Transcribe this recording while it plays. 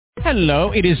Hello,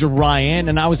 it is Ryan,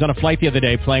 and I was on a flight the other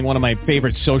day playing one of my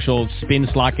favorite social spin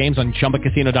slot games on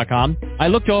ChumbaCasino.com. I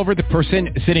looked over at the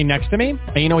person sitting next to me,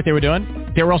 and you know what they were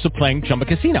doing? They were also playing Chumba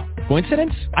Casino.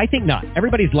 Coincidence? I think not.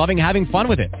 Everybody's loving having fun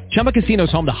with it. Chumba Casino is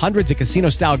home to hundreds of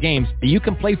casino-style games that you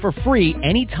can play for free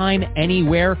anytime,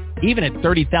 anywhere, even at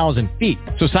 30,000 feet.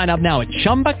 So sign up now at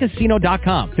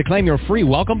ChumbaCasino.com to claim your free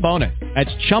welcome bonus. That's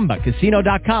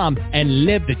ChumbaCasino.com and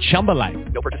live the Chumba life.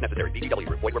 No purchase necessary. VGW.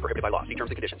 Void where prohibited by law. See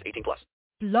terms and conditions. 18+.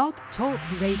 Blog Talk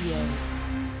Radio.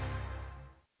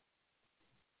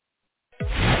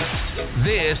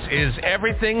 This is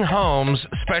Everything Home's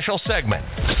special segment.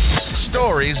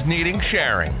 Stories needing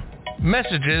sharing.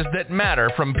 Messages that matter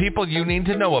from people you need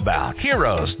to know about.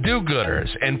 Heroes, do-gooders,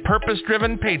 and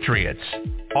purpose-driven patriots.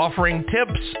 Offering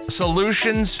tips,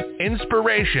 solutions,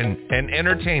 inspiration, and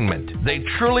entertainment. They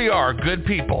truly are good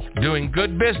people doing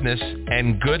good business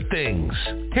and good things.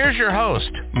 Here's your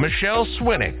host, Michelle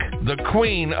Swinick, the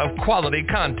queen of quality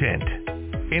content.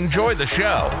 Enjoy the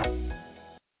show.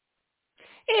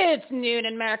 It's noon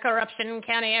in Maricorruption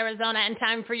County, Arizona, and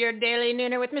time for your daily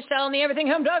nooner with Michelle on the Everything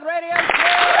Home Dog Radio Show.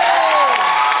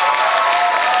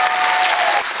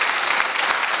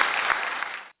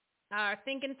 Our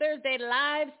Thinking Thursday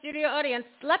live studio audience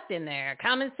slept in their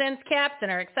common sense caps and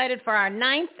are excited for our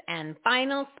 9th and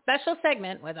final special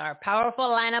segment with our powerful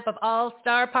lineup of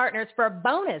all-star partners for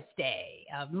bonus day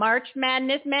of March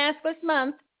Madness Maskless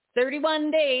Month.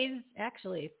 31 days,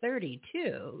 actually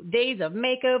 32 days of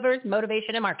makeovers,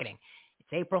 motivation, and marketing. It's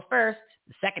April 1st,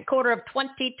 the second quarter of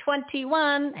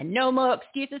 2021, and no more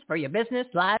excuses for your business,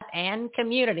 life, and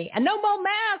community. And no more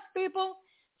masks, people.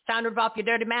 It's time to rip off your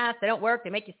dirty masks. They don't work. They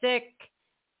make you sick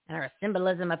and are a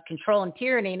symbolism of control and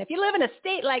tyranny. And if you live in a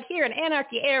state like here in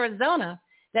Anarchy, Arizona,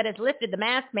 that has lifted the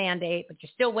mask mandate, but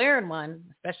you're still wearing one,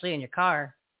 especially in your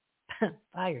car,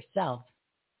 by yourself.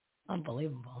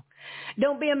 Unbelievable.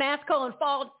 Don't be a mask hole and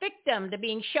fall victim to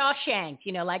being Shawshanked,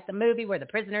 like the movie where the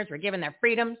prisoners were given their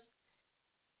freedoms,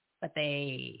 but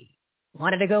they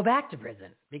wanted to go back to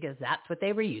prison because that's what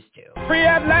they were used to. Free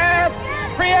at last!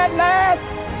 Free at last!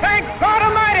 Thank God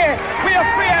Almighty! We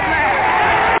are free at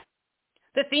last!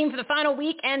 The theme for the final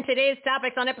week and today's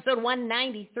topics on episode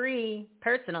 193,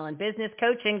 personal and business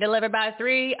coaching delivered by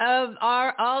 3 of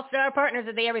our all-star partners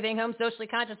of the Everything Home Socially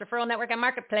Conscious Referral Network and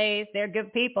Marketplace. They're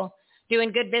good people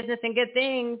doing good business and good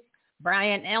things.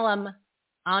 Brian Elam,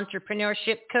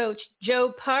 entrepreneurship coach.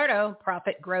 Joe Pardo,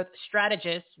 profit growth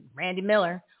strategist. Randy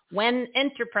Miller, Wen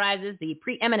Enterprises, the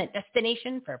preeminent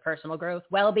destination for personal growth,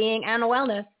 well-being, and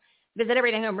wellness. Visit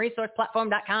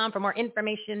everythinghomeresourceplatform.com for more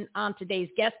information on today's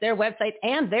guests, their websites,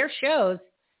 and their shows.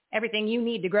 Everything you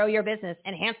need to grow your business,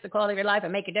 enhance the quality of your life,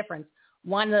 and make a difference.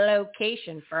 One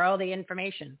location for all the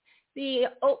information. The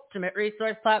ultimate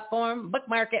resource platform.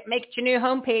 Bookmark it. Make it your new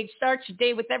homepage. Start your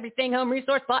day with Everything Home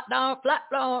Resource Platform.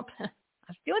 I'm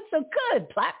feeling so good.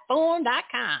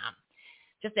 Platform.com.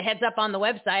 Just a heads up on the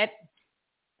website.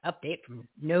 Update from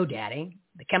NoDaddy,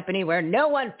 the company where no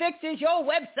one fixes your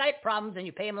website problems and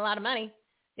you pay them a lot of money.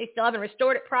 They still haven't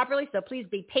restored it properly, so please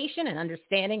be patient and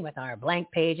understanding with our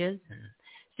blank pages. And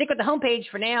stick with the homepage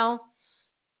for now.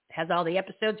 It has all the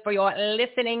episodes for your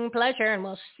listening pleasure, and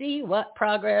we'll see what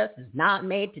progress is not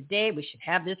made today. We should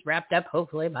have this wrapped up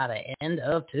hopefully by the end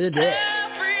of today.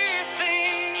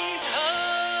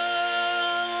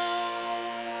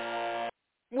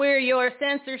 We're your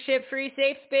censorship-free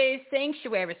safe space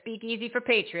sanctuary. Speakeasy for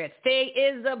patriots. Today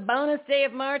is the bonus day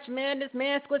of March Madness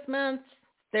Maskless Month.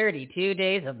 32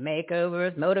 days of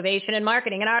makeovers, motivation, and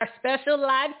marketing. And our special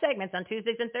live segments on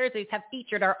Tuesdays and Thursdays have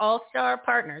featured our all-star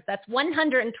partners. That's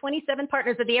 127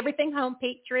 partners of the Everything Home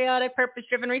Patriotic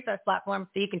Purpose-Driven Resource Platform,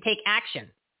 so you can take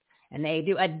action. And they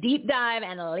do a deep dive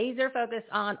and a laser focus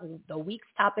on the week's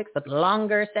topics with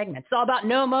longer segments. It's all about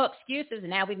no more excuses.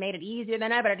 And now we've made it easier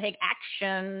than ever to take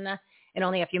action in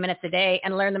only a few minutes a day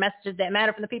and learn the messages that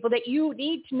matter from the people that you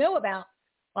need to know about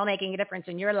while making a difference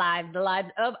in your lives, the lives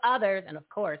of others, and, of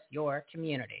course, your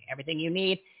community. Everything you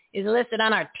need is listed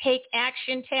on our Take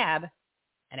Action tab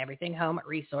at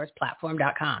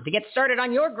everythinghomeresourceplatform.com. To get started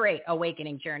on your great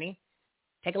awakening journey,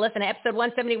 take a listen to episode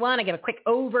 171 and give a quick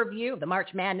overview of the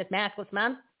March Madness Maskless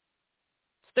Month.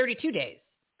 It's 32 days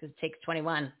because it takes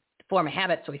 21 to form a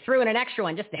habit, so we threw in an extra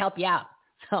one just to help you out.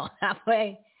 So that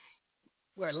way,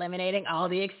 we're eliminating all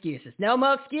the excuses. No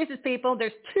more excuses, people.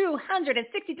 There's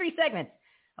 263 segments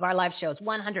of our live shows,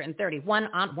 130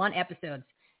 one-on-one episodes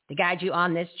to guide you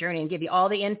on this journey and give you all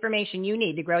the information you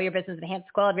need to grow your business, enhance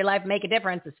the quality of your life, and make a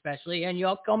difference, especially in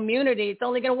your community. It's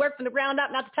only going to work from the ground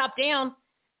up, not the top down.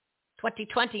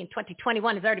 2020 and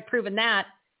 2021 has already proven that.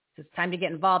 So it's time to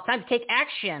get involved. Time to take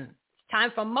action. It's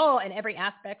Time for more in every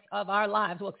aspect of our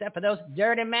lives, well, except for those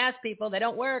dirty mask people. They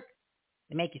don't work.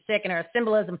 They make you sick and are a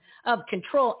symbolism of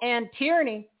control and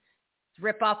tyranny. Let's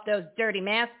rip off those dirty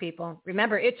mask people.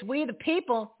 Remember, it's we the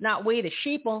people, not we the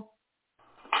sheeple.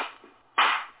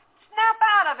 Snap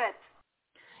out of it.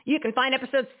 You can find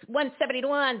episodes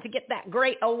 171 to get that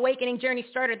great awakening journey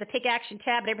started at the Take Action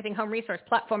tab at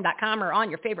everythinghomeresourceplatform.com or on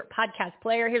your favorite podcast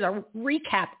player. Here's a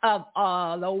recap of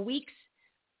the week's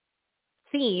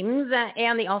themes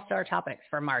and the all-star topics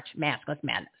for March Maskless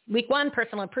Madness. Week 1,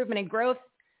 personal improvement and growth.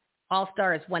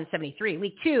 All-Stars 173.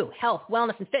 Week 2, health,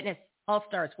 wellness, and fitness.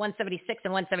 All-Stars 176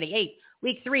 and 178.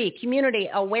 Week 3, community,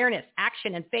 awareness,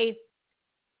 action, and faith.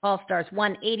 All-Stars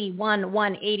 181,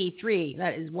 183.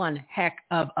 That is one heck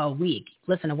of a week.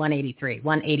 Listen to 183.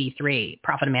 183.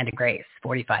 Prophet Amanda Grace,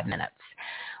 45 minutes.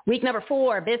 Week number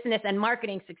 4, business and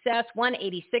marketing success,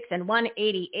 186 and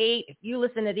 188. If you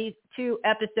listen to these 2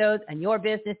 episodes and your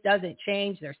business doesn't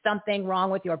change, there's something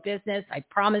wrong with your business. I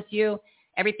promise you,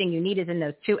 everything you need is in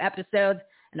those 2 episodes.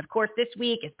 And of course, this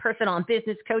week is personal and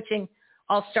business coaching.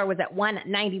 All-Star was at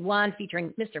 191,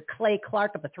 featuring Mr. Clay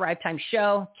Clark of the Thrive Time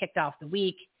Show, kicked off the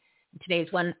week. And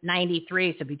today's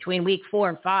 193, so between week 4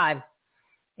 and 5,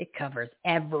 it covers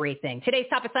everything. Today's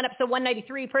topic on episode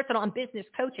 193, personal and business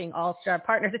coaching, All-Star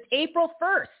Partners. It's April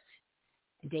 1st,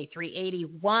 and day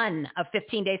 381 of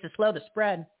 15 days to slow the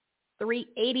spread.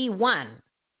 381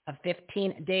 of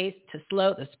 15 days to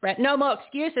slow the spread. No more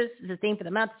excuses is the theme for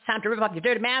the month. It's time to rip off your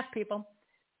dirty mask, people.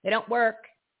 They don't work.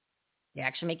 They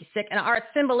actually make you sick and are a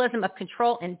symbolism of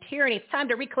control and tyranny. It's time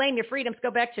to reclaim your freedoms, go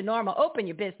back to normal, open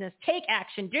your business, take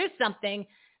action, do something,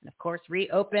 and of course,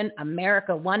 reopen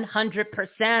America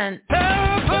 100%.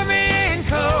 Oh, put me in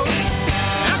cold.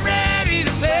 I'm ready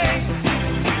to play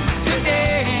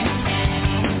today.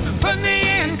 Put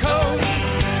me in cold.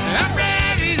 I'm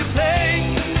ready to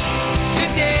play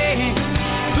today.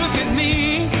 Look at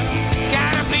me,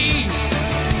 gotta be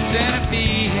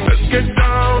centipede. Let's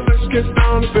get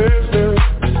down to business.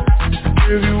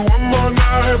 Give you one more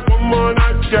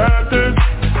night, got this.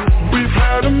 We've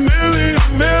had a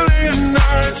million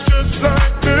nights just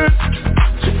like this.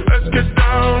 So let's get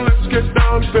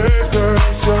down to business.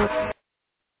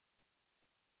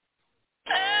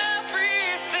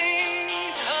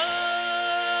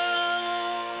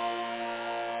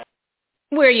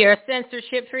 We're your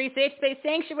censorship-free, safe space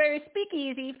sanctuary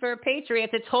speakeasy for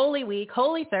patriots. It's Holy Week,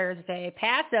 Holy Thursday,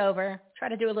 Passover. Try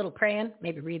to do a little praying,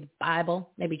 maybe read the Bible,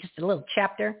 maybe just a little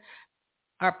chapter.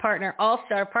 Our partner,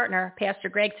 all-star partner, Pastor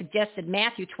Greg, suggested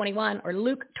Matthew 21 or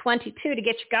Luke 22 to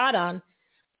get your God on.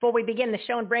 Before we begin the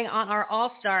show and bring on our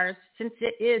all-stars, since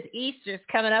it is Easter's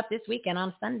coming up this weekend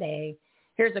on Sunday,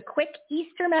 here's a quick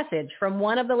Easter message from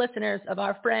one of the listeners of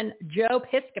our friend Joe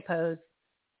Piscopo's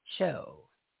show.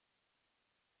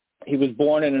 He was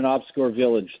born in an obscure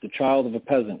village, the child of a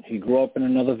peasant. He grew up in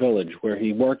another village where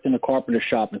he worked in a carpenter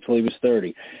shop until he was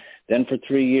 30. Then for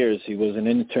 3 years, he was an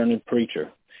intern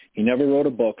preacher. He never wrote a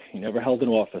book. He never held an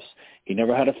office. He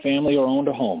never had a family or owned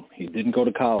a home. He didn't go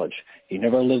to college. He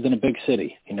never lived in a big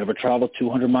city. He never traveled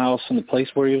 200 miles from the place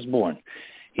where he was born.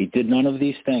 He did none of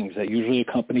these things that usually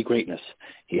accompany greatness.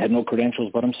 He had no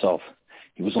credentials but himself.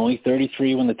 He was only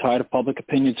 33 when the tide of public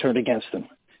opinion turned against him.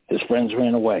 His friends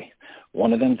ran away.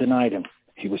 One of them denied him.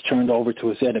 He was turned over to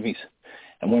his enemies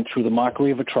and went through the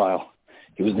mockery of a trial.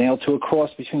 He was nailed to a cross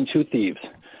between 2 thieves.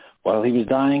 While he was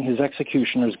dying, his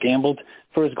executioners gambled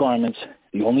for his garments,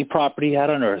 the only property he had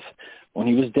on earth. When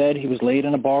he was dead, he was laid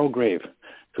in a borrowed grave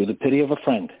through the pity of a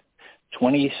friend.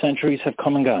 20 centuries have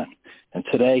come and gone, and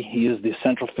today he is the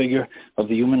central figure of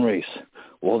the human race.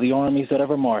 All the armies that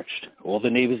ever marched, all the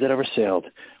navies that ever sailed,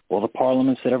 all the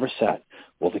parliaments that ever sat,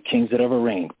 all the kings that ever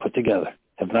reigned put together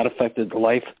have not affected the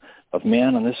life of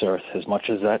man on this earth as much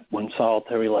as that one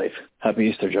solitary life. Happy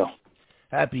Easter, Joe.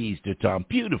 Happy Easter, Tom.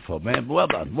 Beautiful, man. Well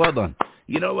done. Well done.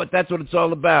 You know what? That's what it's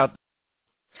all about.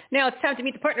 Now it's time to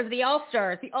meet the partners of the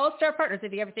All-Stars, the All-Star partners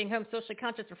of the Everything Home Socially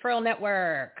Conscious Referral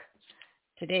Network.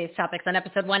 Today's topics on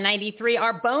episode 193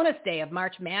 are bonus day of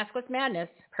March Maskless Madness,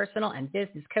 personal and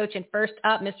business coaching. First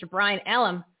up, Mr. Brian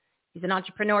Elam. He's an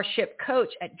entrepreneurship coach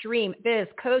at Dream Biz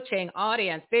Coaching.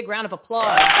 Audience, big round of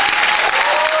applause.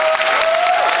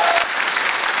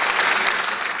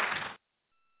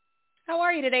 How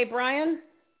are you today, Brian?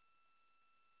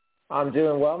 I'm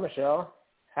doing well, Michelle.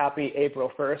 Happy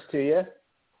April 1st to you.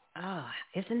 Oh,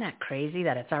 isn't that crazy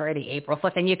that it's already April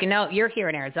 1st? And you can know you're here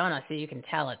in Arizona, so you can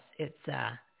tell it's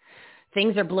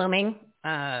things are blooming,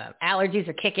 allergies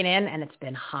are kicking in, and it's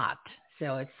been hot.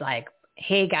 So it's like,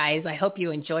 hey guys, I hope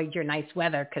you enjoyed your nice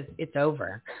weather because it's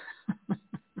over.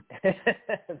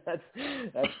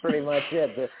 That's pretty much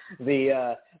it.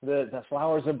 The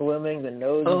flowers are blooming, the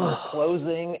noses are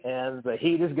closing, and the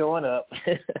heat is going up.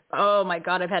 Oh, my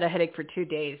God. I've had a headache for 2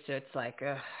 days, so it's like,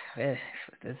 this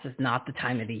is not the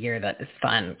time of the year that is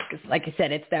fun. Because, like I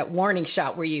said, it's that warning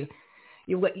shot where you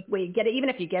get it, even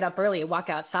if you get up early, you walk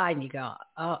outside and you go,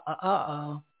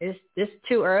 is this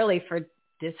too early for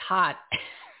this hot?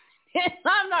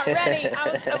 I'm not ready.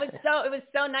 It was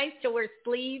so nice to wear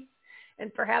sleeves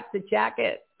and perhaps a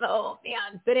jacket. Oh,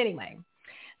 man. But anyway.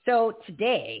 So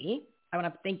today, I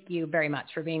want to thank you very much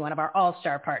for being one of our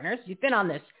all-star partners. You've been on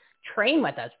this train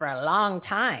with us for a long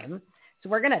time. So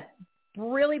we're going to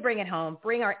really bring it home,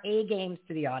 bring our A games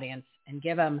to the audience, and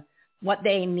give them what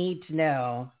they need to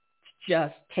know to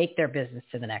just take their business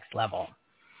to the next level.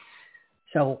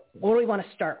 So what do we want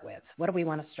to start with?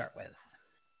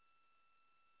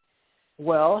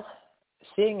 Well,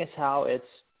 seeing as how it's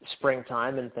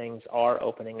springtime and things are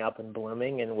opening up and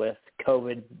blooming, and with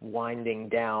COVID winding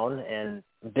down and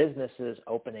businesses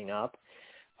opening up,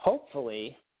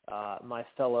 hopefully my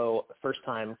fellow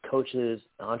first-time coaches,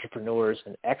 entrepreneurs,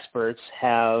 and experts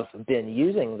have been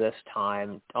using this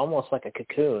time almost like a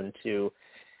cocoon to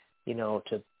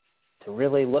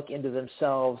really look into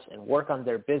themselves and work on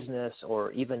their business,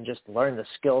 or even just learn the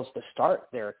skills to start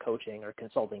their coaching or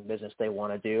consulting business they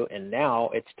want to do. And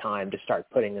now it's time to start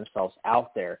putting themselves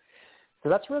out there. So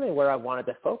that's really where I wanted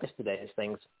to focus today as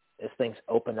things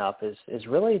open up, is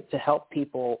really to help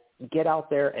people get out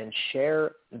there and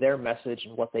share their message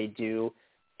and what they do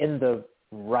in the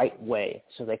right way,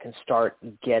 so they can start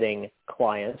getting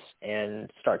clients and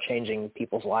start changing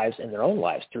people's lives and their own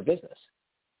lives through business.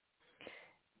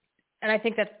 And I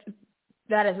think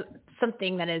that is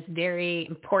something that is very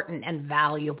important and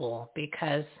valuable,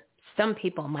 because some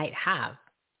people might have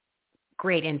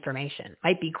great information,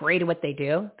 might be great at what they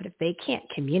do, but if they can't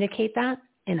communicate that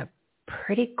in a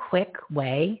pretty quick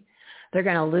way, they're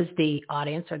going to lose the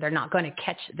audience, or they're not going to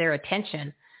catch their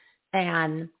attention.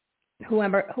 And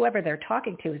whoever they're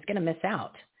talking to is going to miss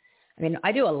out. I mean,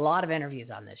 I do a lot of interviews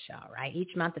on this show, right?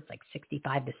 Each month it's like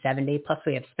 65 to 70, plus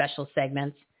we have special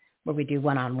segments where we do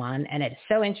one-on-one, and it's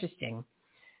so interesting.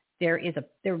 There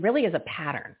really is a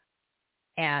pattern,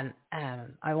 and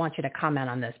I want you to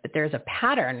comment on this, but there's a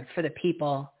pattern for the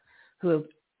people who have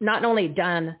not only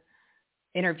done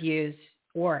interviews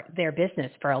or their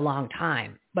business for a long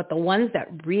time, but the ones that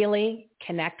really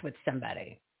connect with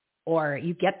somebody, or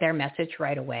you get their message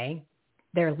right away.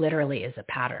 There literally is a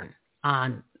pattern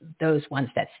on those ones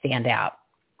that stand out.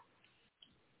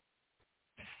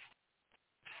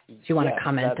 Do you want to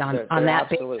comment on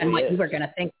that and what you were going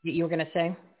to think that you were going to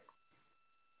say?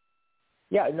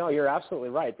 Yeah, no, you're absolutely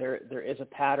right. There is a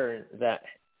pattern that,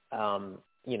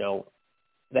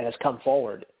 that has come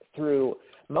forward through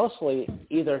mostly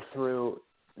either through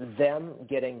them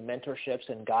getting mentorships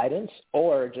and guidance,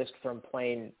 or just from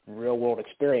plain real world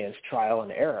experience, trial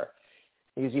and error.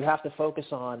 Because you have to focus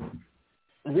on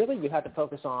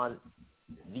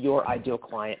your ideal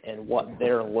client and what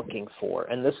they're looking for.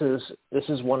 And this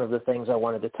is one of the things I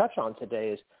wanted to touch on today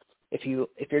is if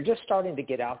you're just starting to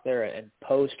get out there and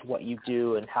post what you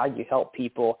do and how you help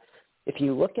people, if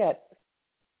you look at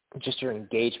just your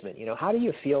engagement, how do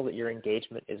you feel that your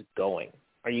engagement is going?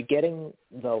 Are you getting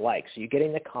the likes? Are you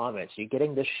getting the comments? Are you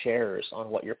getting the shares on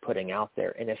what you're putting out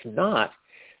there? And if not,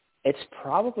 it's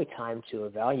probably time to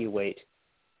evaluate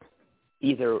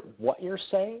either what you're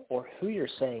saying or who you're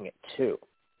saying it to.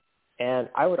 And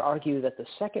I would argue that the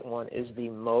second one is the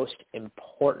most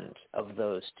important of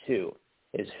those two,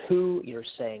 is who you're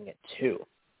saying it to.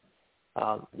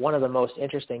 One of the most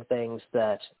interesting things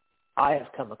that I have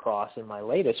come across in my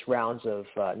latest rounds of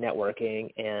networking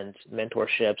and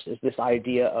mentorships is this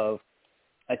idea of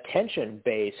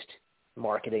attention-based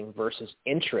marketing versus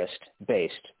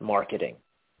interest-based marketing.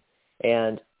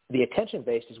 And the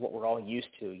attention-based is what we're all used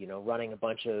to, running a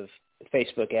bunch of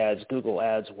Facebook ads, Google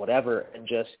ads, whatever, and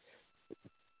just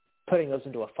putting those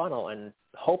into a funnel and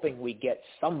hoping we get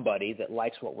somebody that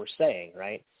likes what we're saying,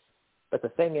 right? But the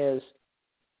thing is,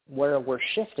 where we're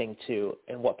shifting to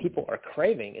and what people are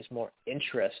craving is more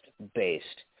interest-based,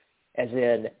 as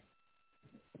in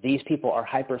these people are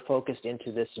hyper-focused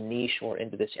into this niche or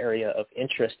into this area of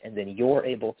interest, and then you're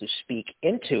able to speak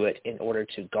into it in order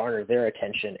to garner their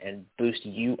attention and boost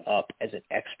you up as an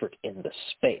expert in the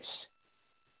space.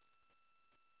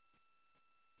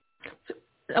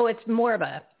 So it's more of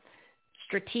a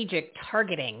strategic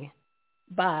targeting,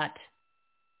 but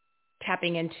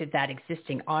tapping into that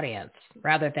existing audience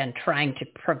rather than trying to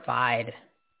provide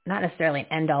not necessarily an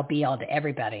end-all be-all to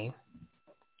everybody,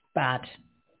 but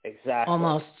exactly.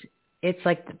 Almost, it's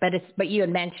like, but you had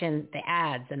mentioned the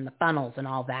ads and the funnels and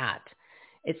all that.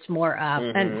 It's more of,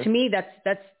 and to me,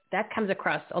 that's that comes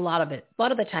across a lot of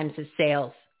the times as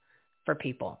sales for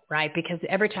people, right? Because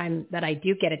every time that I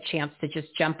do get a chance to just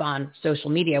jump on social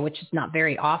media, which is not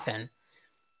very often,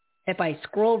 if I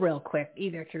scroll real quick,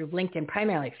 either through LinkedIn,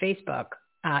 primarily Facebook,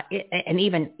 and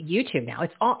even YouTube now,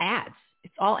 it's all ads.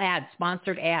 It's all ads,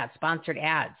 sponsored ads.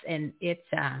 And it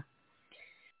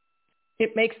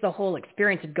makes the whole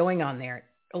experience of going on there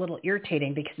a little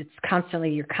irritating because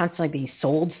you're constantly being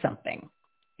sold something.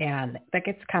 And that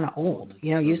gets kind of old,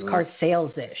 used car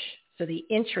sales-ish. So the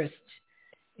interest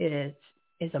is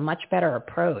a much better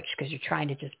approach because you're trying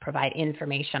to just provide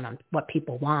information on what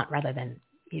people want rather than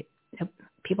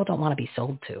people don't want to be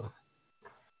sold to.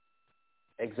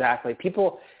 Exactly.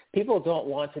 People don't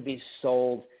want to be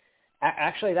sold.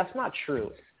 Actually, that's not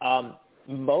true.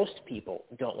 Most people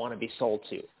don't want to be sold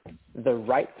to. The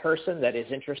right person that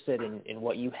is interested in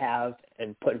what you have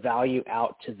and put value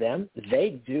out to them,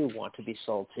 they do want to be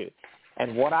sold to.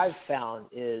 And what I've found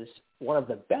is one of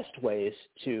the best ways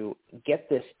to get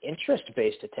this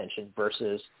interest-based attention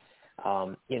versus,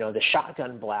 the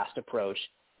shotgun blast approach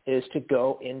is to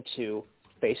go into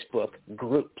Facebook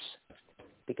groups,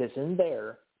 because in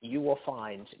there you will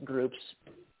find groups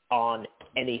on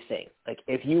anything. Like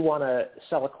if you want to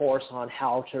sell a course on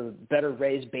how to better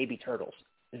raise baby turtles,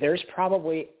 there's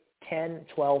probably 10,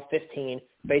 12, 15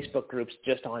 Facebook groups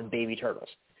just on baby turtles.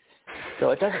 So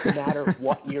it doesn't matter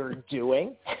what you're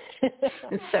doing.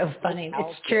 It's so funny.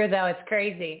 It's true, though. It's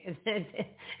crazy.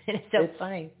 It's so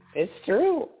funny. It's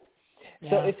true. Yeah.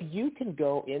 So if you can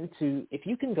go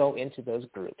into those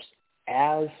groups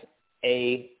as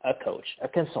a coach, a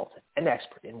consultant, an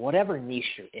expert in whatever niche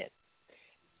you're in,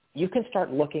 you can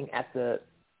start looking at the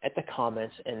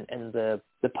comments and the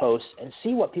posts and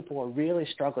see what people are really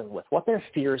struggling with, what their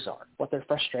fears are, what their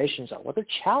frustrations are, what their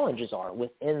challenges are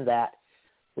within that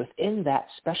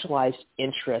specialized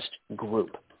interest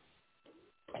group.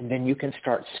 And then you can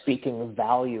start speaking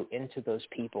value into those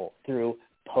people through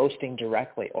posting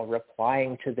directly or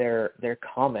replying to their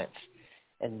comments.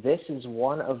 And this is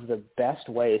one of the best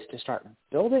ways to start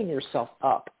building yourself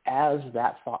up as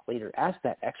that thought leader, as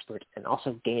that expert, and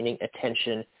also gaining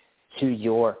attention to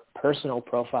your personal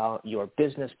profile, your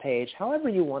business page, however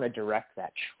you want to direct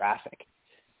that traffic.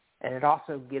 And it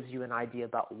also gives you an idea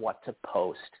about what to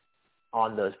post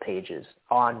on those pages,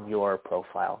 on your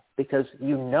profile, because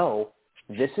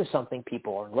this is something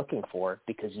people are looking for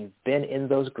because you've been in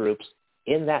those groups,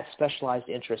 in that specialized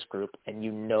interest group, and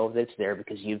that it's there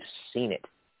because you've seen it.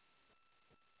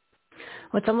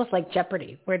 Well, it's almost like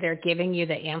Jeopardy, where they're giving you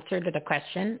the answer to the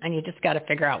question, and you just got to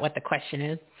figure out what the question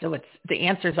is. So the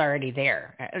answer's already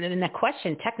there. And the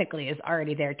question technically is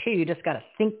already there, too. You just got to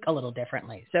think a little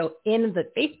differently. So in the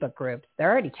Facebook groups,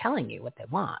 they're already telling you what they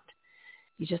want.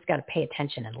 You just got to pay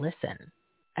attention and listen.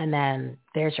 And then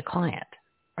there's your client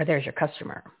or there's your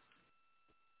customer.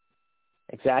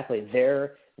 Exactly.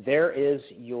 There is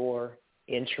your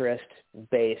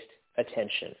interest-based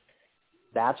attention.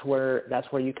 That's where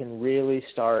you can really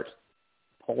start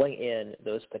pulling in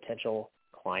those potential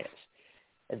clients.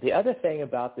 And the other thing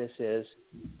about this is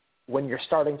when you're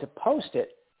starting to post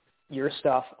your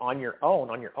stuff on your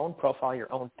own profile,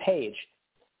 your own page,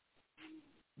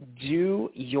 do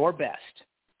your best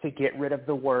to get rid of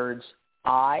the words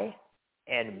I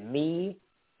and me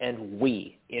and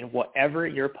we in whatever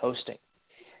you're posting.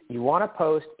 You want to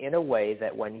post in a way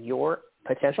that when your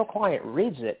potential client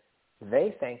reads it,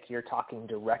 they think you're talking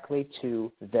directly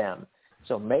to them.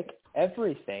 So make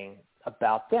everything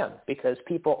about them because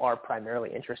people are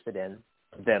primarily interested in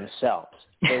themselves.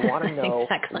 They want to know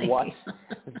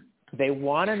They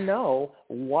want to know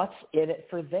what's in it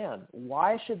for them.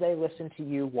 Why should they listen to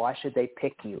you? Why should they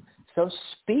pick you? So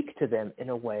speak to them in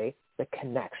a way that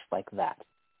connects like that.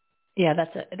 Yeah,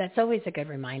 that's always a good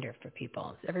reminder for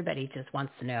people. Everybody just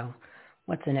wants to know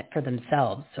what's in it for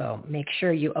themselves. So make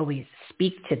sure you always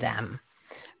speak to them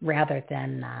rather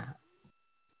than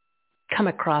come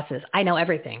across as, I know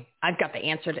everything. I've got the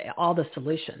answer to all the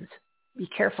solutions. Be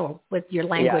careful with your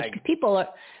language. Because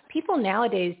people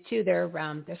nowadays, too, there's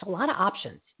a lot of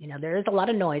options. There is a lot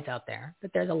of noise out there,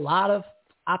 but there's a lot of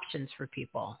options for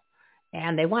people.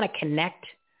 And they want to connect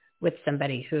with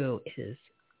somebody who is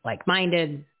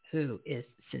like-minded, who is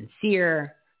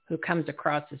sincere, who comes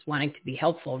across as wanting to be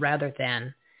helpful rather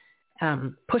than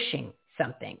pushing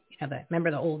something.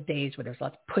 Remember the old days where there's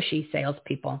lots of pushy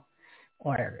salespeople,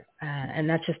 and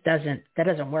that just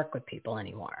doesn't work with people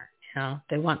anymore.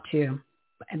 They want to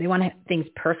have things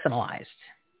personalized.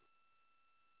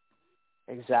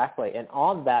 Exactly. And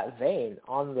on that vein,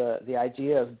 on the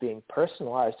idea of being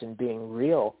personalized and being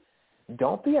real,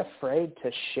 don't be afraid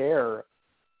to share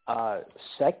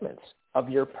segments of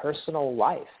your personal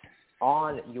life.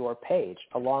 on your page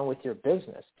along with your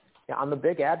business. Now, I'm a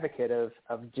big advocate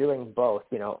of doing both,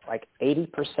 like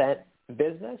 80%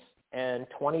 business and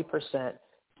 20%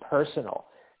 personal.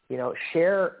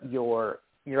 Share your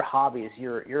hobbies,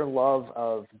 your love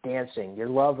of dancing, your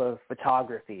love of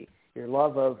photography, your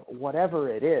love of whatever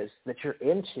it is that you're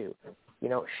into.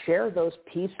 Share those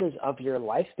pieces of your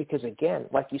life because, again,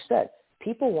 like you said,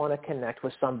 people want to connect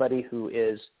with somebody who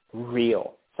is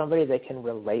real, somebody they can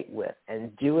relate with.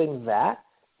 And doing that,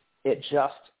 it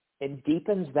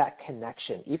deepens that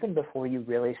connection even before you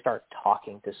really start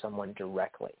talking to someone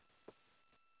directly.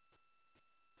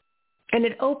 And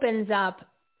it opens up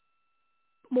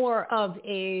more of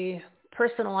a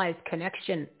personalized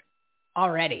connection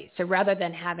already. So rather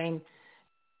than having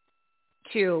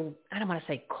to, I don't want to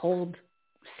say cold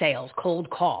sales, cold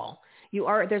call,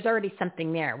 there's already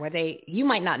something there where you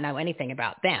might not know anything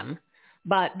about them,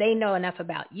 but they know enough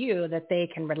about you that they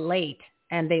can relate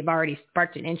and they've already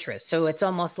sparked an interest. So it's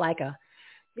almost like a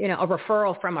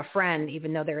referral from a friend,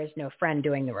 even though there is no friend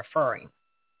doing the referring.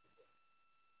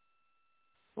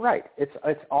 Right.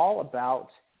 It's all about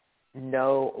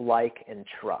know, like, and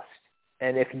trust.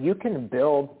 And if you can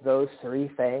build those three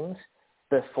things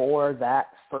before that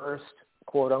first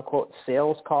quote unquote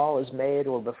sales call is made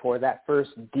or before that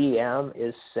first DM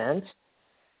is sent,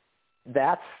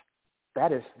 that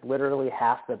is literally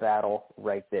half the battle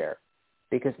right there.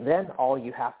 Because then all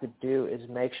you have to do is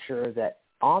make sure that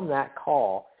on that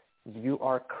call you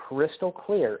are crystal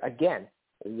clear, again,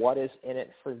 what is in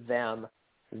it for them,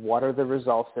 what are the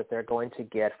results that they're going to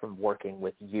get from working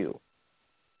with you.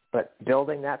 But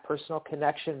building that personal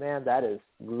connection, man, that is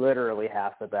literally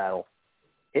half the battle.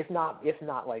 If not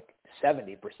like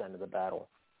 70% of the battle,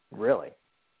 really.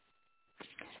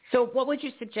 So what would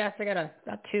you suggest? I got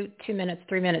about 3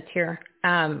 minutes here.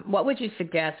 What would you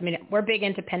suggest? I mean, we're big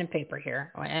into pen and paper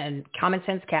here and common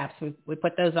sense caps. We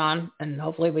put those on and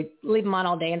hopefully we leave them on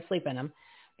all day and sleep in them.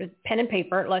 But pen and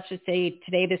paper, let's just say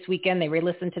today, this weekend, they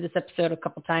re-listen to this episode a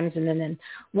couple times. And then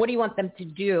what do you want them to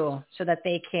do so that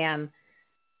they can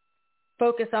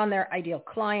focus on their ideal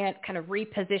client, kind of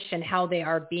reposition how they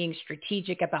are being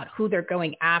strategic about who they're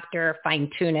going after,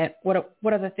 fine-tune it? What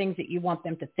are the things that you want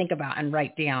them to think about and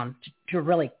write down to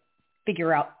really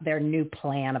figure out their new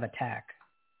plan of attack?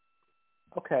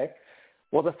 Okay.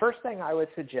 Well, the first thing I would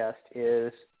suggest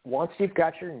is once you've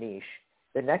got your niche,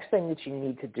 the next thing that you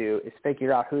need to do is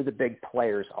figure out who the big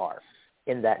players are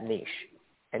in that niche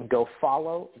and go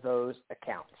follow those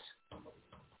accounts.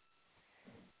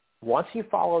 Once you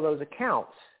follow those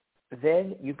accounts,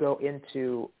 then you go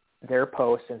into their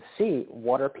posts and see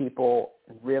what are people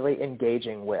really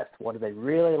engaging with. What are they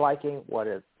really liking? What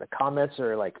are the comments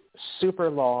are like super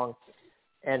long.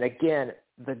 And again,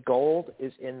 the gold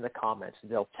is in the comments.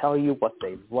 They'll tell you what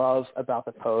they love about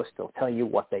the post. They'll tell you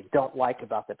what they don't like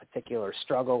about the particular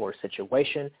struggle or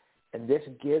situation. And this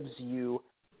gives you,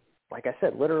 like I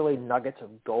said, literally nuggets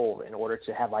of gold in order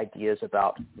to have ideas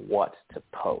about what to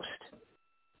post.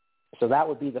 So that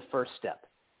would be the first step.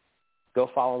 Go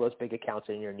follow those big accounts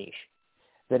in your niche.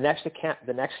 The next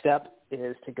step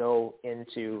is to go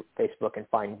into Facebook and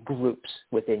find groups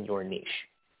within your niche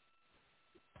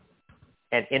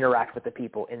and interact with the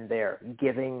people in there,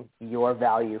 giving your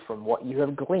value from what you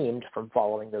have gleaned from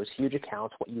following those huge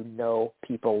accounts, what you know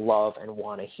people love and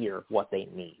want to hear, what they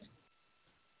need.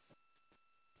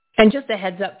 And just a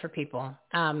heads up for people,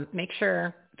 make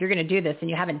sure if you're going to do this and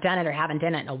you haven't done it or haven't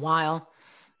done it in a while,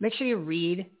 make sure you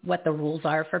read what the rules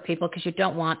are for people because you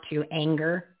don't want to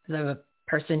anger the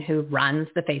person who runs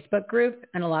the Facebook group.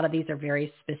 And a lot of these are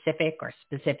very specific or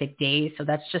specific days. So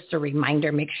that's just a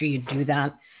reminder. Make sure you do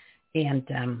that.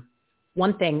 And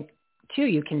one thing, too,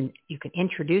 you can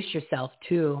introduce yourself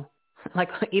to, like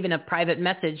even a private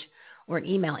message or an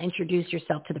email, introduce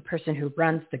yourself to the person who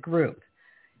runs the group,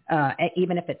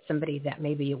 even if it's somebody that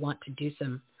maybe you want to do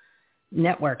some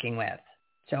networking with.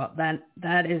 So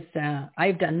that is,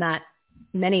 I've done that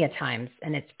many a times,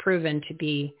 and it's proven to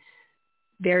be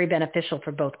very beneficial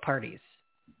for both parties.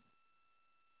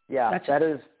 Yeah, that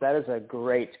is a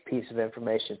great piece of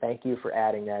information. Thank you for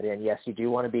adding that in. Yes, you do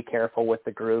want to be careful with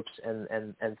the groups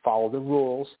and follow the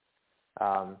rules.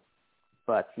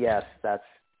 But yes,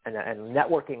 and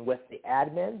networking with the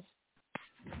admins,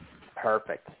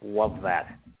 perfect. Love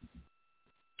that.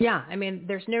 Yeah, I mean,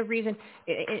 there's no reason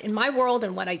in my world,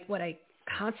 and what I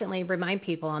constantly remind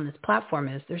people on this platform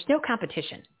is there's no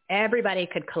competition. Everybody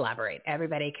could collaborate.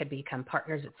 Everybody could become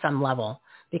partners at some level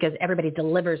because everybody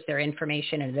delivers their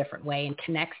information in a different way and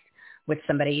connects with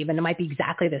somebody. Even it might be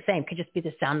exactly the same. Could just be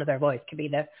the sound of their voice. Could be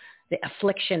the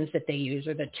afflictions that they use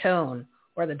or the tone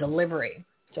or the delivery.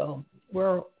 So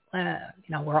we're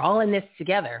all in this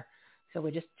together. So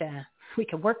we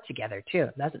can work together too.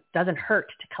 It doesn't hurt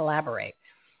to collaborate.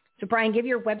 So Brian, give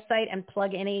your website and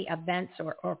plug any events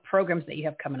or programs that you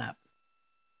have coming up.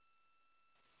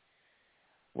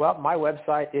 Well, my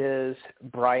website is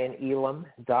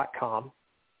brianelam.com.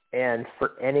 And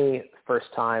for any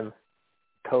first-time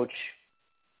coach,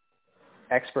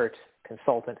 expert,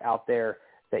 consultant out there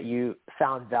that you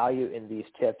found value in these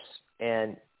tips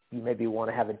and you maybe want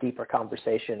to have a deeper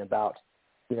conversation about,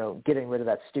 getting rid of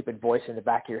that stupid voice in the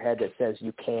back of your head that says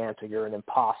you can't or you're an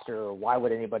imposter or why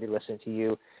would anybody listen to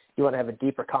you. You want to have a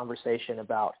deeper conversation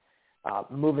about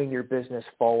moving your business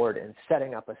forward and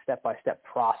setting up a step-by-step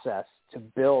process to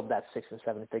build that 6- and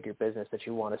 7-figure business that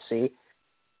you want to see.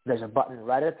 There's a button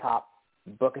right at the top.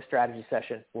 Book a strategy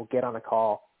session. We'll get on a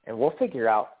call, and we'll figure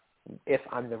out if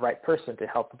I'm the right person to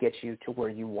help get you to where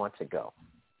you want to go.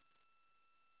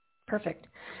 Perfect.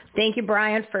 Thank you,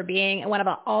 Brian, for being one of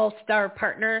our all-star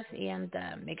partners, and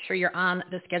make sure you're on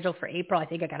the schedule for April. I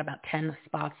think I got about 10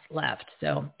 spots left.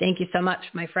 So thank you so much,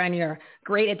 my friend. You're a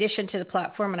great addition to the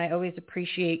platform, and I always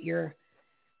appreciate your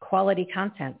quality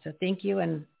content. So thank you,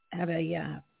 and have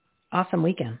a awesome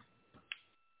weekend.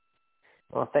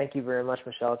 Well, thank you very much,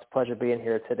 Michelle. It's a pleasure being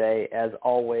here today, as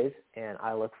always, and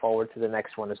I look forward to the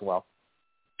next one as well.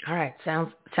 All right,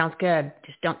 sounds good.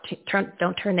 Just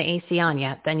don't turn the AC on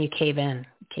yet. Then you cave in.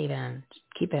 Keep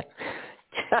it.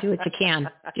 Do what you can.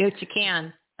 Do what you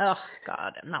can. Oh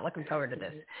God, I'm not looking forward to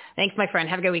this. Thanks, my friend.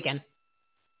 Have a good weekend.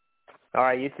 All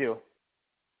right, you too.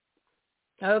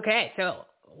 Okay, so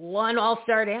one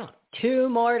all-star down, 2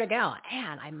 more to go,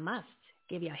 and I must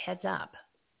give you a heads up.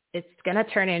 It's going to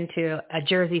turn into a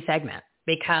Jersey segment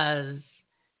because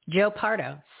Joe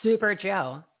Pardo, Super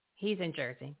Joe, he's in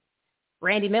Jersey.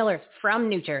 Randy Miller's from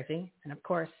New Jersey. And of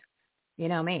course, you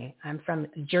know me, I'm from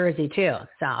Jersey too.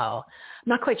 So I'm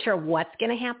not quite sure what's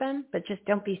going to happen, but just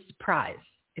don't be surprised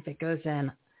if it goes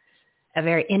in a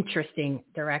very interesting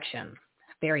direction.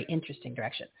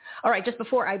 All right, just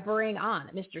before I bring on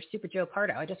Mr. Super Joe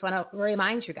Pardo, I just want to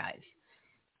remind you guys,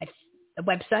 the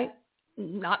website,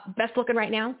 not best looking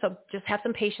right now, so just have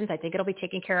some patience. I think it'll be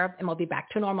taken care of, and we'll be back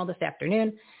to normal this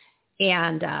afternoon.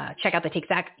 And check out the Take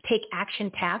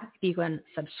Action tab. If you can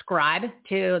subscribe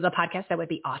to the podcast, that would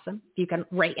be awesome. If you can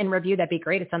rate and review, that'd be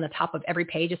great. It's on the top of every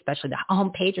page, especially the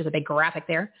home page. There's a big graphic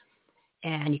there.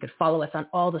 And you could follow us on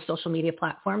all the social media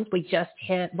platforms. We just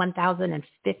hit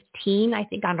 1,015, I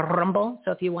think, on Rumble.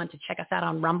 So if you want to check us out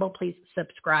on Rumble, please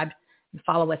subscribe and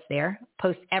follow us there.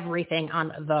 Post everything on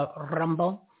the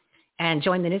Rumble and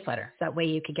join the newsletter. So that way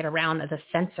you can get around the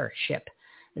censorship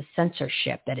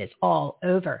that is all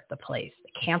over the place,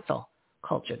 the cancel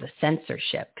culture, the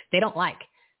censorship. They don't like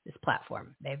this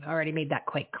platform. They've already made that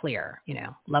quite clear.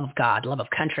 Love of God, love of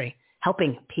country,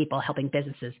 helping people, helping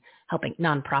businesses, helping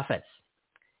nonprofits,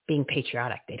 being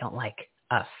patriotic. They don't like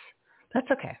us.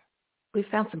 That's okay. We've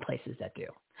found some places that do.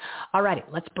 All righty,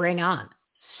 let's bring on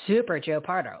Super Joe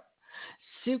Pardo.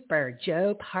 Super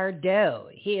Joe Pardo.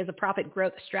 He is a profit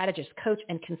growth strategist, coach,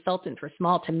 and consultant for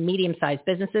small to medium-sized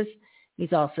businesses.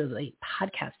 He's also the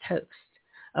podcast host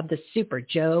of the Super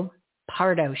Joe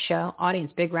Pardo Show.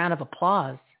 Audience, big round of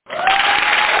applause.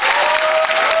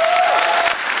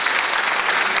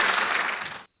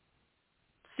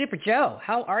 Super Joe,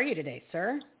 how are you today,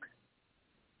 sir?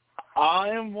 I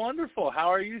am wonderful. How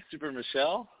are you, Super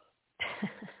Michelle?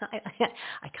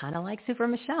 I kind of like Super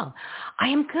Michelle. I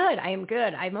am good.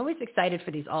 I'm always excited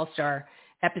for these all-star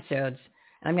episodes.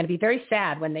 And I'm going to be very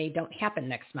sad when they don't happen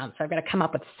next month. So I've got to come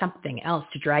up with something else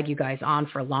to drag you guys on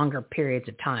for longer periods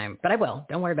of time. But I will.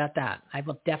 Don't worry about that. I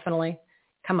will definitely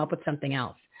come up with something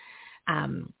else.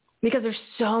 Because there's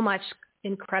so much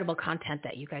incredible content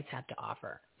that you guys have to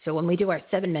offer. So when we do our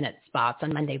 7-minute spots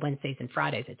on Monday, Wednesdays, and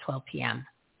Fridays at 12 p.m.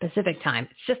 Pacific time,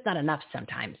 it's just not enough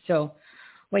sometimes. So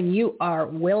when you are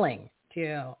willing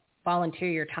to volunteer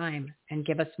your time and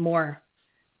give us more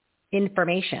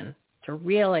information to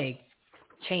really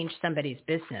change somebody's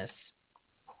business,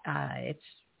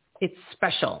 it's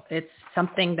special. It's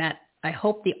something that I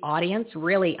hope the audience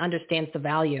really understands the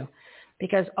value,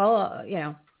 because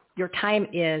your time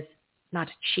is not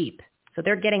cheap. So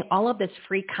they're getting all of this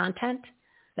free content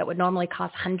that would normally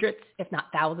cost hundreds, if not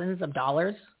thousands of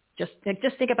dollars. Just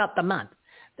think about the month.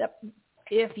 That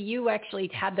if you actually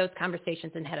had those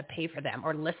conversations and had to pay for them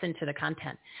or listen to the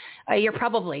content, you're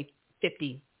probably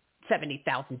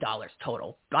 $70,000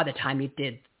 total by the time you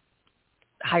did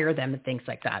hire them and things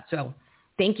like that. So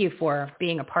thank you for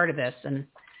being a part of this. And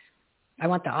I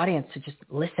want the audience to just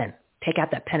listen, take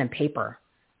out that pen and paper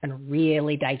and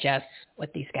really digest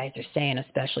what these guys are saying,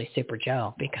 especially Super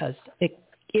Joe, because it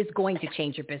is going to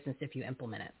change your business if you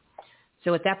implement it.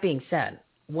 So with that being said,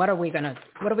 what are we gonna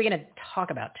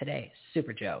talk about today,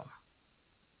 Super Joe?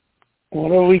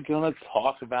 What are we going to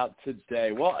talk about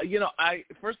today? Well,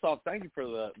 first off, thank you for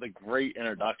the great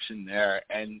introduction there.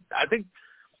 And I think,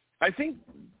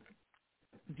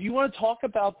 do you want to talk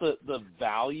about the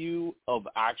value of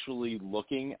actually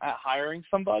looking at hiring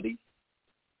somebody?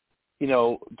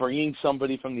 Bringing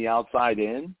somebody from the outside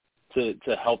in to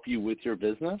help you with your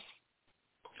business?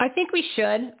 I think we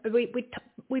should.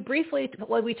 We briefly,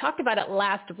 we talked about it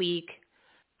last week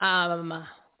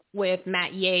with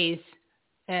Matt Yays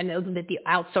and the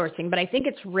outsourcing, but I think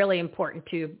it's really important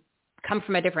to come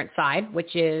from a different side,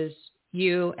 which is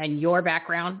you and your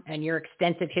background and your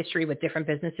extensive history with different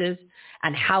businesses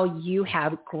and how you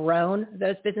have grown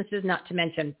those businesses, not to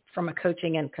mention from a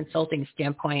coaching and consulting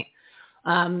standpoint,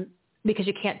 because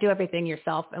you can't do everything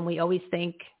yourself. And we always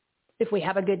think if we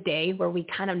have a good day where we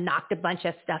kind of knocked a bunch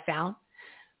of stuff out,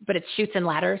 but it's chutes and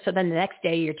ladders. So then the next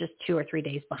day you're just 2 or 3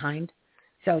 days behind.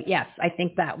 So yes, I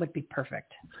think that would be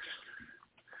perfect.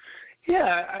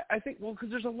 Yeah, I think, because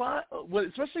there's a lot,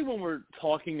 especially when we're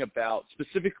talking about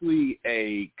specifically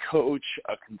a coach,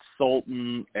 a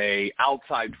consultant, a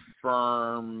outside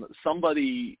firm,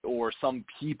 somebody or some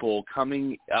people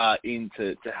coming in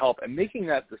to help and making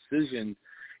that decision.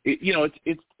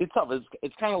 It's tough.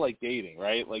 It's kind of like dating,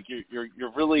 right? Like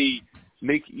you're really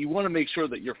you want to make sure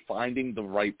that you're finding the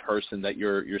right person, that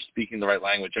you're speaking the right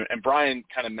language. And Brian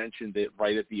kind of mentioned it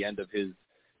right at the end of his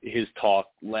talk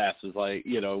last, is like,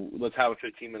 let's have a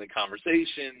 15-minute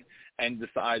conversation and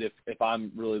decide if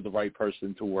I'm really the right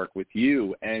person to work with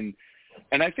you. And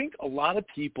I think a lot of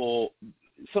people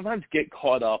sometimes get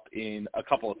caught up in a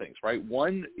couple of things, right?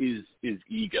 One is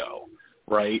ego,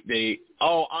 right?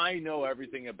 I know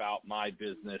everything about my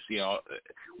business.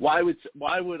 Why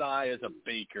would I as a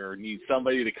baker need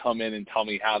somebody to come in and tell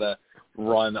me how to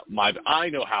run I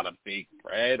know how to bake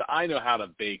bread. I know how to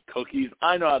bake cookies.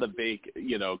 I know how to bake,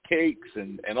 cakes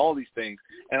and all these things.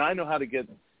 And I know how to get,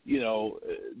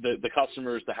 the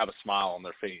customers to have a smile on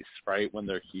their face, right, when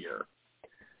they're here.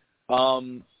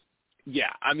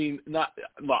 Yeah, I mean,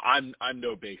 I'm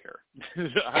no baker.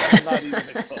 I'm not even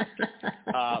a cook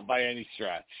by any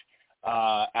stretch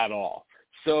at all.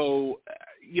 So,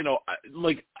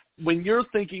 when you're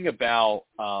thinking about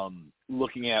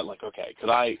looking at okay, could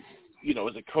I,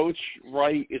 is a coach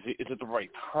right? Is it the right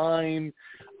time?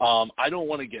 I don't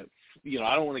want to get,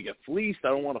 I don't want to get fleeced. I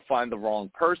don't want to find the wrong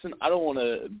person. I don't want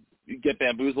to get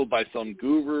bamboozled by some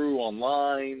guru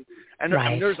online. And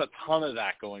right. There's a ton of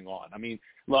that going on. I mean,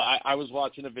 look, I was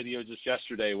watching a video just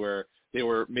yesterday where they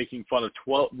were making fun of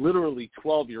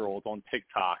 12-year-olds on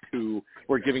TikTok who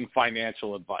were giving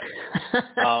financial advice.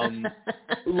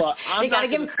 Look, you got to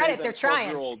give them credit. They're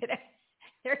trying.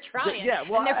 They're trying. Yeah,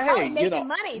 well, and they're probably making They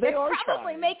money. They're are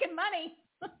probably trying. making money.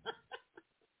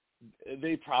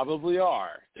 They probably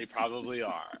are.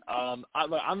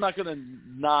 I'm not going to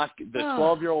knock the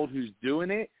 12-year-old who's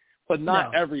doing it, but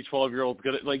not every 12-year-old's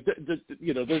going to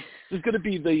there's going to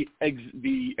be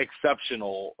the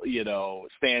exceptional,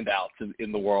 standouts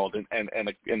in the world, and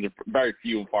they're very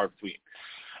few and far between.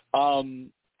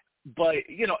 But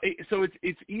so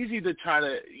it's easy to try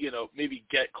to maybe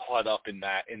get caught up in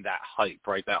that hype,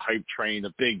 right? That hype train,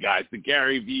 the big guys, the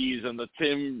Gary V's and the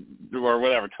Tim or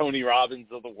whatever, Tony Robbins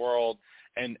of the world,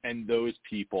 and those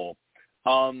people.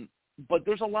 But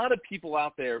there's a lot of people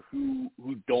out there who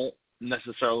don't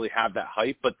necessarily have that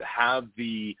hype, but have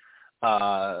the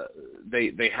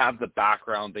they have the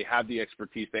background, they have the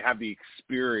expertise, they have the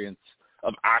experience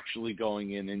of actually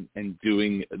going in and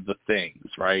doing the things,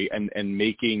 right? And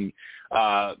making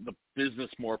the business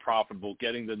more profitable,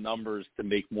 getting the numbers to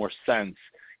make more sense,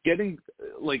 getting,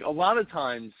 a lot of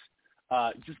times,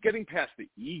 just getting past the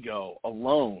ego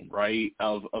alone, right,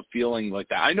 of feeling like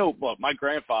that. I know, my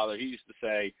grandfather, he used to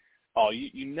say,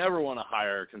 you never want to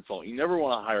hire a consultant. You never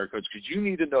want to hire a coach because you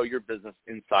need to know your business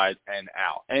inside and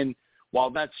out. And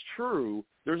while that's true,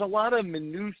 there's a lot of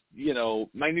minute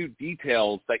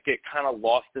details that get kind of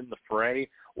lost in the fray,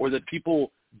 or that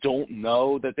people don't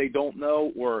know that they don't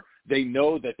know, or they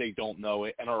know that they don't know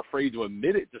it and are afraid to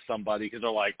admit it to somebody because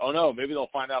they're like, oh no, maybe they'll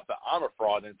find out that I'm a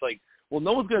fraud. And it's like, well,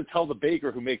 no one's going to tell the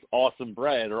baker who makes awesome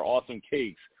bread or awesome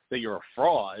cakes that you're a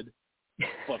fraud.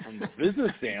 But from the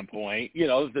business standpoint,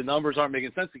 if the numbers aren't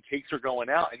making sense, the cakes are going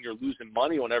out and you're losing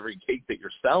money on every cake that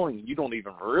you're selling and you don't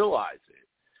even realize it.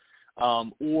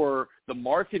 Or the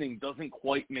marketing doesn't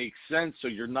quite make sense, so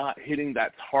you're not hitting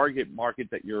that target market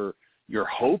that you're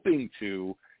hoping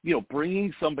to.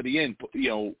 Bringing somebody in,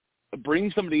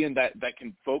 that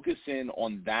can focus in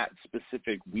on that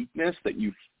specific weakness that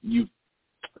you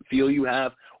feel you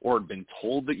have, or been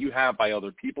told that you have by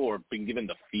other people, or been given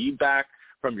the feedback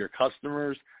from your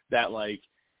customers that, like,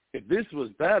 if this was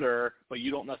better, but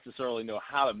you don't necessarily know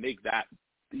how to make that,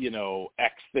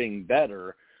 X thing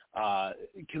better,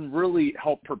 it can really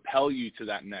help propel you to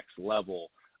that next level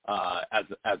as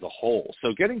a whole.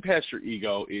 So getting past your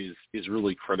ego is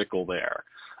really critical there.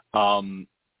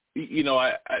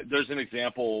 There's an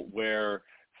example where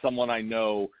someone I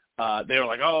know, they were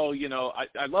like, oh,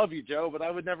 I love you, Joe, but I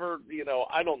would never,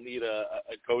 I don't need a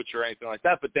coach or anything like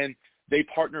that. But then they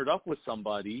partnered up with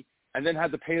somebody and then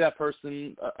had to pay that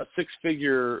person a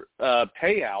six-figure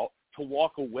payout to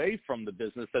walk away from the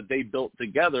business that they built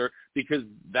together because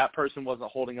that person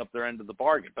wasn't holding up their end of the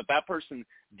bargain. But that person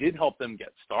did help them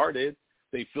get started.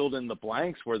 They filled in the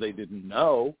blanks where they didn't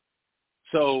know.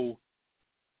 So,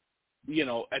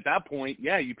 at that point,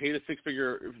 yeah, you paid a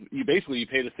six-figure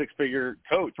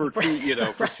coach for 2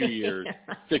 years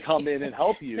to come in and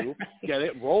help you get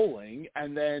it rolling,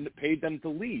 and then paid them to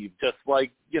leave, just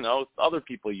like, other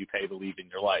people you pay to leave in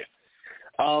your life.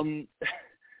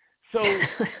 So,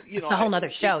 it's a whole other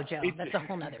show, Joe. That's a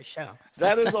whole other show.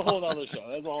 That is a whole other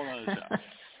show.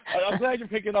 I'm glad you're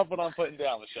picking up what I'm putting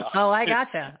down, Michelle. Oh, I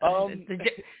gotcha.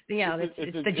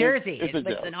 It's the jersey.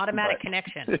 It's an automatic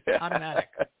connection. Yeah. Automatic.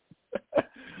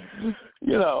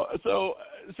 So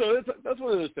that's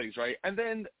one of those things, right? And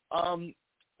then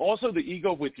also the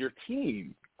ego with your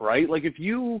team, right? Like if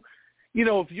you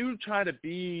try to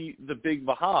be the big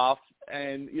Bahaf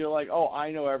and you're like, oh,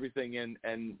 I know everything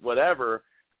and whatever,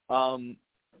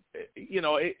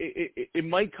 it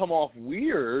might come off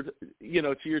weird,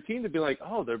 to your team to be like,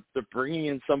 oh, they're bringing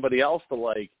in somebody else to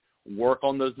like work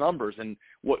on those numbers, and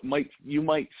what you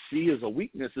might see as a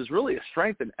weakness is really a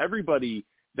strength, and everybody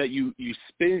that you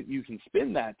can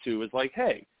spin that to is like,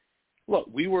 hey, look,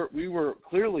 we were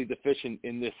clearly deficient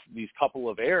in these couple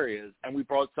of areas, and we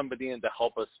brought somebody in to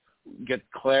help us get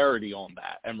clarity on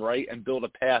that and build a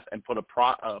path and put a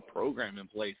program in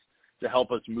place to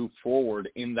help us move forward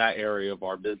in that area of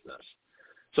our business.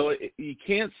 So you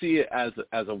can't see it as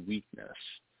a weakness,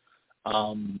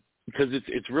 because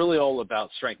it's really all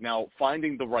about strength. Now,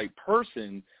 finding the right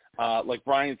person, like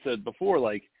Brian said before,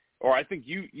 or I think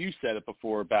you said it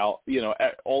before about,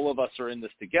 all of us are in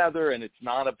this together, and it's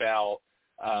not about,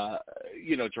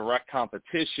 direct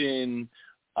competition,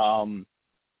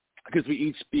 because we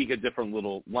each speak a different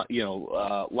little,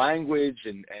 language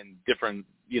and different,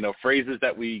 phrases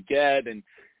that we get and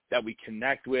that we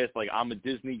connect with. Like, I'm a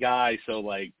Disney guy, so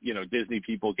Disney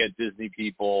people get Disney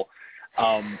people.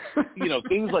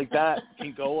 Things like that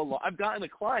can go along. I've gotten a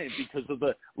client because of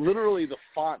literally the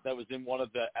font that was in one of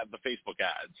the Facebook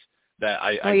ads that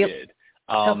I did.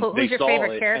 So who's your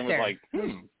favorite character? And was like,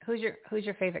 Who's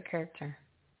your favorite character?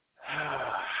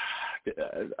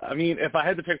 I mean, if I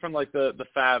had to pick from the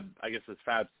Fab, I guess it's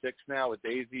Fab 6 now with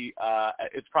Daisy,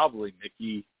 it's probably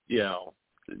Mickey, go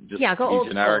old school.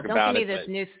 Don't give me this but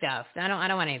new stuff. I don't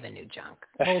want any of the new junk.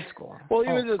 Old school. Well,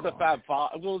 even the Fab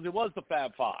 5. Well, it was the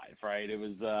Fab 5, right? It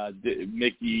was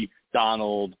Mickey,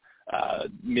 Donald,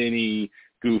 Minnie,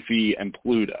 Goofy, and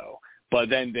Pluto. But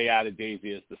then they added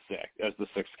Daisy as the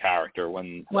sixth character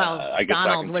when I guess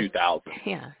Donald back in 2000.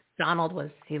 Yeah, Donald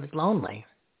was lonely.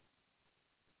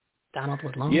 Donald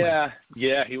was lonely. Yeah,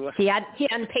 he was. He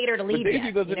hadn't paid her to leave but Daisy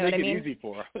yet. doesn't make it easy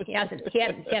for her. He hadn't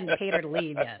paid her to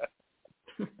leave yet.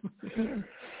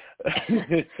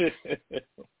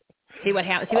 See what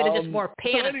happens. He would have just wore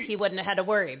pants. He wouldn't have had to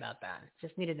worry about that.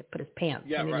 Just needed to put his pants.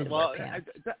 Yeah, right. Well,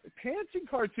 pants in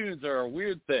cartoons are a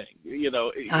weird thing.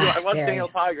 I watch Daniel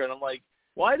Tiger, and I'm like,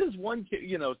 why does one kid,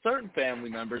 certain family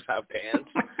members have pants,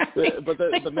 but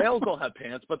the males don't have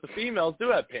pants, but the females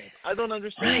do have pants? I don't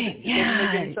understand. Right, it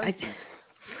doesn't make any sense.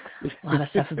 A lot of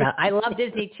stuff about. I love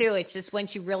Disney too. It's just once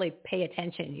you really pay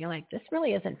attention, you're like, this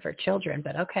really isn't for children,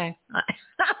 but okay.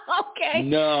 Okay.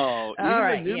 No, even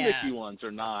right, the new Mickey ones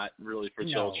are not really for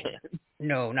children.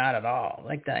 No, not at all.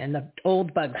 And the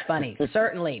old Bugs Bunny,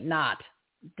 certainly not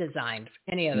designed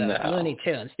for any of the Looney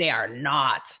Tunes. They are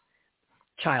not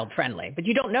child friendly, but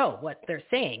you don't know what they're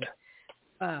saying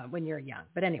when you're young.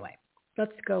 But anyway,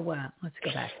 let's go back.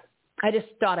 I just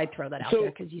thought I'd throw that out there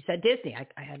because you said Disney. I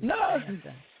had yeah.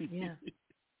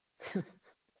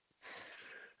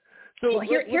 So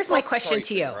here's my question pricing,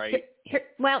 to you. Right? That's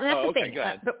the thing. Go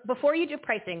ahead. Before you do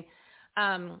pricing,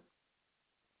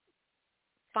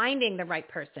 finding the right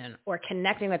person or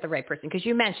connecting with the right person, because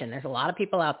you mentioned there's a lot of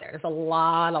people out there. There's a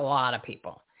lot of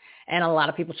people, and a lot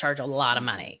of people charge a lot of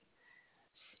money.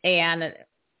 And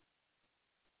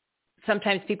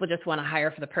sometimes people just want to hire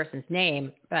for the person's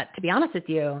name. But to be honest with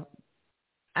you,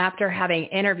 after having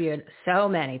interviewed so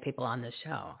many people on this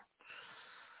show,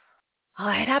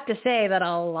 I'd have to say that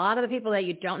a lot of the people that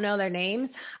you don't know their names,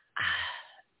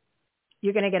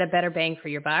 you're going to get a better bang for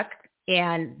your buck,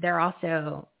 and they're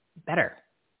also better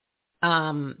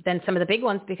than some of the big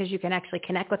ones because you can actually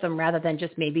connect with them rather than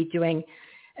just maybe doing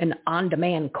an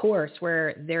on-demand course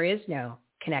where there is no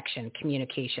connection,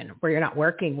 communication, where you're not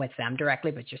working with them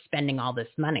directly, but you're spending all this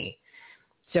money.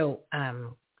 So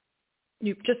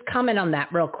you just comment on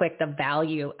that real quick, the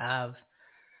value of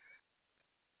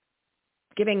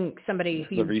giving somebody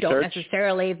who you don't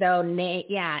necessarily though name,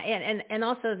 and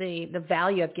also the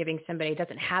value of giving somebody who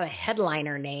doesn't have a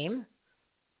headliner name,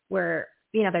 where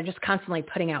they're just constantly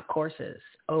putting out courses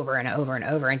over and over and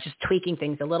over, and just tweaking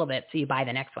things a little bit. So you buy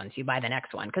the next one,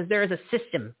 because there is a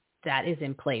system that is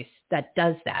in place that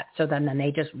does that. So then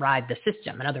they just ride the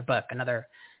system, another book, another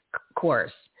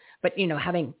course. But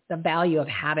having the value of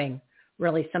having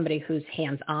really somebody who's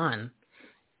hands-on,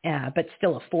 but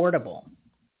still affordable.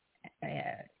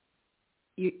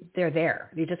 They're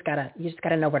there. You just gotta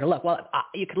know where to look. Well,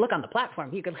 you could look on the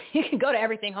platform. You can go to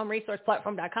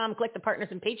everythinghomeresourceplatform.com, click the Partners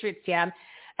and Patriots tab,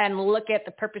 and look at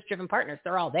the purpose-driven partners.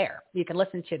 They're all there. You can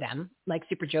listen to them, like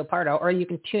Super Joe Pardo, or you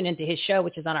can tune into his show,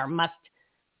 which is on our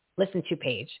must-listen to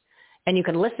page, and you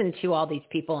can listen to all these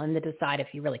people and then decide if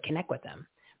you really connect with them.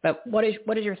 But what is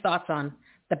your thoughts on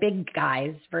the big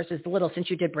guys versus the little, since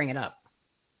you did bring it up?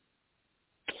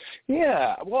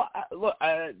 Yeah, well, look,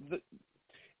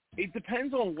 it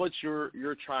depends on what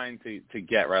you're trying to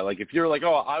get, right? Like if you're like,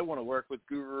 oh, I want to work with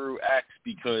Guru X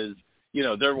because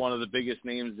they're one of the biggest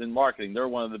names in marketing, they're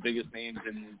one of the biggest names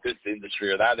in this industry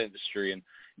or that industry, and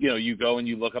you go and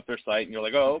you look up their site and you're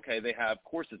like, oh, okay, they have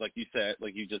courses, like you said,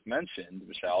 like you just mentioned,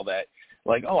 Michelle, that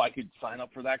like, oh, I could sign up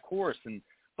for that course.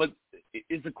 But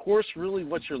is the course really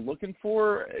what you're looking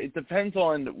for? It depends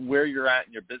on where you're at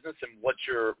in your business and what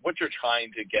you're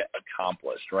trying to get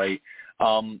accomplished, right?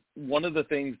 One of the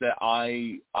things that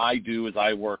I do is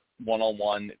I work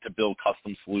one-on-one to build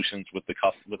custom solutions with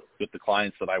the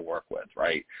clients that I work with,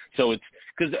 right? So it's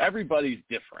because everybody's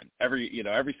different.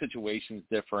 Every situation's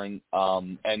different,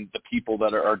 and the people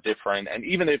that are different. And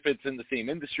even if it's in the same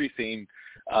industry,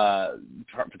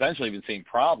 potentially even same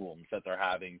problems that they're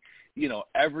having,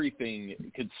 everything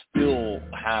could still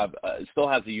has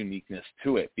a uniqueness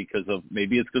to it because of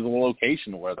the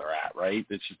location of where they're at, right?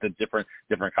 It's just a different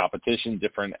competition,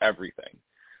 different everything.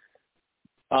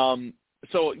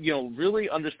 So, really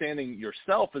understanding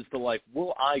yourself as to like,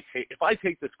 if I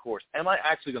take this course, am I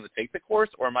actually going to take the course,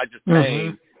 or am I just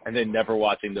paying and then never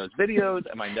watching those videos?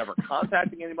 Am I never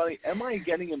contacting anybody? Am I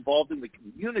getting involved in the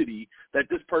community that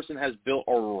this person has built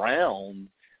around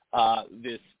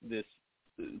this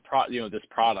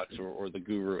product or the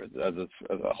Guru as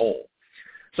a whole?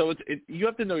 So you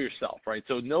have to know yourself, right?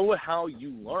 So know how you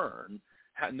learn,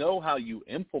 know how you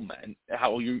implement,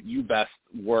 how you best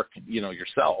work,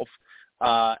 yourself,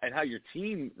 and how your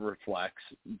team reflects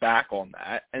back on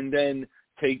that, and then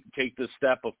take the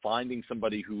step of finding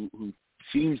somebody who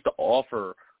seems to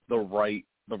offer the right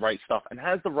stuff and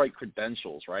has the right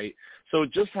credentials, right? So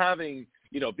just having,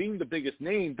 being the biggest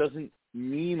name doesn't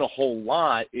mean a whole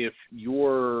lot if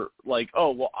you're like,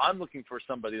 oh, well, I'm looking for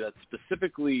somebody that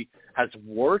specifically has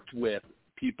worked with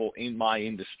people in my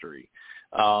industry.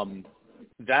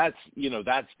 That's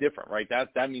different, right?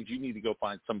 That means you need to go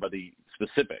find somebody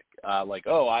specific. Like,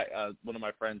 one of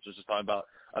my friends was just talking about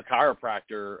a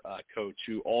chiropractor coach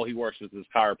who all he works with is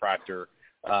chiropractor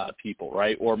people,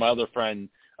 right? Or my other friend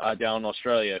down in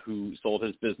Australia who sold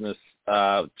his business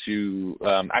to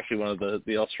actually one of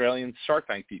the Australian Shark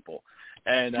Tank people.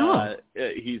 And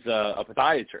he's a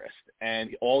podiatrist,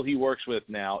 and all he works with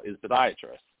now is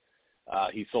podiatrists.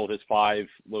 He sold his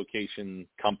 5-location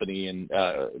company and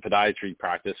podiatry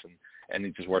practice, and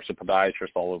he just works with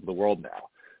podiatrists all over the world now.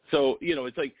 So,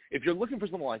 it's like if you're looking for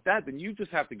something like that, then you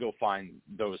just have to go find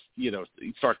those,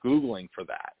 start Googling for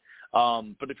that.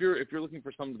 But if you're looking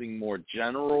for something more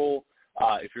general,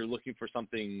 if you're looking for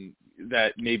something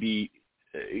that maybe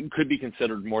could be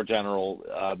considered more general,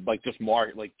 like just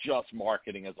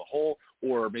marketing as a whole,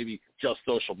 or maybe just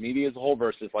social media as a whole,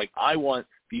 versus like I want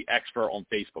the expert on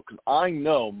Facebook because I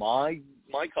know my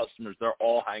customers, they're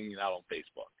all hanging out on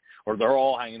Facebook or they're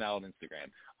all hanging out on Instagram.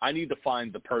 I need to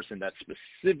find the person that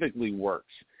specifically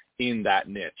works in that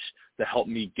niche to help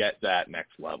me get that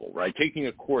next level, right? Taking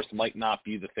a course might not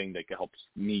be the thing that helps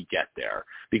me get there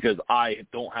because I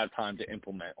don't have time to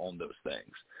implement on those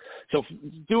things. So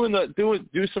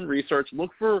do some research,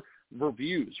 look for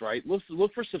reviews, right?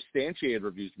 Look for substantiated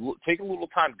reviews. Take a little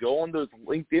time, go on those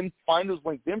LinkedIn, find those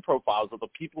LinkedIn profiles of the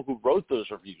people who wrote those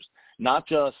reviews, not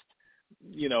just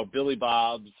Billy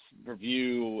Bob's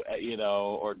review,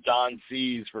 or John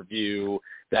C's review,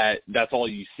 that's all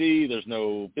you see. There's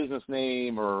no business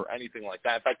name or anything like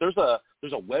that. In fact, there's a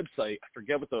website, I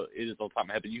forget what it is off the top of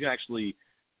my head, but you can actually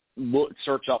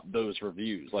search up those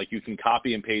reviews. Like, you can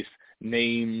copy and paste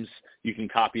names, you can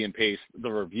copy and paste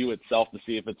the review itself to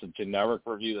see if it's a generic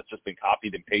review that's just been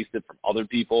copied and pasted from other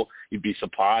people. You'd be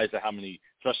surprised at how many,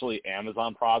 especially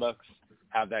Amazon products,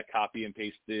 have that copy and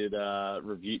pasted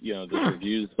review. The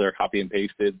reviews, they're copy and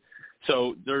pasted.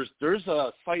 So there's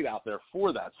a site out there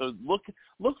for that. So look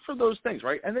for those things,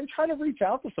 right? And then try to reach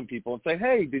out to some people and say,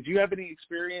 hey, did you have any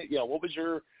experience? What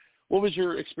was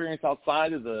your experience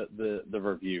outside of the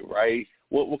review, right?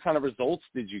 What kind of results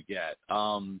did you get?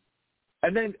 And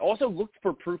then also look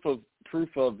for proof of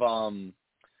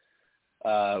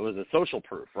social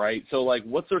proof, right? So, like,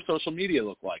 what's their social media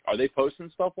look like? Are they posting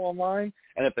stuff online?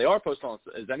 And if they are posting,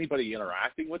 is anybody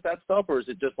interacting with that stuff, or is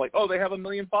it just like, oh, they have 1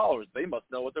 million followers, they must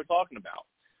know what they're talking about?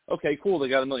 Okay, cool, they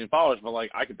got 1 million followers, but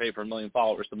like, I could pay for 1 million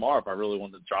followers tomorrow if I really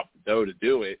wanted to drop the dough to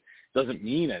do it. Doesn't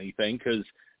mean anything because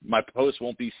my post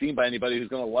won't be seen by anybody who's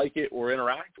going to like it or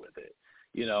interact with it.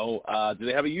 Do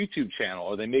they have a YouTube channel?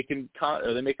 Are they making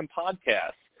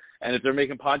podcasts? And if they're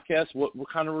making podcasts, what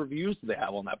kind of reviews do they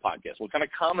have on that podcast? What kind of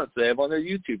comments do they have on their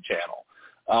YouTube channel?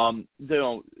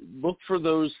 Look for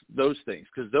those things,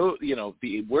 because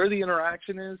where the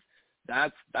interaction is,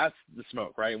 that's the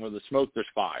smoke, right? And where the smoke, there's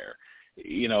fire.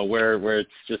 Where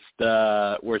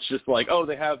it's just like, oh,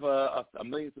 they have a 1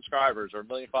 million subscribers or 1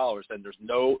 million followers, and there's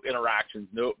no interactions,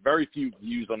 very few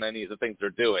views on any of the things they're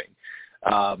doing.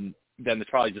 Then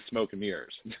it's probably just smoke and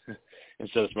mirrors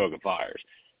instead of smoke and fires.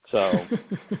 So,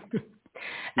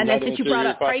 and then since you brought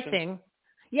up pricing,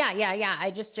 yeah.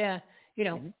 I just, as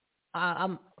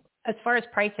far as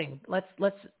pricing, let's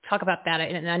talk about that.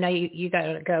 And I know you got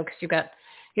to go because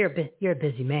you're a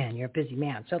busy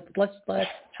man. So let's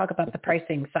talk about the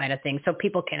pricing side of things, so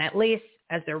people can, at least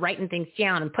as they're writing things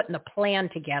down and putting a plan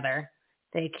together,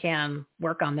 they can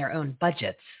work on their own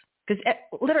budgets. Because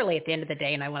literally at the end of the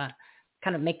day, and I want to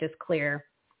kind of make this clear,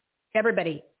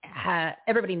 everybody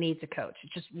needs a coach.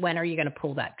 It's just, when are you going to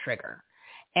pull that trigger?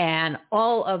 And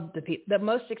all of the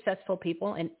most successful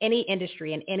people in any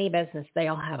industry, in any business, they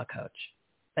all have a coach.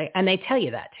 And they tell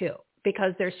you that too,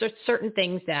 because there's certain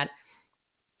things that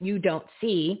you don't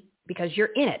see because you're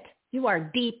in it. You are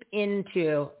deep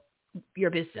into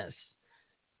your business.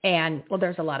 And, well,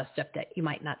 there's a lot of stuff that you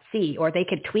might not see, or they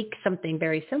could tweak something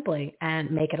very simply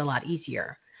and make it a lot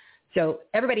easier. So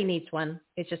everybody needs one.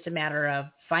 It's just a matter of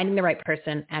finding the right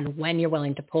person and when you're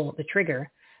willing to pull the trigger.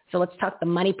 So let's talk the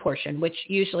money portion, which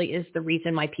usually is the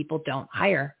reason why people don't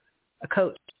hire a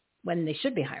coach when they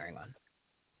should be hiring one.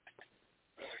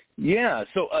 Yeah.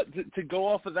 So to go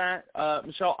off of that,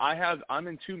 Michelle, I'm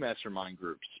in 2 mastermind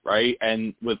groups, right?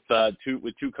 And with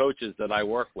two coaches that I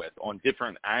work with on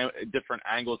different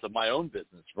angles of my own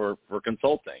business for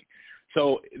consulting.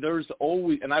 So there's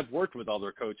always, and I've worked with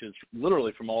other coaches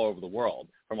literally from all over the world,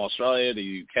 from Australia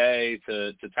to UK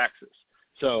to Texas.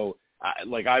 So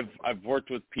I've worked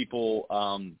with people,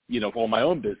 for my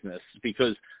own business,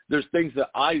 because there's things that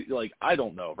I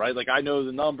don't know, right? Like, I know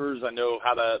the numbers, I know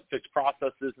how to fix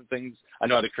processes and things. I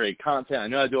know how to create content. I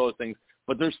know how to do all those things,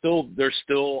 but there's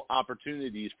still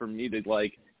opportunities for me to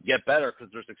get better, because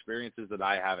there's experiences that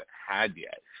I haven't had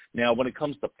yet. Now, when it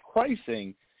comes to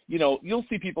pricing, you'll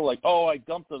see people like, oh, I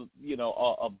dumped a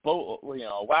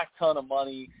whack ton of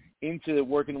money into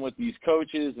working with these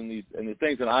coaches and these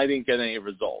things, and I didn't get any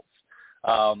results.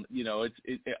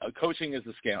 Coaching is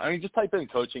a scam. I mean, just type in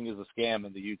 "coaching is a scam"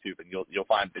 into YouTube, and you'll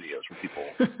find videos where people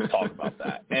talk about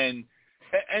that. And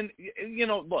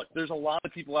look, there's a lot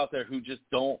of people out there who just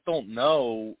don't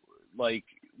know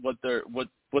what they're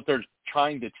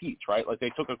trying to teach, right? Like, they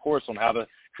took a course on how to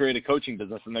create a coaching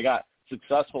business, and they got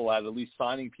successful at least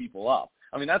signing people up.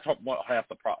 I mean, that's half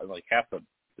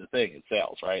the thing is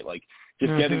sales, right? Like,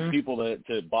 just getting people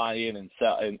to buy in and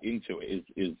sell into it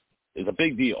is a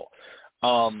big deal.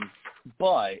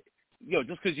 But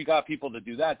just because you got people to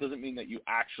do that doesn't mean that you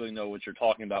actually know what you're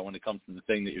talking about when it comes to the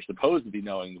thing that you're supposed to be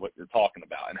knowing what you're talking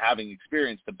about and having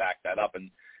experience to back that up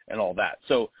and all that.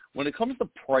 So when it comes to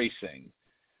pricing,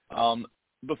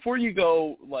 before you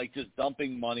go just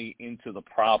dumping money into the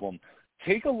problem,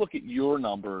 take a look at your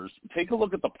numbers, take a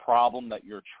look at the problem that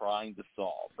you're trying to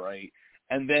solve, right?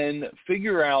 And then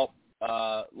figure out,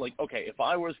 okay, if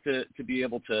I was to be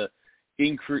able to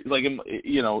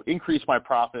increase my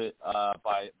profit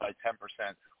by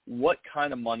 10%, what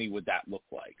kind of money would that look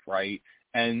like, right?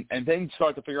 And then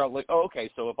start to figure out,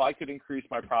 okay, so if I could increase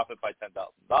my profit by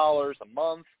 $10,000 a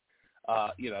month,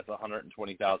 that's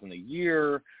 $120,000 a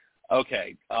year.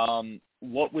 okay,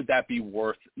 what would that be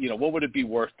worth? What would it be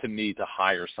worth to me to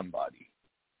hire somebody?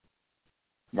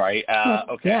 Right.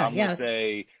 Okay. I'm going to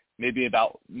say maybe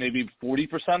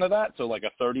 40% of that. So like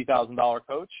a $30,000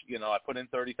 coach, I put in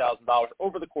 $30,000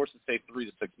 over the course of say 3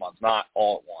 to 6 months, not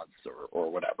all at once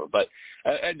or whatever. But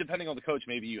depending on the coach,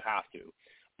 maybe you have to.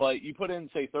 But you put in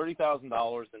say $30,000,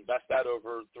 invest that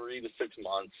over 3 to 6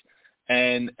 months,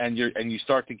 and you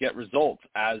start to get results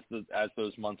as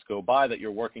those months go by that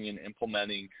you're working and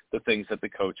implementing the things that the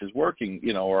coach is working,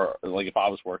 or like if I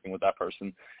was working with that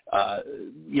person,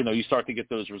 you start to get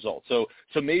those results. So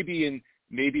maybe in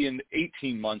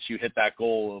 18 months you hit that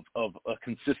goal of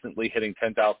consistently hitting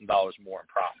 $10,000 more in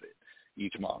profit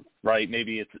each month, right?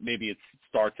 Maybe it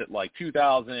starts at like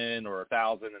 2,000 or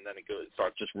 1,000, and then it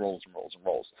starts just rolls and rolls and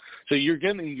rolls. So you're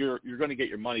going to get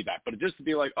your money back. But just to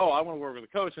be like, oh, I want to work with a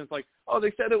coach, and it's like, oh,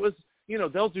 they said it was,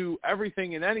 they'll do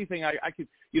everything and anything. I could,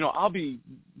 I'll be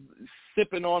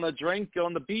sipping on a drink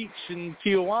on the beach in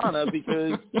Tijuana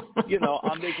because,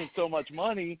 I'm making so much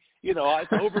money.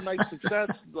 It's overnight success.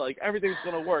 Like everything's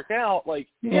going to work out. Like,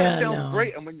 it sounds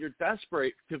great. And when you're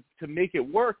desperate to make it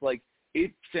work, like,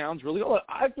 it sounds really good.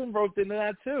 I've been roped into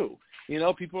that too.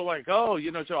 People are like, oh,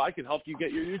 Joe, I can help you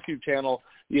get your YouTube channel,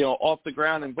 off the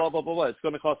ground and blah, blah, blah, blah. It's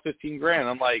going to cost $15,000.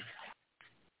 I'm like,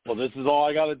 well, this is all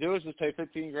I got to do is just pay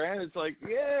 $15,000. It's like,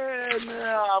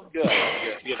 I'm good.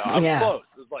 I'm close.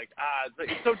 It's like,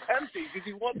 it's so tempting because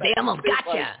you want that. They almost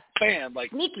got you. Bam,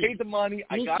 like, paid the money.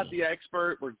 Sneaky. I got the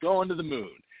expert. We're going to the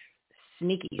moon.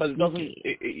 Sneaky. But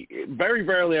it very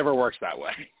rarely ever works that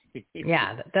way.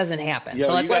 Yeah, that doesn't happen. Yeah,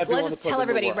 so let's just tell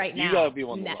everybody right now. You got to be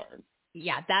one to learn.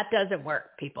 Yeah, that doesn't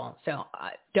work, people. So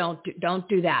don't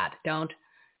do that. Don't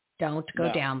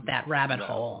go down that rabbit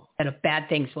hole. And bad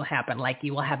things will happen, like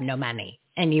you will have no money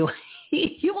and you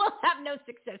will have no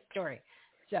success story.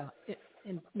 So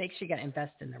and make sure you got to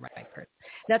invest in the right person.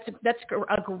 That's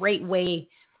a great way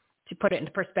to put it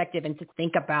into perspective and to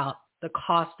think about the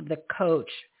cost of the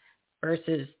coach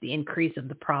versus the increase of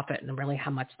the profit and really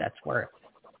how much that's worth.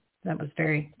 That was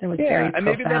very and profound,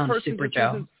 maybe that person Super just Joe.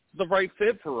 isn't the right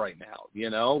fit for right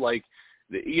now. Like,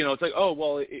 it's like, oh,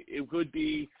 well, it could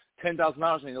be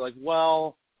 $10,000, and you're like,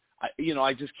 well,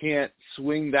 I just can't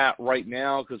swing that right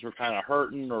now because we're kind of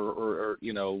hurting, or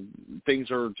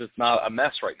things are just not a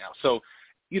mess right now. So,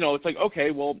 it's like,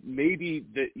 okay, well, maybe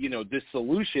this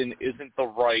solution it's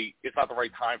not the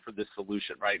right time for this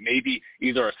solution, right? Maybe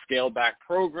either a scaled back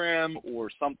program or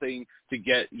something to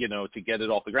get it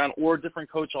off the ground, or a different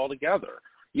coach altogether,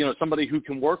 somebody who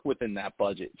can work within that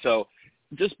budget. So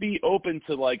just be open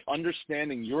to like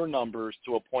understanding your numbers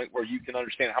to a point where you can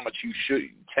understand how much you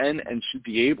can and should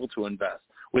be able to invest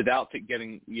without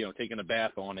taking a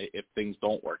bath on it if things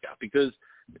don't work out, because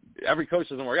every coach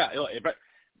doesn't work out.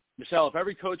 Michelle, if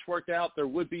every coach worked out, there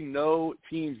would be no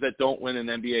teams that don't win an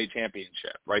NBA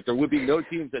championship, right? There would be no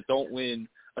teams that don't win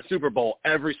a Super Bowl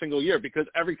every single year because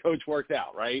every coach worked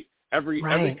out, right? Every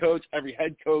coach, every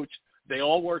head coach, they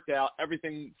all worked out.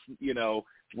 Everything,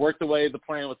 worked the way the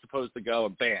plan was supposed to go,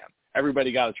 and bam,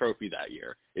 everybody got a trophy that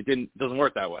year. It doesn't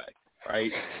work that way,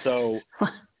 right? So,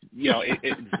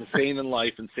 it's the same in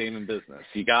life and same in business.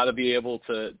 You got to be able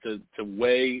to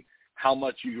weigh how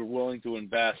much you're willing to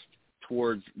invest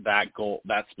towards that goal,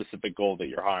 that specific goal that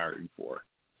you're hiring for.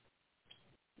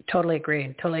 Totally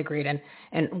agreed.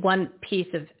 And one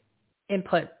piece of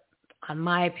input, on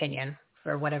my opinion,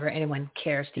 for whatever anyone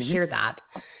cares to hear that,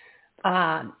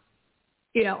 I'm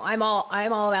all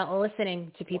about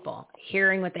listening to people,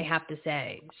 hearing what they have to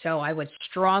say. So I would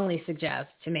strongly suggest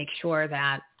to make sure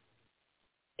that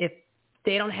if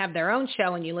they don't have their own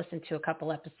show and you listen to a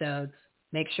couple episodes,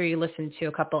 make sure you listen to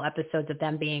a couple episodes of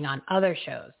them being on other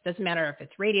shows. Doesn't matter if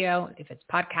it's radio, if it's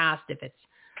podcast, if it's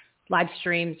live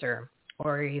streams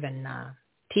or even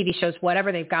TV shows,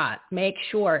 whatever they've got. Make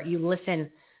sure you listen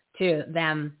to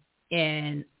them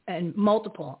in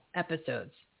multiple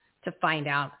episodes to find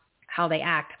out how they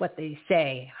act, what they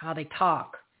say, how they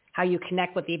talk, how you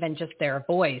connect with even just their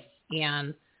voice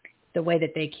and the way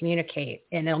that they communicate.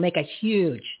 And it'll make a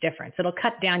huge difference. It'll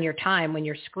cut down your time when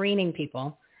you're screening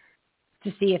people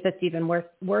to see if it's even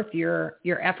worth your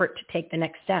effort to take the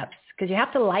next steps, because you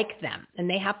have to like them and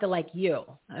they have to like you.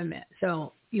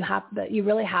 So you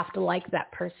really have to like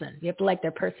that person. You have to like their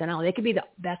personality. They could be the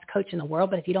best coach in the world,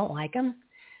 but if you don't like them,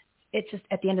 it's just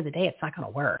at the end of the day, it's not going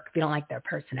to work if you don't like their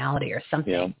personality or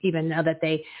something. Even though that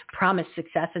they promise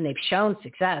success and they've shown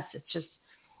success, it's just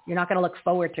you're not going to look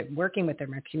forward to working with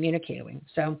them or communicating.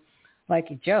 So like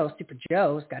Joe, Super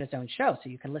Joe's got his own show, so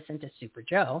you can listen to Super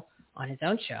Joe on his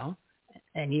own show.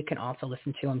 And you can also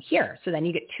listen to him here. So then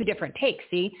you get two different takes.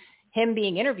 See, him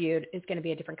being interviewed is going to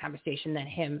be a different conversation than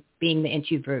him being the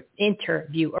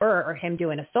interviewer or him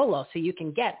doing a solo. So you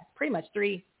can get pretty much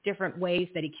 3 different ways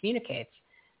that he communicates.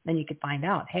 Then you could find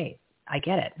out, hey, I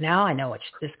get it. Now I know what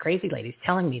this crazy lady's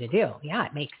telling me to do. Yeah,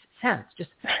 it makes sense. Just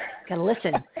got to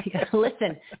listen. You got to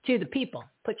listen to the people.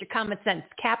 Put your common sense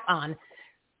cap on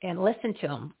and listen to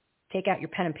them. Take out your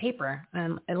pen and paper,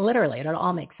 and literally it'll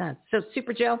all make sense. So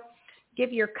Super Joe,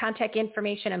 give your contact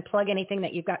information and plug anything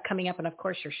that you've got coming up, and of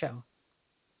course your show.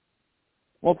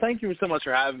 Well, thank you so much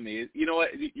for having me. You know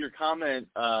what, your comment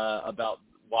about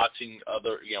watching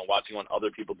on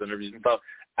other people's interviews and stuff,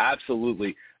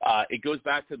 absolutely. It goes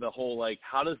back to the whole, like,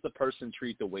 how does the person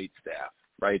treat the wait staff,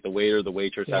 right? The waiter, the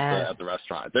waitress at the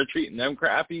restaurant. If they're treating them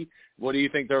crappy, what do you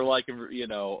think they're like,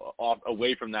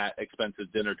 away from that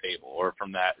expensive dinner table or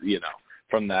from that,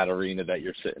 from that arena that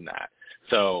you're sitting at?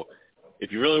 So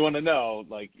if you really want to know,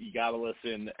 like, you got to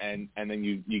listen and then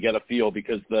you get a feel,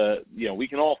 because we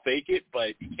can all fake it,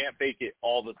 but you can't fake it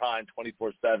all the time,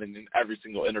 24/7 in every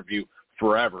single interview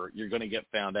forever. You're going to get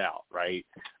found out, right?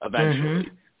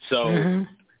 Eventually. So,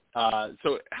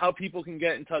 so how people can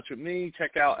get in touch with me,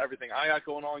 check out everything I got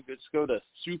going on, just go to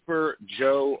Super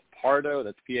Joe Pardo,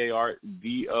 that's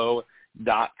PARDO.com.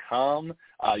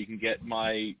 You can get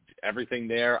my everything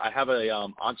there. I have a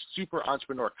Super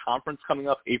Entrepreneur Conference coming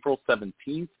up April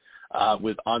 17th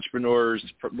with entrepreneurs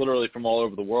literally from all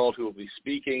over the world who will be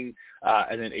speaking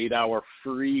at an 8-hour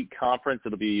free conference.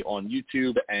 It'll be on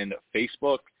YouTube and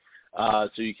Facebook, so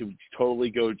you can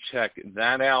totally go check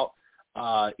that out.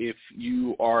 If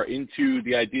you are into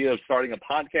the idea of starting a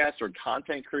podcast or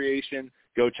content creation,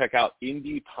 go check out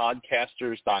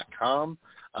indiepodcasters.com,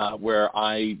 where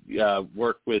I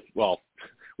work with,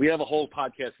 we have a whole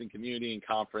podcasting community and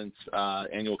conference,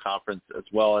 annual conference, as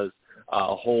well as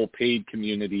a whole paid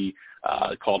community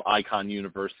called Icon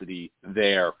University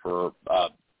there for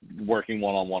working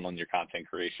one-on-one on your content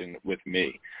creation with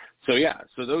me. So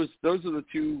so those are the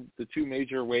two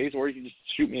major ways, or you can just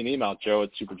shoot me an email, Joe at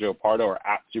Super Joe Pardo or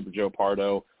at Super Joe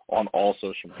Pardo on all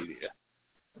social media.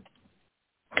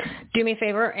 Do me a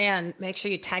favor and make sure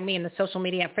you tag me in the social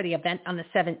media for the event on the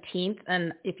 17th.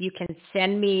 And if you can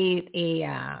send me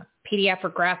a PDF or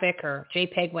graphic or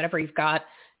JPEG, whatever you've got,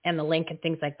 and the link and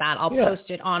things like that, I'll post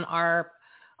it on our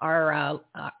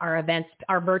events,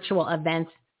 our virtual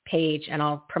events page, and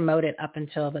I'll promote it up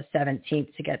until the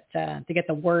 17th to get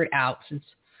the word out, since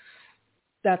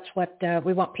that's what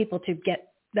we want people to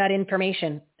get, that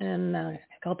information, and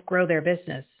help grow their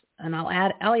business. And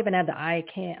I'll even add the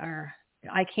ICANN,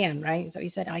 right? Is that what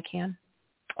you said? ICANN?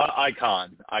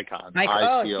 Icon. I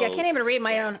can't even read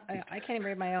my own. I can't even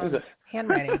read my own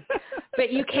handwriting.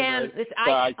 But you can.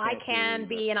 I can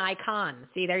be an icon.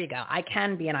 See, there you go. I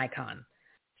can be an icon.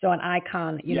 So an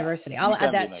Icon University. I'll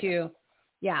add that to.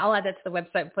 Yeah, I'll add that to the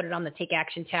website. Put it on the Take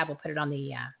Action tab. We'll put it on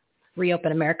the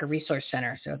Reopen America Resource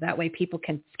Center. So that way people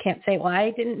can't say, well, I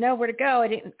didn't know where to go.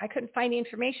 I couldn't find the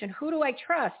information. Who do I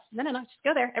trust? No, just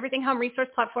go there.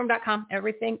 EverythingHomeResourcePlatform.com.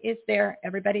 Everything is there.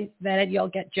 Everybody's vetted. You'll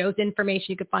get Joe's information.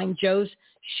 You can find Joe's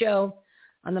show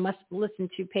on the Must Listen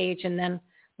To page, and then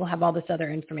we'll have all this other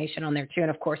information on there too.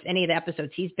 And of course, any of the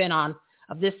episodes he's been on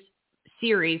of this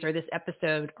series, or this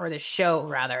episode, or this show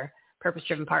rather, Purpose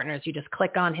Driven Partners, you just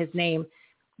click on his name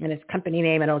and his company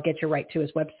name, and it'll get you right to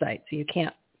his website. So you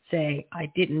can't say,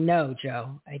 I didn't know,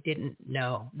 Joe. I didn't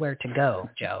know where to go,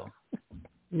 Joe.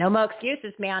 No more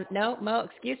excuses, man. No more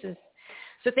excuses.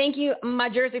 So thank you, my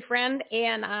Jersey friend,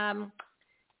 and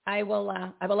I will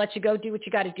let you go do what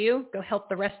you got to do. Go help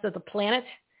the rest of the planet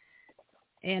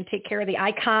and take care of the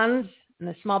icons and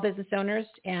the small business owners,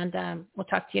 and we'll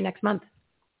talk to you next month.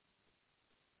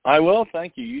 I will.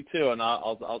 Thank you. You too. And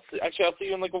I'll see. Actually, I'll see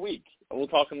you in like a week. We'll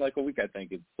talk in like a week. I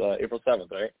think it's April 7th,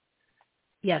 right?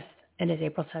 Yes, it is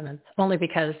April 7th. Only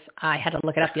because I had to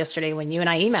look it up yesterday when you and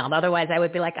I emailed. Otherwise, I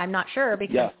would be like, I'm not sure,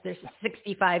 because there's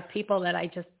 65 people that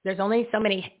there's only so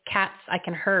many cats I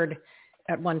can herd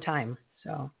at one time.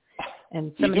 So,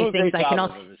 and so many things I can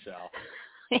also.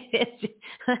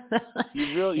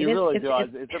 You really do.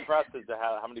 It's impressive to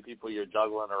how many people you're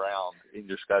juggling around in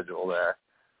your schedule there.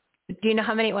 Do you know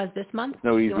how many it was this month?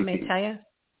 No, easy. Do you want me to tell you?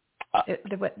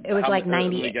 It was like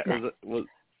 90. Well,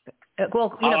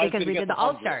 because we did the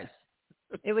All-Stars.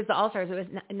 It was the All-Stars. It was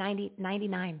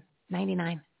 99.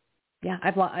 Yeah,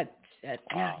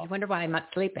 you wonder why I'm not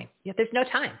sleeping. Yeah, there's no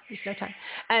time.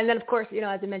 And then, of course,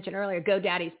 as I mentioned earlier,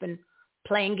 GoDaddy's been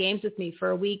playing games with me for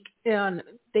a week. And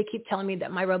they keep telling me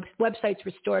that my website's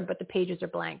restored, but the pages are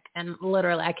blank. And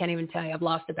literally, I can't even tell you, I've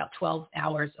lost about 12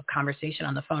 hours of conversation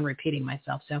on the phone repeating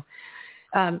myself. So,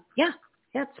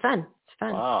 it's fun. It's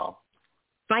fun. Wow.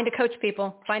 Find a coach,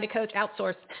 people. Find a coach.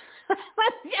 Outsource.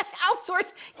 Just outsource.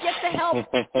 Get the help.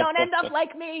 Don't end up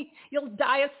like me. You'll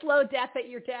die a slow death at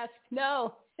your desk.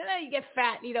 No. You get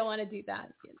fat and you don't want to do that.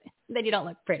 Then you don't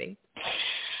look pretty.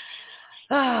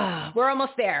 We're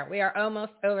almost there. We are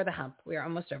almost over the hump.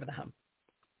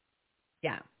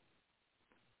 Yeah.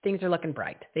 Things are looking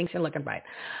bright.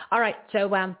 All right. So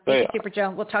thank you, Super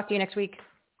Joe. We'll talk to you next week.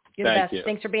 You're the best.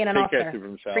 Thanks for being an all-star.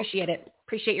 Appreciate it.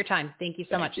 Appreciate your time. Thank you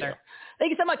so much, sir.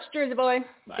 Thank you so much, Jersey boy.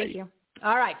 Bye. Thank you.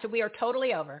 All right. So we are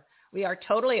totally over.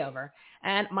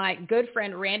 And my good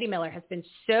friend Randy Miller has been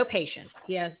so patient.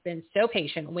 He has been so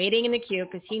patient waiting in the queue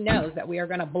because he knows that we are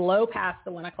going to blow past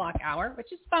the 1 o'clock hour,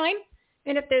 which is fine.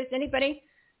 And if there's anybody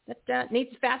that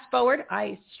needs to fast forward,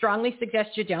 I strongly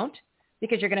suggest you don't,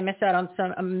 because you're going to miss out on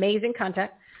some amazing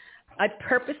content. I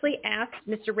purposely asked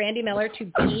Mr. Randy Miller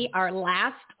to be our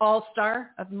last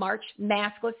all-star of March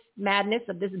Maskless Madness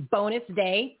of this bonus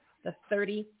day, the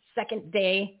 32nd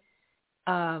day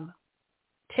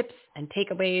tips and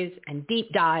takeaways and deep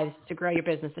dives to grow your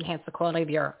business, enhance the quality of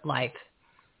your life.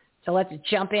 So let's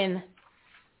jump in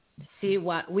to see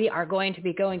what we are going to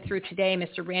be going through today.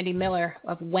 Mr. Randy Miller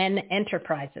of When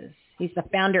Enterprises. He's the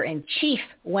founder and chief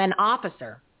When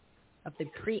officer of the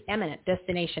preeminent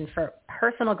destination for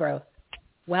personal growth,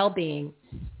 well-being,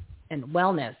 and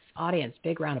wellness. Audience,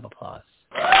 big round of applause.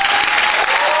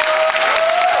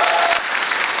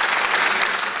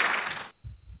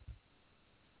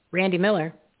 Randy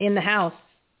Miller in the house.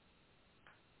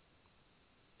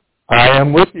 I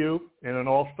am with you in an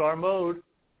all-star mode.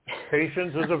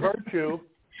 Patience is a virtue.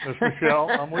 Miss Michelle,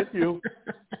 I'm with you.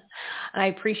 I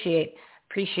appreciate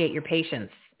your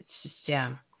patience. It's just,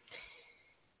 yeah.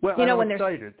 Well, I'm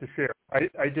excited to share.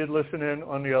 I did listen in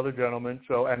on the other gentleman,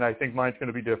 and I think mine's going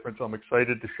to be different, so I'm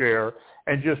excited to share.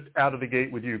 And just out of the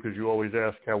gate with you, because you always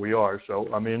ask how we are. So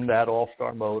I'm in that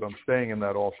all-star mode. I'm staying in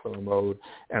that all-star mode,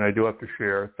 and I do have to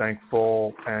share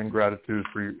thankful and gratitude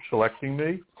for you selecting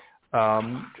me,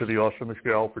 to the awesome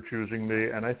Michelle for choosing me.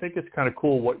 And I think it's kind of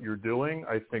cool what you're doing.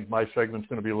 I think my segment's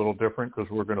going to be a little different because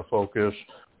we're going to focus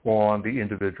on the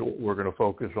individual. We're going to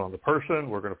focus on the person.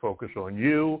 We're going to focus on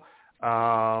you.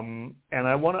 And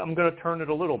I'm going to turn it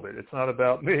a little bit. It's not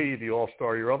about me, the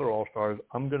all-star, your other all-stars.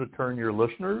 I'm going to turn your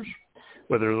listeners,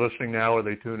 whether they're listening now or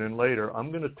they tune in later, I'm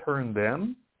going to turn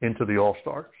them into the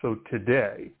all-star. So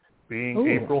today, being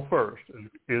April 1st,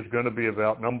 is going to be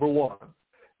about number one.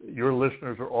 Your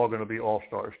listeners are all going to be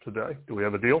all-stars today. Do we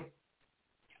have a deal?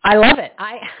 I love it.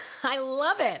 I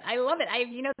love it.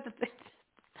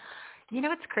 You know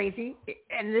what's crazy?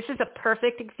 And this is a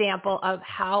perfect example of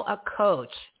how a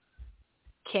coach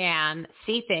can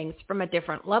see things from a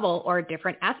different level or a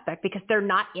different aspect because they're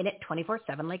not in it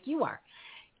 24/7 like you are.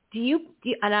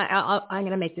 And I'm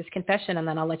going to make this confession and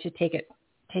then I'll let you take it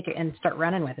and start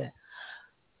running with it.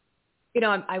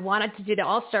 I wanted to do the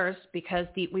All-Stars because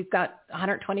we've got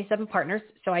 127 partners.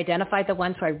 So I identified the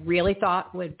ones who I really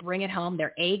thought would bring it home,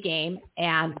 their A game,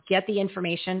 and get the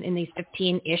information in these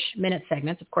 15-ish minute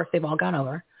segments. Of course, they've all gone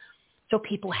over. So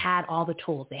people had all the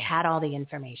tools. They had all the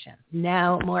information.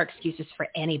 No more excuses for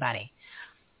anybody.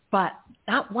 But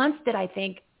not once did I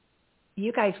think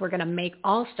you guys were going to make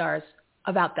all-stars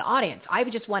about the audience. I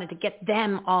just wanted to get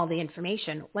them all the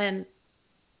information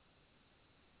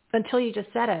until you just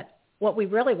said it, what we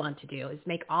really want to do is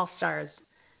make all-stars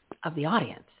of the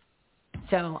audience.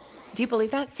 So do you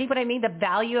believe that? See what I mean? The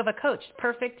value of a coach.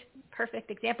 Perfect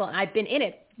example. And I've been in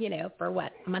it, for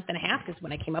a month and a half, because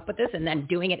when I came up with this and then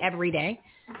doing it every day,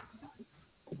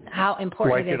 how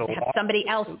important it is to have somebody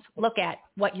else look at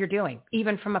what you're doing.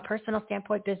 Even from a personal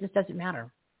standpoint, business doesn't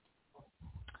matter.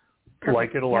 Perfect.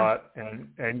 Like it a lot,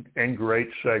 and great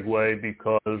segue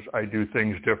because I do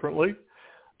things differently.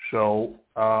 So,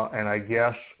 and I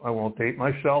guess I won't date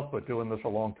myself, but doing this a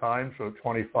long time, so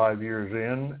 25 years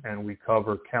in, and we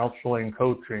cover counseling,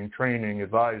 coaching, training,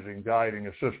 advising, guiding,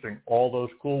 assisting, all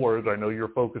those cool words. I know you're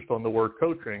focused on the word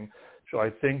coaching. So I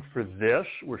think for this,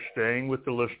 we're staying with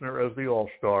the listener as the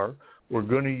all-star. We're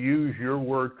going to use your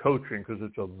word coaching because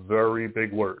it's a very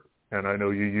big word. And I know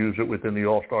you use it within the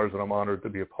All-Stars, and I'm honored to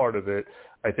be a part of it.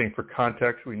 I think for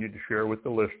context, we need to share with the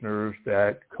listeners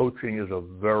that coaching is a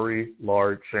very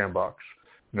large sandbox.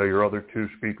 Your other two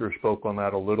speakers spoke on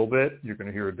that a little bit. You're going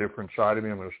to hear a different side of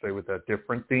me. I'm going to stay with that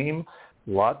different theme.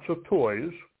 Lots of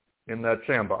toys in that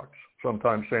sandbox.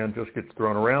 Sometimes sand just gets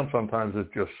thrown around. Sometimes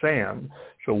it's just sand.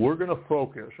 So we're going to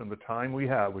focus in the time we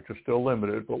have, which is still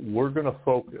limited, but we're going to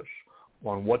focus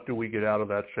on what do we get out of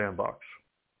that sandbox.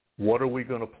 What are we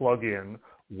going to plug in?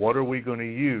 What are we going to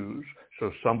use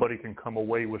so somebody can come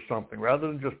away with something? Rather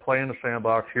than just play in the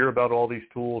sandbox, hear about all these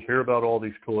tools, hear about all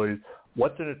these toys,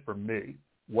 what's in it for me?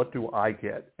 what do I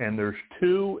get? And there's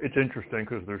two, it's interesting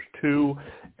because there's two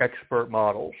expert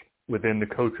models within the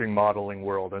coaching modeling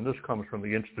world. And this comes from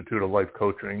the Institute of Life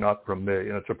Coaching, not from me.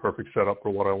 And it's a perfect setup for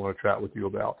what I want to chat with you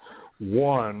about.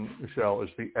 One, Michelle, is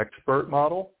the expert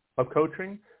model of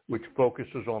coaching, which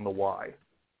focuses on the why.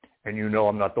 And you know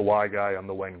I'm not the why guy, I'm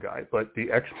the when guy. But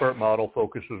the expert model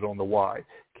focuses on the why.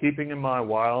 Keeping in mind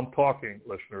while I'm talking,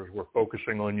 listeners, we're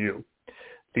focusing on you.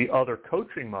 The other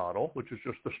coaching model, which is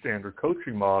just the standard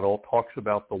coaching model, talks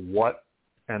about the what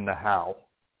and the how.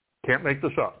 Can't make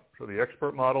this up. So the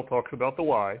expert model talks about the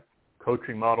why.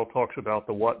 Coaching model talks about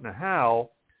the what and the how.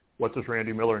 What does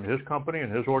Randy Miller and his company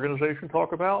and his organization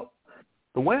talk about?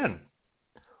 The when.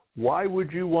 Why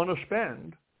would you want to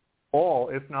spend all,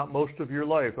 if not most of your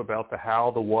life about the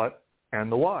how, the what,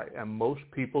 and the why? And most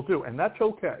people do. And that's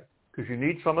okay, because you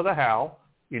need some of the how.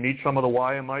 You need some of the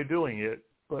why am I doing it.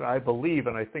 But I believe,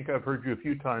 and I think I've heard you a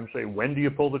few times say, when do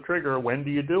you pull the trigger? When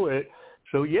do you do it?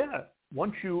 So yeah,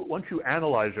 once you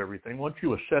analyze everything, once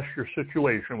you assess your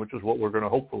situation, which is what we're going to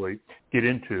hopefully get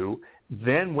into,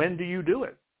 then when do you do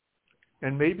it?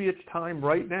 And maybe it's time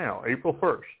right now, April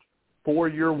 1st, for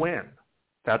your when.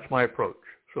 That's my approach.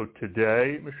 So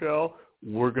today, Michelle,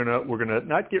 we're gonna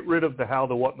not get rid of the how,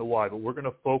 the what, and the why, but we're going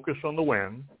to focus on the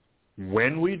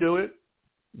when we do it,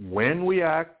 when we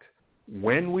act,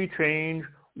 when we change,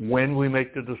 when we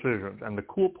make the decisions. And the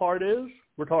cool part is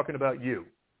we're talking about you,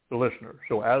 the listener.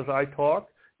 So as I talk,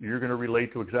 you're going to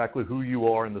relate to exactly who you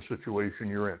are in the situation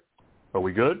you're in. Are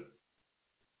we good?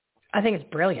 I think it's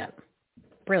brilliant.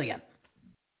 Brilliant.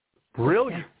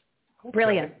 Brilliant. Yeah.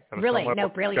 Brilliant. Okay. Really, no,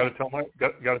 brilliant.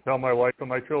 Got to tell my wife and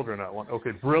my children that one.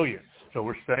 Okay, brilliant. So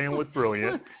we're staying with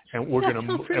brilliant, and we're going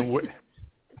to.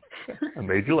 I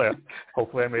made you laugh.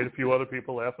 Hopefully I made a few other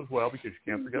people laugh as well, because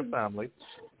you can't forget family.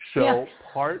 So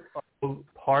yeah.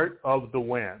 part of the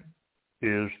when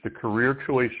is the career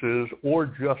choices or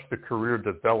just the career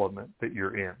development that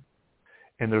you're in.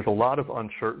 And there's a lot of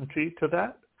uncertainty to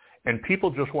that. And people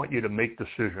just want you to make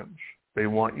decisions. They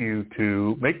want you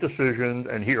to make decisions.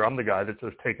 And here, I'm the guy that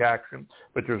says take action.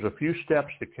 But there's a few steps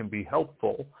that can be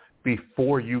helpful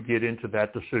before you get into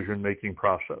that decision-making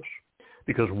process.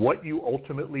 Because what you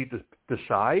ultimately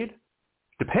decide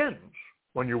depends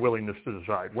on your willingness to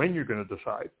decide, when you're going to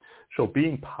decide. So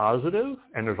being positive,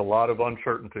 and there's a lot of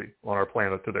uncertainty on our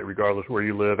planet today, regardless where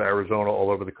you live, Arizona, all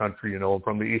over the country, I'm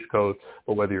from the East Coast,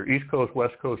 but whether you're East Coast,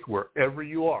 West Coast, wherever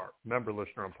you are, remember,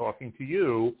 listener, I'm talking to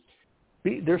you,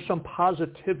 there's some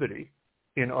positivity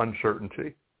in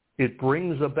uncertainty. It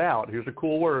brings about, here's a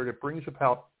cool word, it brings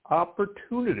about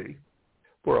opportunity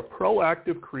for a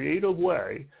proactive, creative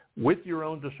way with your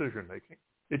own decision-making.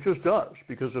 It just does,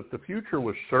 because if the future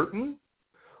was certain,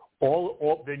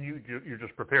 then you're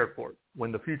just prepared for it.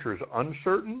 When the future is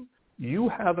uncertain, you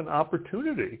have an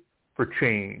opportunity for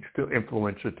change, to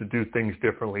influence it, to do things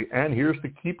differently. And here's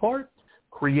the key part,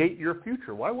 create your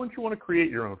future. Why wouldn't you want to create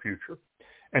your own future?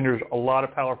 And there's a lot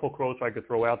of powerful quotes I could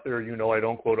throw out there. I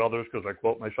don't quote others because I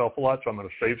quote myself a lot, so I'm going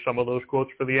to save some of those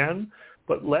quotes for the end.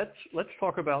 But let's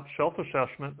talk about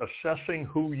self-assessment, assessing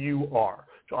who you are.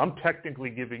 So I'm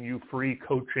technically giving you free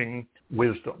coaching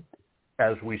wisdom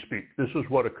as we speak. This is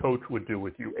what a coach would do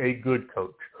with you, a good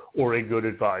coach or a good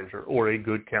advisor or a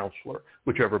good counselor,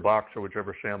 whichever box or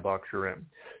whichever sandbox you're in.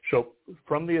 So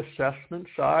from the assessment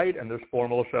side, and there's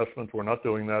formal assessments, we're not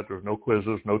doing that. There's no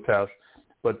quizzes, no tests,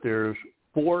 but there's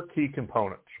 4 key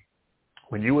components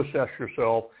when you assess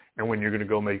yourself and when you're going to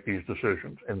go make these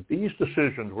decisions. And these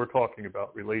decisions we're talking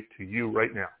about relate to you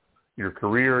right now, your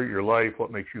career, your life,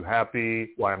 what makes you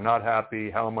happy, why I'm not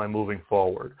happy, how am I moving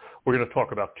forward. We're going to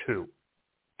talk about 2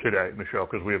 today, Michelle,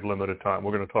 because we have limited time.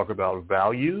 We're going to talk about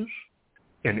values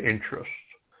and interests.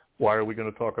 Why are we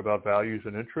going to talk about values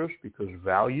and interests? Because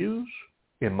values,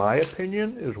 in my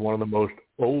opinion, is one of the most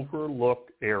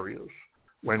overlooked areas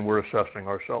when we're assessing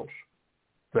ourselves.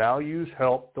 Values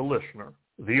help the listener,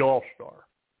 the all-star,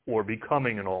 or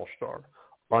becoming an all-star,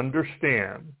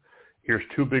 understand, here's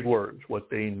 2 big words, what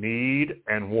they need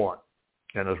and want.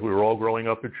 And as we were all growing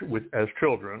up as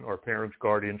children, our parents,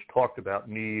 guardians talked about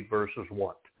need versus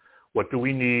want. What do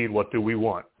we need? What do we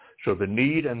want? So the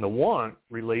need and the want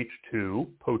relates to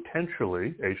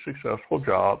potentially a successful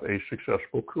job, a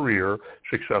successful career,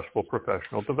 successful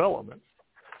professional development.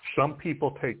 Some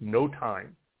people take no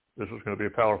time, this is going to be a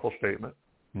powerful statement,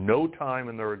 no time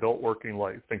in their adult working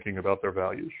life thinking about their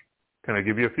values. Can I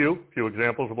give you a few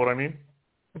examples of what I mean?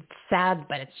 It's sad,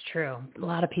 but it's true. A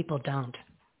lot of people don't.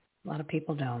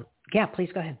 Yeah, please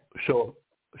go ahead. So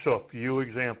a few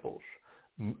examples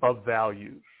of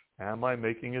values. Am I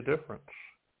making a difference?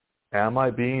 Am I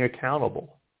being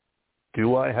accountable?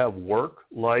 Do I have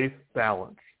work-life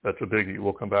balance? That's a biggie.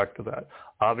 We'll come back to that.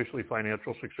 Obviously,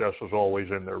 financial success is always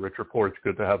in there. Rich reports,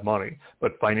 good to have money.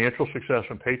 But financial success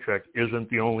and paycheck isn't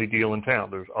the only deal in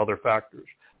town. There's other factors.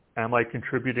 Am I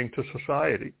contributing to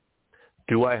society?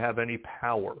 Do I have any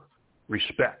power,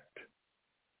 respect?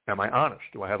 Am I honest?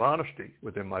 Do I have honesty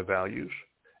within my values?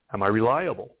 Am I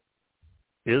reliable?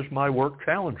 Is my work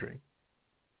challenging?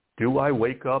 Do I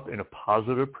wake up in a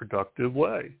positive, productive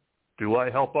way? Do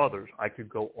I help others? I could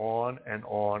go on and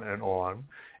on and on.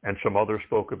 And some others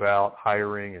spoke about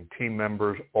hiring and team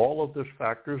members. All of this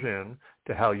factors in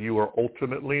to how you are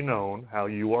ultimately known, how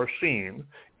you are seen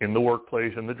in the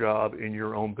workplace, in the job, in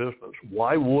your own business.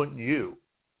 Why wouldn't you,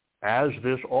 as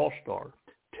this all-star,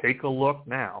 take a look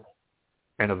now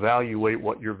and evaluate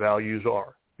what your values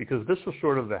are? Because this is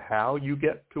sort of the how you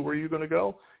get to where you're going to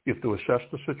go. You have to assess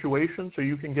the situation so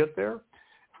you can get there.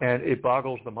 And it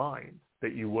boggles the mind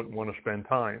that you wouldn't want to spend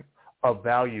time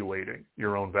evaluating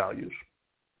your own values.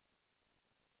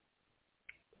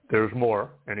 There's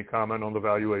more. Any comment on the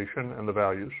valuation and the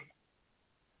values?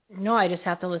 No, I just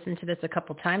have to listen to this a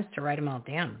couple times to write them all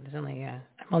down. There's only I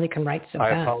only can write so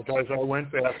fast. I apologize. I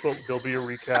went fast, but there'll be a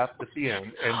recap at the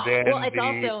end, and then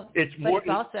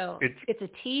it's a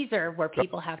teaser where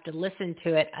people have to listen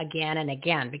to it again and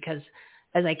again, because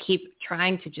as I keep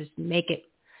trying to just make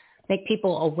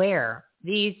people aware,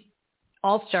 these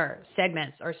all-star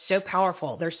segments are so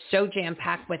powerful. They're so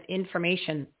jam-packed with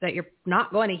information that you're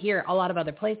not going to hear a lot of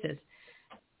other places.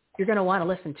 You're going to want to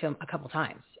listen to them a couple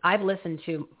times. I've listened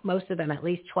to most of them at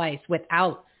least twice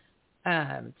without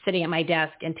sitting at my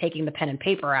desk and taking the pen and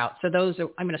paper out. So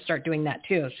I'm going to start doing that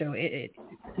too. So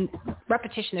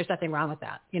repetition, there's nothing wrong with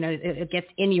that. You know, it gets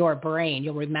in your brain.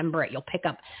 You'll remember it. You'll pick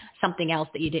up something else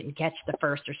that you didn't catch the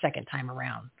first or second time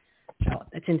around. So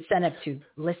it's incentive to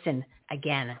listen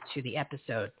again to the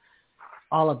episode,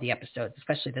 all of the episodes,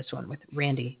 especially this one with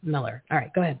Randy Miller. All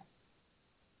right, go ahead.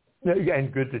 Yeah,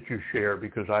 and good that you share,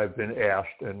 because I've been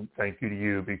asked, and thank you to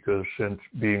you, because since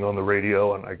being on the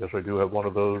radio, and I guess I do have one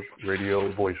of those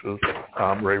radio voices,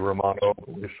 Ray Romano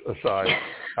aside,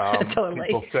 totally.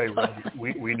 People say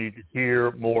we need to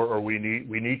hear more, or we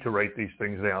need to write these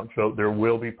things down. So there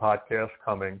will be podcasts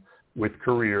coming with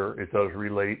career. It does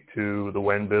relate to the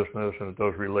WEN business, and it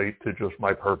does relate to just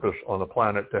my purpose on the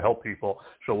planet to help people.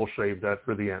 So we'll save that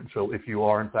for the end. So if you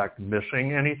are, in fact,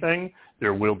 missing anything,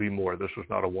 there will be more. This is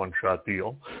not a one-shot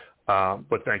deal.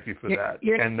 But thank you for that.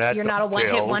 You're not a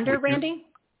one-hit wonder, Randy?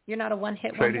 You're not a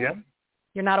one-hit wonder? Say it again?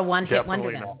 You're not a one-hit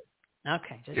wonder then? Not.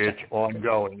 Okay. It's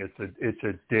ongoing. It's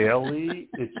a daily.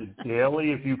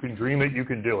 If you can dream it, you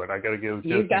can do it. I got to give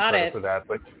Disney credit for that.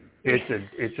 But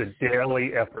it's a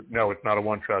daily effort. No, it's not a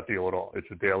one-shot deal at all. It's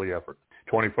a daily effort.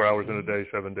 24 hours in a day,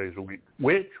 7 days a week,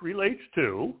 which relates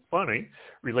to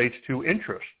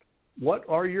interest. What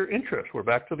are your interests? We're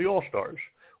back to the all-stars.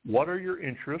 What are your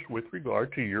interests with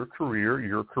regard to your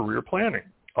career planning?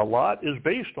 A lot is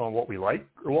based on what we like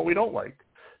or what we don't like.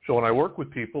 So when I work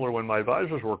with people, or when my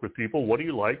advisors work with people, what do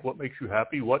you like? What makes you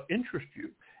happy? What interests you?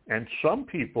 And some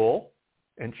people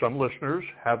and some listeners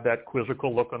have that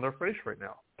quizzical look on their face right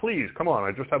now. Please, come on,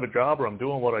 I just have a job, or I'm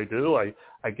doing what I do.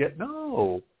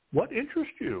 No. What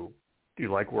interests you? Do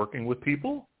you like working with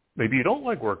people? Maybe you don't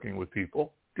like working with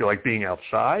people. Do you like being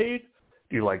outside?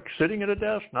 Do you like sitting at a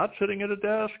desk, not sitting at a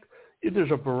desk?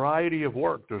 There's a variety of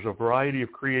work. There's a variety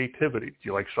of creativity. Do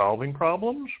you like solving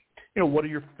problems? What are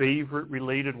your favorite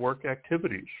related work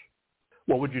activities?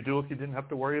 What would you do if you didn't have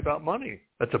to worry about money?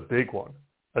 That's a big one.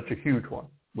 That's a huge one.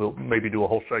 We'll maybe do a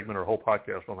whole segment or a whole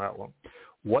podcast on that one.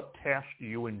 What tasks do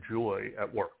you enjoy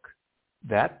at work?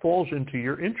 That falls into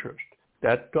your interest.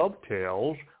 That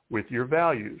dovetails with your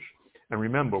values. And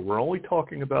remember, we're only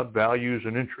talking about values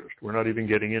and interest. We're not even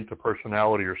getting into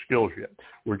personality or skills yet.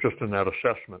 We're just in that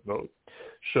assessment mode.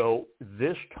 So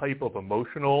this type of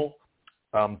emotional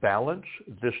balance,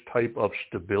 this type of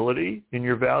stability in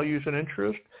your values and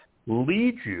interest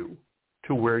leads you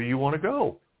to where you want to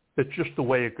go. It's just the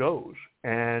way it goes.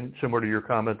 And similar to your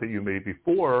comment that you made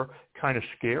before, kind of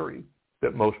scary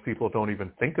that most people don't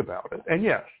even think about it. And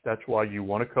yes, that's why you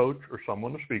want a coach or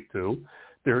someone to speak to.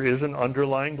 There is an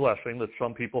underlying blessing that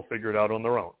some people figured out on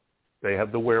their own. They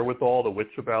have the wherewithal, the wits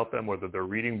about them, whether they're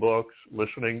reading books,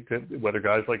 listening to, whether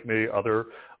guys like me, other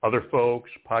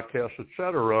folks, podcasts,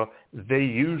 etc. They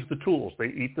use the tools. They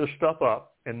eat this stuff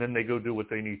up, and then they go do what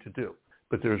they need to do.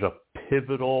 But there's a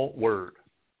pivotal word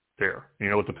there. You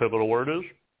know what the pivotal word is?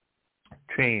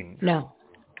 Change. No.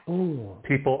 Ooh.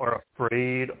 People are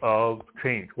afraid of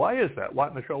change. Why is that?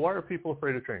 Michelle, why are people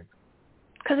afraid of change?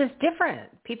 Because it's different.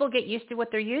 People get used to what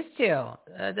they're used to.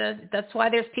 That's why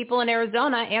there's people in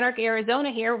Arizona, Anarchy,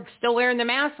 Arizona here, still wearing the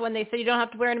mask when they said you don't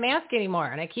have to wear a mask anymore.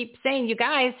 And I keep saying, you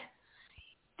guys,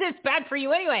 it's bad for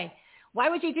you anyway. Why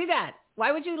would you do that?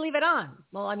 Why would you leave it on?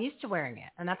 Well, I'm used to wearing it.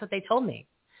 And that's what they told me.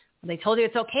 They told you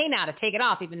it's okay now to take it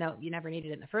off, even though you never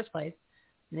needed it in the first place.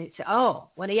 And they said, oh,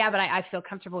 well, yeah, but I feel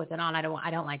comfortable with it on. I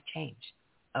don't like change.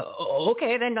 Oh,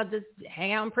 okay, then I'll just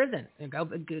hang out in prison and go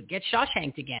get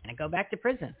Shawshanked again and go back to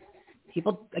prison.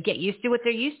 People get used to what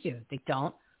they're used to. They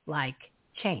don't like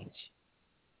change.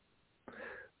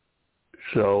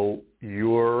 So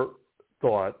your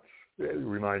thoughts, it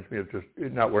reminds me of just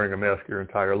not wearing a mask your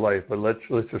entire life, but let's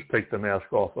just take the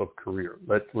mask off of career.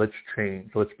 Let's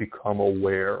change. Let's become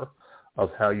aware of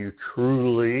how you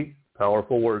truly,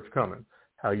 powerful words coming,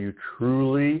 how you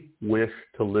truly wish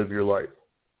to live your life.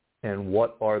 And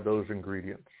what are those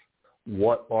ingredients?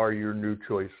 What are your new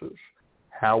choices?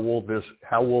 How will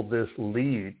this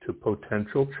lead to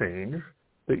potential change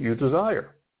that you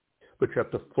desire? But you have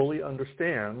to fully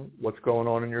understand what's going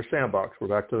on in your sandbox. We're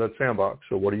back to that sandbox.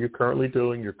 So what are you currently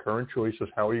doing? Your current choices?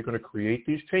 How are you going to create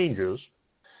these changes?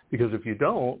 Because if you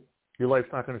don't, your life's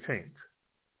not going to change.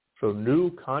 So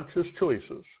new conscious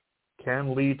choices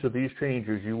can lead to these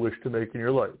changes you wish to make in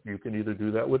your life. You can either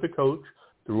do that with a coach,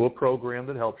 through a program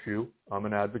that helps you. I'm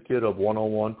an advocate of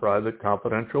one-on-one private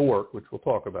confidential work, which we'll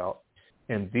talk about.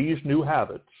 And these new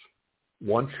habits,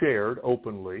 once shared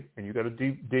openly, and you got to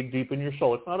dig deep in your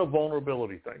soul. It's not a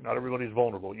vulnerability thing. Not everybody's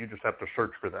vulnerable. You just have to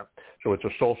search for them. So it's a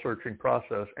soul-searching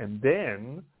process. And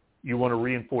then you want to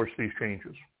reinforce these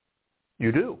changes.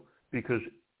 You do, because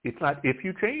it's not if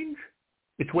you change,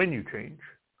 it's when you change.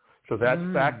 So that's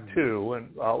back to, and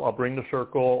I'll bring the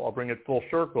circle, I'll bring it full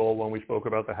circle when we spoke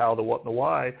about the how, the what, and the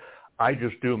why. I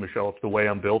just do, Michelle. It's the way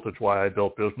I'm built. It's why I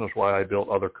built business, why I built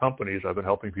other companies. I've been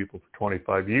helping people for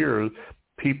 25 years.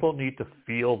 People need to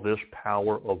feel this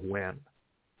power of when.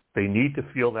 They need to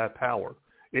feel that power.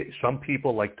 Some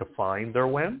people like to find their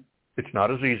when. It's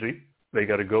not as easy. They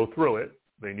got to go through it.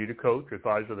 They need a coach,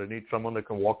 advisor. They need someone that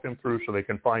can walk them through so they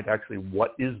can find actually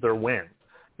what is their when.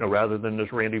 Rather than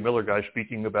this Randy Miller guy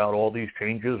speaking about all these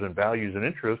changes and values and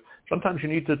interests, sometimes you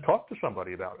need to talk to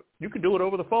somebody about it. You can do it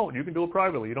over the phone. You can do it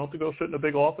privately. You don't have to go sit in a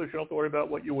big office. You don't have to worry about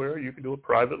what you wear. You can do it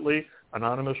privately,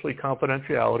 anonymously,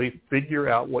 confidentiality. Figure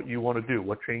out what you want to do.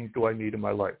 What change do I need in my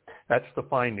life? That's the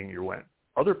finding your when.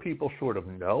 Other people sort of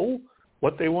know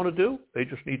what they want to do. They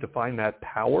just need to find that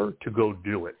power to go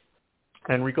do it.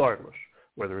 And regardless,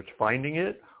 whether it's finding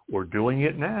it or doing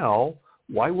it now,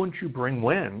 why wouldn't you bring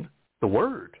when, the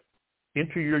word,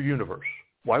 into your universe?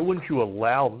 Why wouldn't you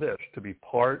allow this to be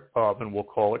part of, and we'll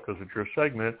call it because it's your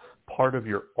segment, part of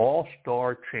your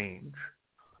all-star change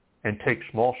and take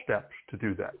small steps to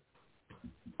do that?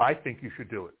 I think you should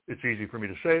do it. It's easy for me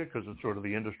to say it because it's sort of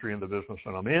the industry and the business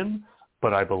that I'm in,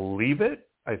 but I believe it.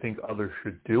 I think others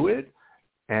should do it,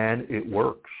 and it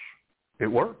works. It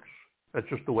works. That's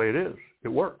just the way it is. It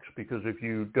works because if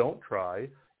you don't try,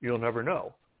 you'll never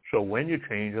know. So when you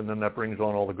change, and then that brings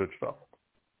on all the good stuff.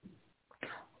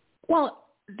 Well,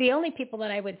 the only people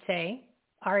that I would say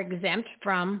are exempt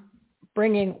from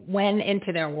bringing when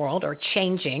into their world or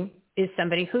changing is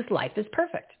somebody whose life is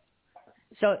perfect.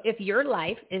 So if your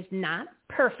life is not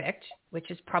perfect, which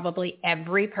is probably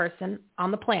every person on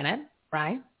the planet,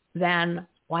 right, then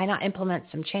why not implement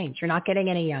some change? You're not getting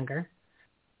any younger.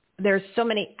 There's so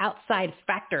many outside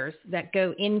factors that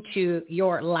go into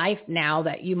your life now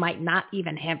that you might not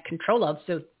even have control of.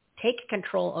 So take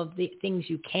control of the things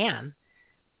you can.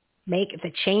 Make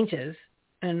the changes,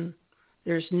 and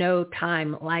there's no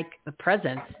time like the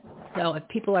present. So if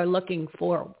people are looking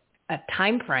for a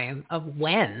time frame of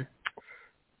when,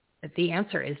 the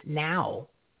answer is now,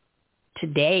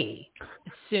 today,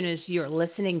 as soon as you're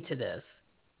listening to this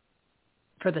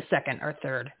for the second or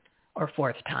third or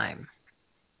fourth time,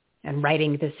 and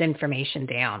writing this information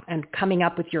down and coming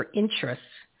up with your interests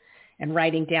and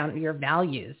writing down your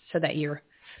values so that you're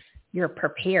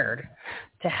prepared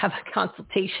to have a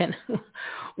consultation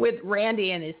with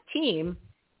Randy and his team,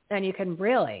 and you can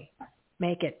really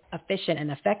make it efficient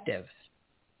and effective.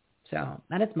 So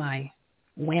that is my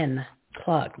when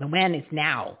plug. The when is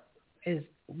now, is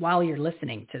while you're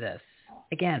listening to this.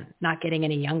 Again, not getting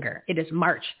any younger. It is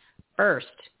March 1st,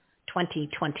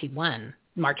 2021,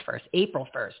 March 1st, April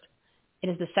 1st. It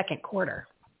is the second quarter.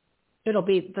 It'll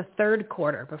be the third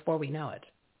quarter before we know it.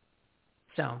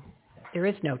 So there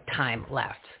is no time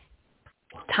left.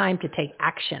 Time to take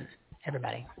action,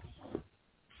 everybody.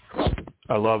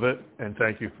 I love it, and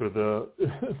thank you for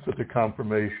the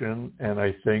confirmation. And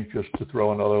I think just to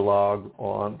throw another log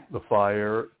on the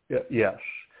fire, yes,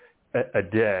 a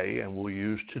day, and we'll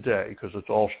use today because it's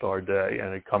All-Star Day,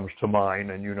 and it comes to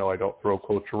mind, and I don't throw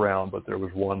quotes around, but there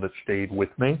was one that stayed with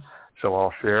me, so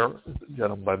I'll share. A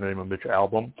gentleman by the name of Mitch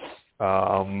Albom,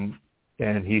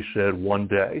 and he said, one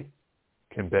day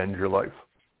can bend your life.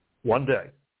 One day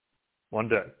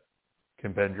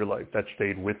can bend your life. That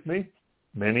stayed with me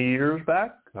many years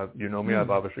back. You know me, I've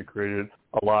obviously created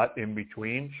a lot in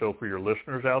between. So for your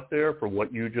listeners out there, for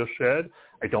what you just said,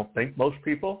 I don't think most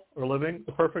people are living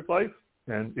the perfect life.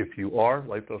 And if you are,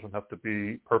 life doesn't have to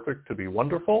be perfect to be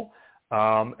wonderful.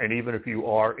 And even if you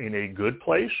are in a good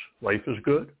place, life is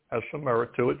good, has some merit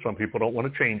to it. Some people don't want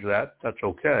to change that. That's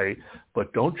okay.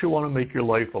 But don't you want to make your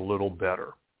life a little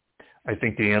better? I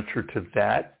think the answer to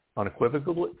that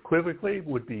unequivocally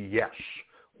would be yes.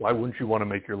 Why wouldn't you want to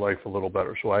make your life a little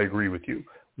better? So I agree with you.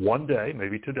 One day,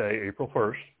 maybe today, April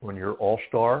 1st, when your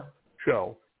all-star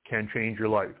show can change your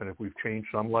life. And if we've changed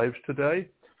some lives today,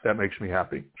 that makes me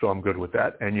happy. So I'm good with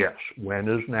that. And yes, when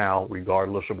is now,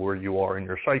 regardless of where you are in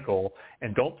your cycle.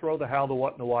 And don't throw the how, the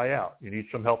what, and the why out. You need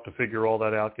some help to figure all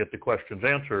that out, get the questions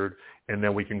answered, and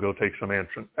then we can go take some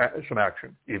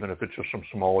action, even if it's just some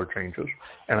smaller changes.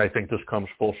 And I think this comes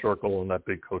full circle in that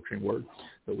big coaching word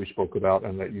that we spoke about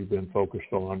and that you've been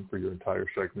focused on for your entire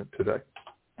segment today.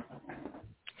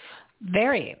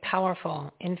 Very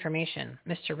powerful information,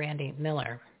 Mr. Randy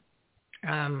Miller.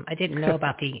 I didn't know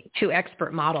about the 2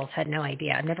 expert models. Had no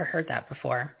idea. I've never heard that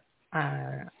before.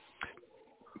 Things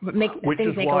make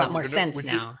a lot more sense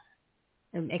now.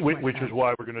 Which is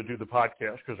why we're going to do the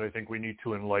podcast, because I think we need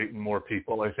to enlighten more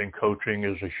people. I think coaching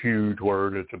is a huge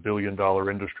word. It's $1 billion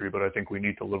industry, but I think we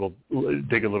need to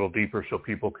dig a little deeper so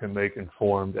people can make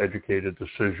informed, educated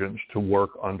decisions to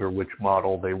work under which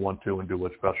model they want to and do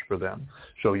what's best for them.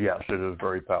 So yes, it is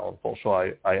very powerful. So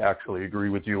I actually agree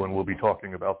with you, and we'll be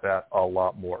talking about that a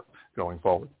lot more going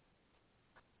forward.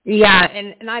 Yeah,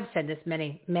 and I've said this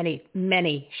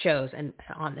many shows, and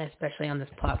especially on this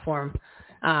platform.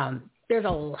 There's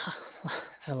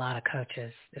a lot of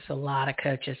coaches. There's a lot of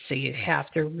coaches, so you have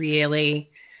to really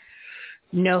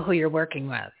know who you're working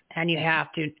with. And you have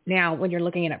to, now when you're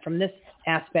looking at it from this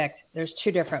aspect, there's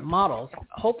 2 different models.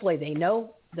 Hopefully they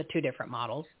know the 2 different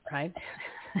models, right?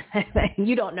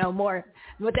 You don't know more,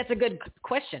 but that's a good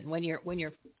question when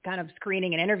you're kind of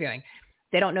screening and interviewing.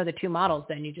 They don't know the 2 models,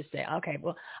 then you just say, okay,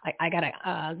 well, I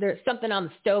gotta, there's something on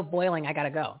the stove boiling, I gotta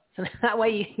go. So that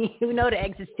way you know to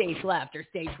exit stage left or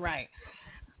stage right.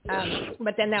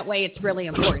 But then that way it's really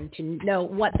important to know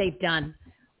what they've done,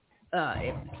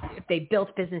 if they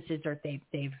built businesses or if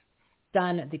they've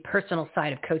done the personal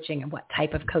side of coaching and what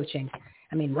type of coaching.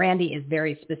 I mean, Randy is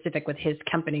very specific with his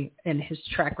company and his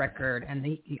track record, and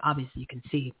obviously you can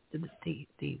see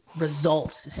the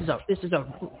results. This is a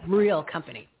real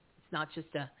company. Not just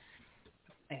a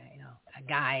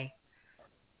guy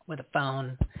with a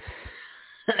phone,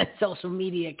 a social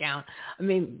media account. I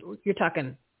mean, you're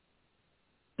talking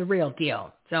the real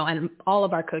deal. So, and all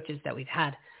of our coaches that we've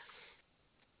had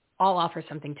all offer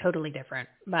something totally different,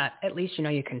 but at least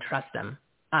you can trust them.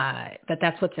 But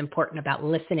that's what's important about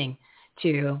listening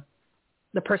to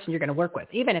the person you're going to work with,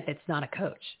 even if it's not a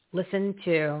coach. Listen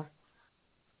to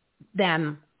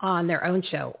them on their own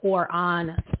show or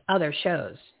on other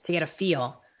shows to get a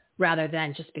feel, rather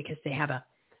than just because they have a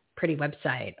pretty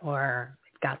website or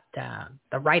got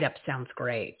the write-up sounds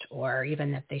great, or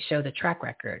even if they show the track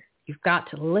record. You've got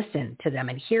to listen to them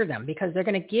and hear them, because they're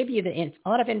going to give you a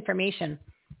lot of information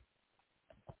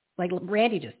like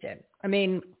Randy just did. I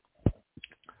mean,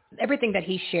 everything that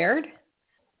he shared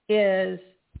is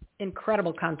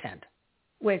incredible content,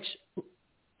 which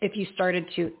if you started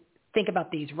to think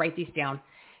about these, write these down,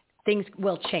 things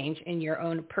will change in your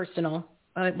own personal.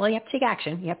 Well, you have to take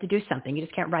action. You have to do something. You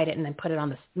just can't write it and then put it on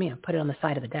the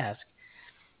side of the desk.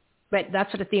 But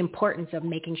that's what the importance of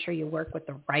making sure you work with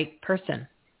the right person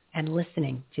and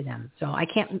listening to them. So I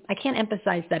can't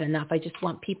emphasize that enough. I just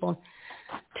want people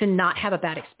to not have a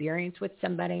bad experience with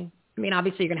somebody. I mean,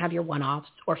 obviously you're going to have your one-offs,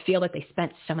 or feel that they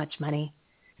spent so much money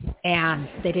and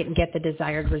they didn't get the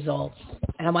desired results.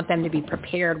 And I want them to be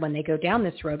prepared when they go down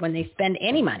this road, when they spend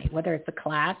any money, whether it's a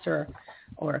class or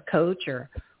a coach or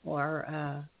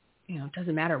it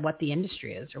doesn't matter what the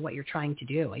industry is or what you're trying to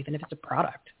do, even if it's a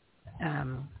product. I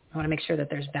want to make sure that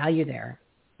there's value there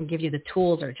and give you the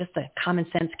tools or just a common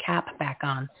sense cap back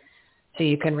on, so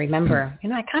you can remember,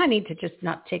 I kind of need to just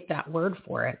not take that word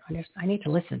for it. I need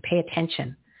to listen, pay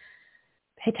attention.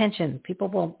 Pay attention. People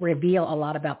will reveal a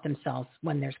lot about themselves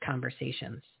when there's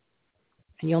conversations,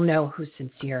 and you'll know who's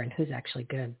sincere and who's actually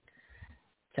good.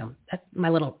 So that's my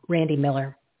little Randy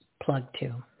Miller plug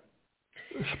too.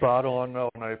 Spot on, no,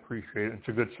 and I appreciate it. It's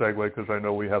a good segue because I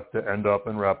know we have to end up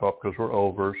and wrap up because we're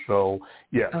over. So,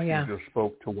 yes, You just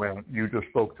spoke to when.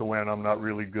 I'm not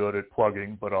really good at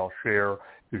plugging, but I'll share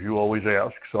because you always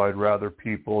ask. So I'd rather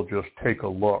people just take a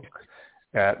look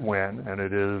at when, and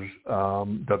it is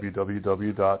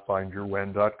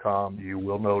www.findyourwen.com. You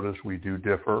will notice we do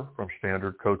differ from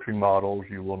standard coaching models.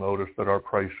 You will notice that our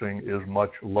pricing is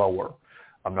much lower.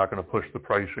 I'm not going to push the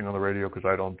pricing on the radio because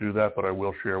I don't do that, but I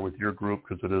will share with your group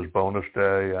because it is bonus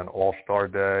day and all-star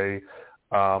day.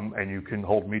 And you can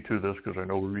hold me to this because I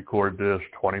know we record this,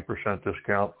 20%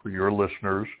 discount for your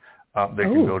listeners. They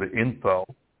can go to info.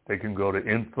 They can go to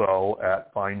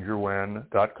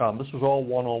info@findyourwen.com. This is all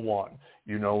one-on-one.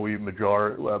 You know,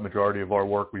 majority of our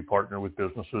work, we partner with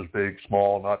businesses, big,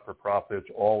 small, not-for-profits,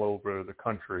 all over the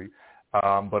country.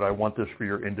 But I want this for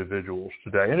your individuals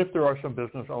today. And if there are some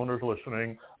business owners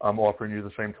listening, I'm offering you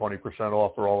the same 20%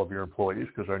 off for all of your employees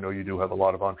because I know you do have a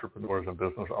lot of entrepreneurs and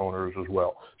business owners as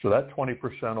well. So that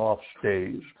 20% off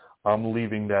stays. I'm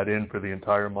leaving that in for the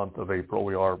entire month of April.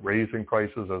 We are raising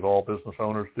prices as all business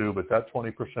owners do, but that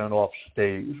 20% off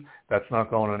stays. That's not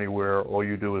going anywhere. All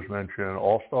you do is mention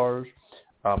All-Stars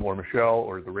or Michelle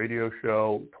or the radio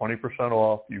show, 20%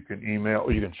 off. You can email,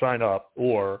 or you can sign up,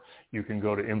 or you can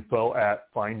go to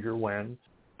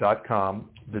info@findyourwen.com,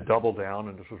 the double down,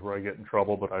 and this is where I get in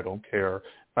trouble, but I don't care,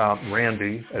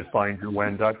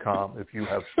 Randy@findyourwen.com. If you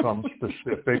have some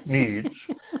specific needs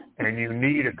and you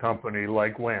need a company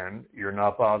like Wen, you're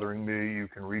not bothering me, you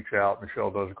can reach out. Michelle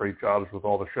does great jobs with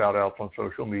all the shout-outs on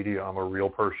social media. I'm a real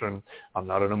person. I'm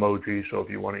not an emoji, so if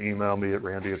you want to email me at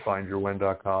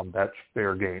randy@findyourwen.com, that's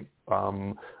fair game.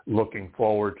 Looking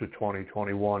forward to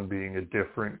 2021 being a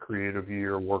different creative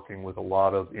year, working with a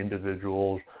lot of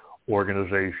individuals,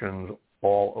 organizations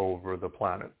all over the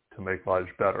planet to make lives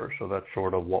better. So that's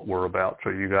sort of what we're about. So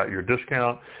you got your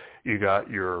discount, you got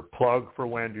your plug for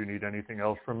Wen. Do you need anything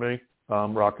else from me?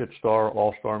 Rocket Star,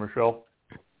 All-Star Michelle?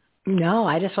 No,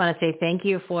 I just want to say thank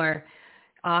you for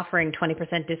offering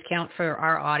 20% discount for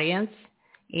our audience.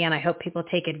 And I hope people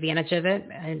take advantage of it.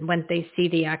 And when they see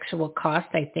the actual cost,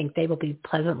 I think they will be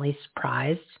pleasantly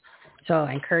surprised. So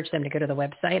I encourage them to go to the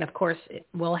website. Of course,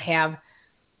 we'll have,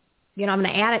 I'm going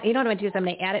to add it. You know what I'm going to do is I'm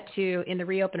going to add it to, in the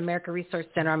Reopen America Resource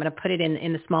Center, I'm going to put it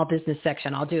in the small business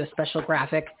section. I'll do a special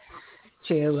graphic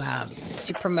to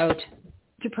promote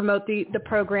the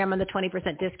program and the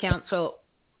 20% discount. So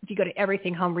if you go to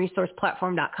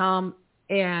everythinghomeresourceplatform.com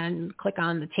and click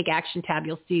on the Take Action tab,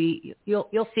 you'll see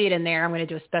it in there. I'm going to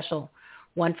do a special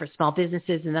one for small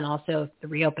businesses, and then also the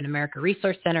Reopen America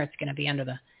Resource Center. It's going to be under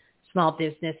the small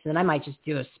business, and I might just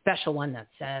do a special one that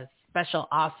says special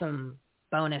awesome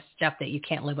bonus stuff that you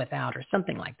can't live without or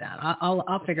something like that.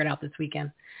 I'll figure it out this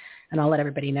weekend, and I'll let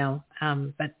everybody know.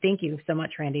 But thank you so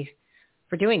much, Randy,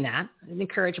 for doing that, and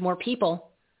encourage more people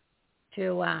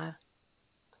to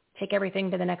take everything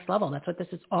to the next level. That's what this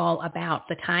is all about.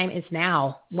 The time is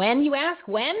now. When, you ask?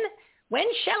 When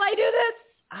shall I do this?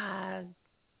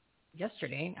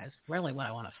 Yesterday is really what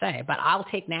I want to say, but I'll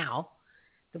take now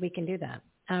that we can do that.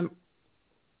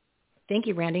 Thank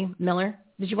you, Randy Miller.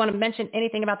 Did you want to mention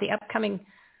anything about the upcoming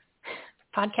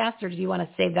podcast, or do you want to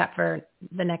save that for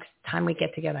the next time we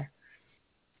get together?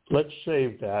 Let's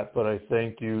save that, but I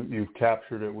think you've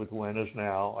captured it with When Is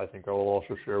Now. I think I will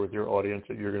also share with your audience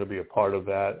that you're going to be a part of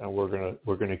that, and we're going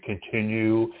to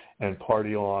continue and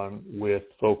party on with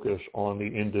focus on the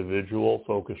individual,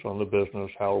 focus on the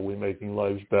business. How are we making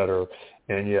lives better?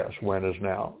 And yes, When Is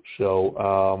Now. So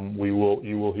you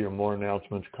will hear more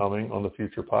announcements coming on the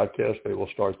future podcast. They will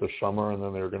start this summer, and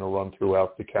then they're going to run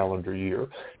throughout the calendar year.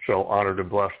 So honored and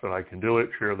blessed that I can do it,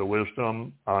 share the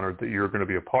wisdom, honored that you're going to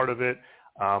be a part of it.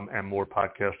 And more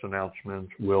podcast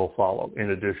announcements will follow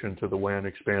in addition to the WAN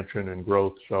expansion and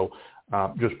growth. So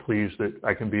just pleased that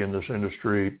I can be in this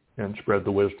industry and spread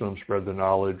the wisdom, spread the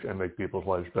knowledge, and make people's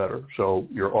lives better. So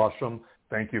you're awesome.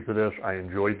 Thank you for this. I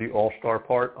enjoyed the all-star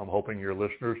part. I'm hoping your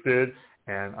listeners did.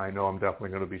 And I know I'm definitely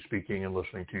going to be speaking and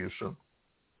listening to you soon.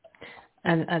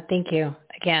 And thank you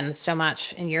again so much.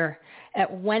 And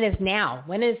when is now?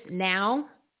 When is now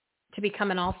to become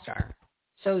an all-star?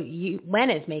 So When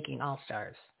is making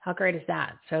all-stars. How great is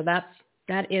that? So that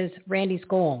is Randy's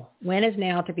goal. When is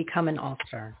now to become an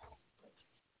all-star.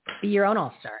 Be your own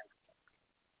all-star.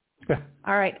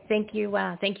 All right. Thank you.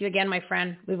 Thank you again, my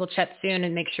friend. We will chat soon,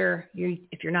 and make sure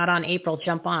if you're not on April,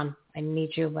 jump on. I need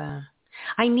you.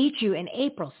 I need you in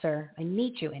April, sir. I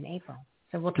need you in April.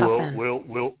 So we'll talk then.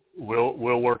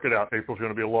 We'll work it out. April's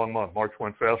going to be a long month. March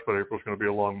went fast, but April's going to be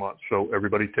a long month. So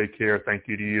everybody take care. Thank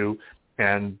you to you.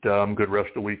 And good rest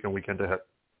of the week and weekend ahead.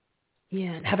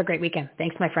 Yeah, have a great weekend.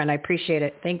 Thanks, my friend. I appreciate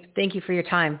it. Thank you for your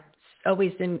time.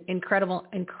 Always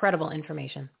incredible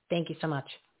information. Thank you so much.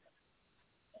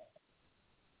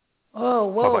 Oh,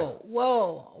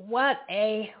 whoa. What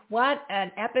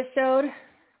an episode.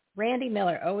 Randy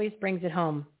Miller always brings it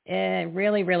home. It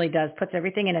really, really does. Puts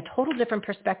everything in a total different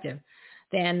perspective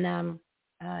than,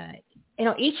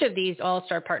 each of these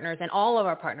all-star partners and all of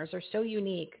our partners are so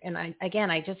unique. And I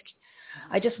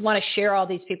just want to share all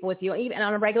these people with you, even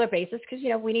on a regular basis, because,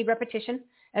 we need repetition,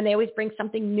 and they always bring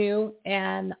something new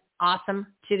and awesome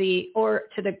to the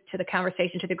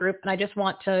conversation, to the group. And I just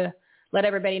want to let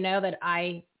everybody know that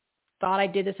I thought I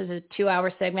did this as a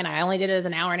 2-hour segment. I only did it as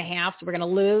an hour and a half. So we're going to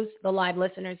lose the live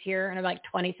listeners here in like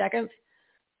 20 seconds.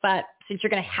 But since you're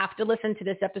going to have to listen to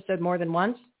this episode more than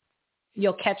once,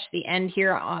 you'll catch the end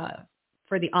here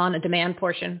for the on-demand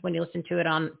portion when you listen to it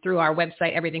through our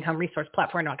website,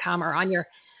 everythinghomeresourceplatform.com, or on your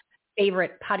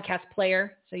favorite podcast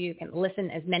player, so you can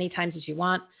listen as many times as you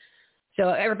want. So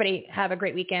everybody have a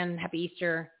great weekend. Happy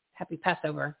Easter. Happy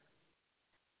Passover.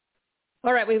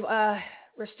 All right,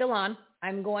 we're still on.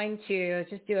 I'm going to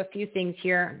just do a few things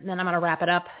here, and then I'm going to wrap it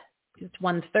up. It's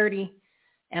 1:30,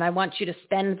 and I want you to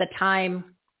spend the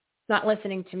time not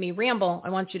listening to me ramble.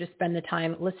 I want you to spend the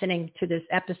time listening to this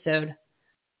episode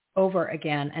over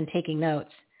again and taking notes,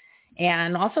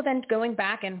 and also then going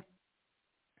back and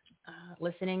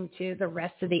listening to the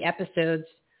rest of the episodes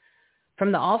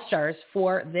from the All-Stars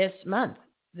for this month.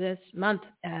 This month,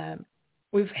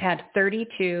 we've had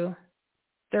 32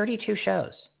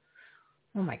 shows.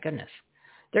 Oh my goodness.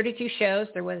 32 shows.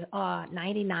 There was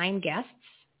 99 guests,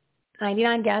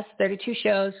 32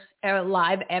 shows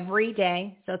live every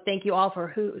day. So thank you all for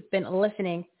who's been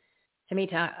listening to me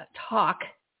talk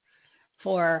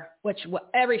for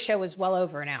every show was well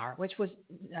over an hour, which was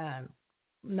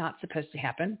not supposed to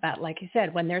happen. But like I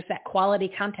said, when there's that quality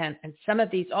content, and some of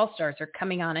these all-stars are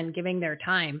coming on and giving their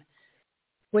time,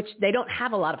 which they don't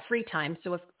have a lot of free time.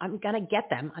 So if I'm going to get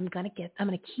them, I'm going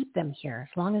to keep them here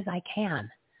as long as I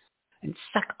can and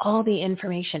suck all the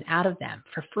information out of them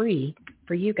for free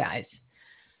for you guys,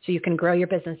 so you can grow your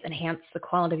business, enhance the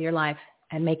quality of your life,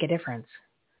 and make a difference,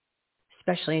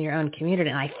 especially in your own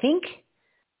community. And I think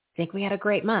we had a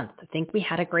great month.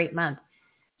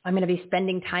 I'm going to be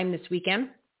spending time this weekend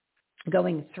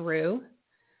going through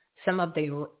some of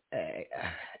the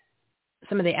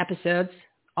episodes,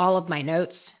 all of my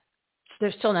notes.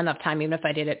 There's still not enough time, even if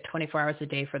I did it 24 hours a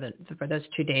day for those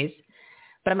 2 days.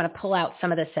 But I'm going to pull out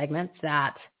some of the segments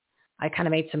that I kind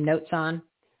of made some notes on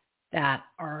that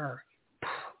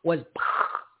was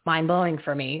mind-blowing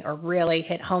for me, or really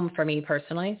hit home for me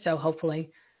personally. So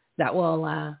hopefully that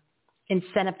will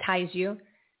incentivize you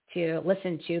to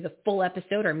listen to the full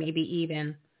episode, or maybe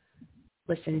even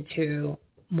listen to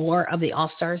more of the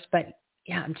All-Stars. But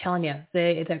yeah, I'm telling you,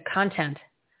 the content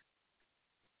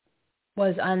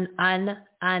was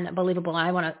unbelievable.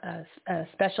 I want a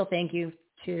special thank you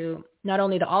to not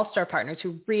only the All-Star partners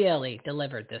who really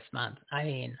delivered this month. I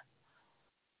mean,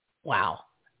 wow,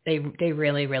 they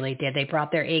really, really did. They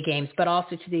brought their A games, but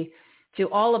also to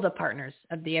all of the partners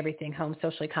of the Everything Home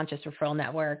Socially Conscious Referral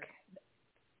Network.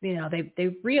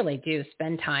 They really do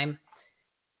spend time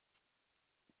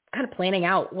kind of planning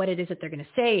out what it is that they're going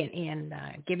to say and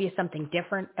give you something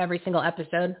different every single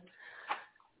episode.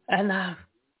 And I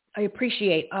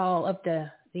appreciate all of the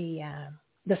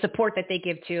support that they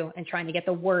give to and trying to get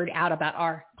the word out about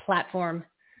our platform,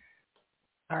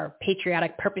 our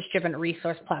patriotic, purpose-driven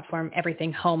resource platform,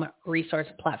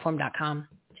 everythinghomeresourceplatform.com,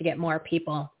 to get more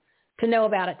people to know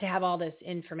about it, to have all this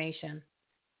information,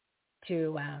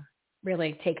 to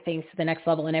really take things to the next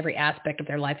level in every aspect of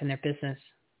their life and their business.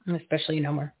 And especially,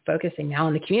 we're focusing now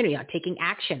on the community, on taking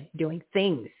action, doing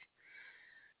things.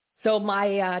 So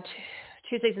my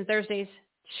Tuesdays and Thursdays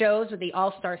shows with the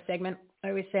All-Star segment, I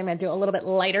always say I'm going to do a little bit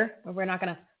lighter. We're not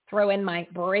going to throw in my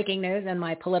breaking news and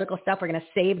my political stuff. We're going to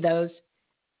save those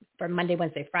for Monday,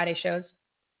 Wednesday, Friday shows.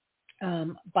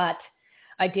 But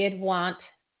I did want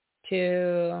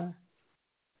to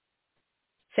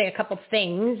say a couple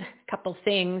things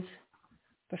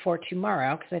before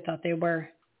tomorrow, because I thought they were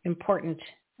important,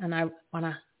 and I want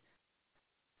to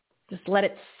just let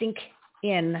it sink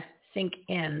in.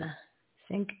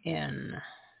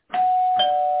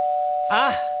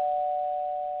 I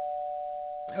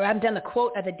haven't done the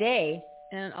quote of the day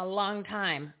in a long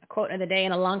time. But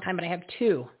I have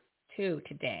two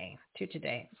today.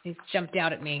 These jumped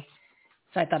out at me,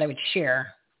 so I thought I would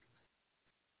share.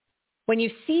 When you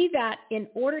see that in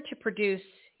order to produce,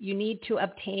 you need to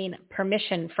obtain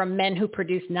permission from men who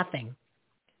produce nothing.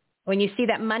 When you see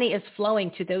that money is flowing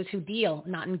to those who deal,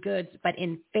 not in goods, but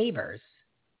in favors.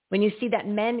 When you see that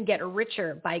men get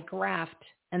richer by graft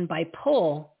and by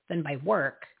pull than by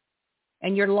work.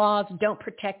 And your laws don't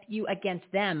protect you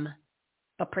against them,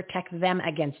 but protect them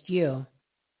against you.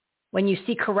 When you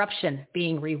see corruption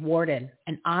being rewarded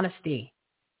and honesty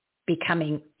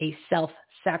becoming a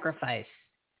self-sacrifice,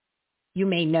 you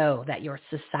may know that your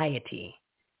society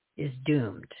is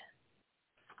doomed.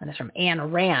 And it's from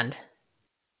Ayn Rand,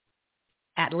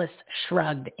 Atlas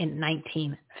Shrugged in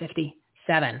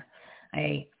 1957.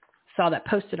 I saw that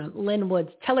posted on Lynn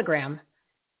Wood's Telegram.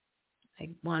 I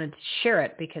wanted to share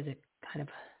it because it kind of,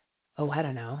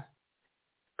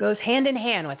 goes hand in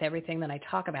hand with everything that I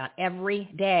talk about every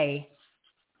day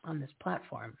on this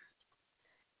platform.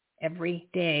 Every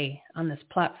day on this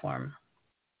platform.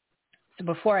 So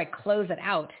before I close it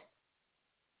out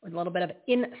with a little bit of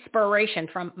inspiration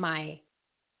from my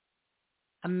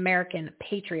American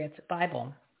Patriots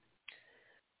Bible,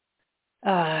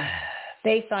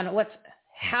 based on what's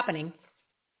happening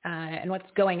and what's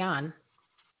going on,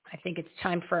 I think it's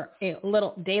time for a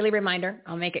little daily reminder.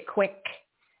 I'll make it quick.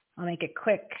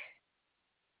 Because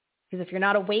if you're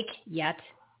not awake yet,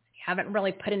 you haven't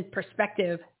really put in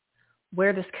perspective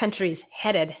where this country's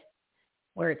headed,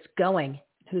 where it's going,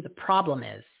 who the problem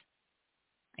is.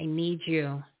 I need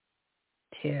you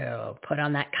to put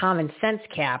on that common sense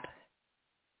cap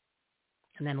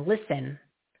and then listen.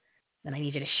 Then I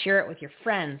need you to share it with your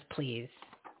friends, please.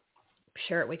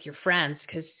 Share it with your friends,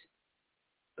 because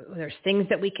there's things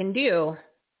that we can do,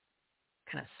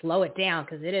 kind of slow it down,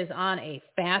 because it is on a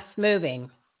fast-moving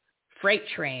freight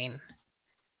train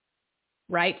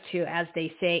right to, as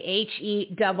they say,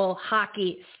 H-E double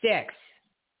hockey sticks.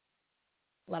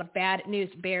 A lot of bad news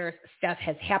bears stuff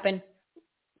has happened,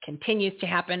 continues to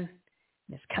happen, and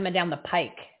it's coming down the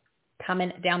pike.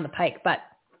 But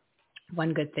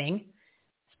one good thing,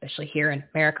 especially here in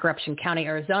Maricorruption County,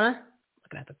 Arizona,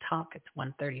 looking at the talk, it's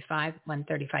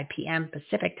 1:35 p.m.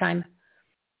 Pacific time.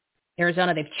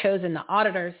 Arizona, they've chosen the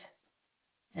auditors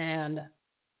and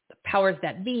the powers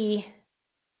that be,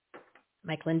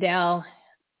 Mike Lindell,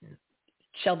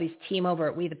 Shelby's team over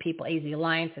at We the People AZ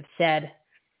Alliance have said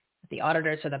that the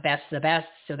auditors are the best of the best,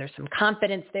 so there's some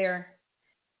confidence there.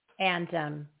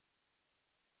 And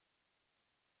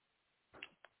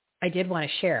I did want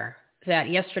to share that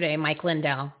yesterday Mike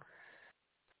Lindell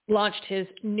launched his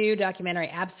new documentary,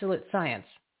 Absolute Science.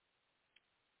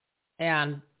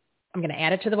 And I'm going to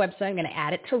add it to the website. I'm going to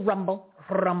add it to Rumble.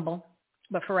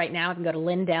 But for right now, you can go to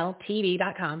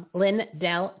lindelltv.com,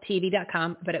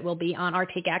 lindelltv.com, but it will be on our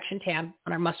Take Action tab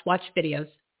on our must-watch videos.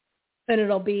 And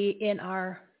it'll be in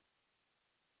our,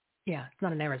 it's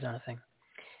not an Arizona thing.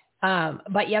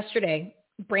 But yesterday,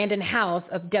 Brandon House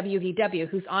of WVW,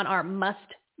 who's on our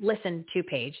must-listen to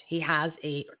page, he has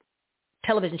a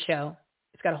television show.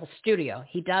 It's got a whole studio.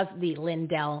 He does the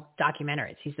Lindell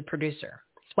documentaries. He's the producer.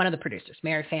 He's one of the producers.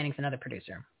 Mary Fanning's another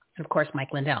producer. And, of course,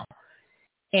 Mike Lindell.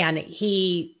 And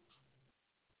he,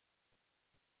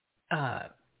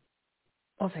 what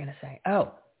was I going to say?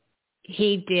 Oh,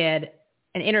 he did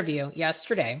an interview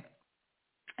yesterday,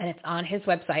 and it's on his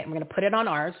website. I'm going to put it on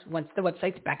ours once the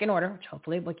website's back in order, which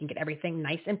hopefully we can get everything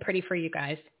nice and pretty for you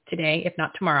guys today, if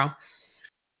not tomorrow.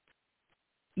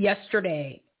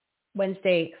 Yesterday,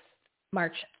 Wednesday,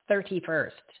 March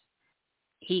 31st,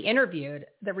 he interviewed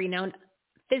the renowned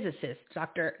physicist,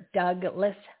 Dr.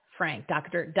 Douglas Frank.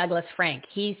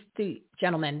 He's the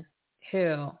gentleman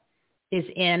who is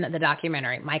in the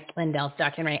documentary, Mike Lindell's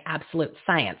documentary, Absolute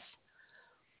Science.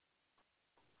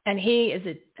 And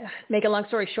make a long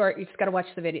story short, you just got to watch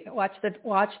the video, watch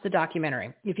the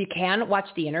documentary. If you can, watch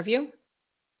the interview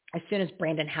as soon as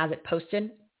Brandon has it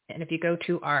posted. And if you go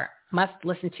to our must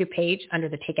listen to page under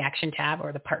the Take Action tab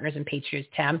or the Partners and Patriots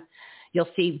tab, you'll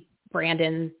see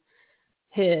Brandon,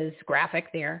 his graphic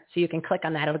there. So you can click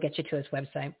on that. It'll get you to his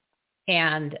website.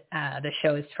 And the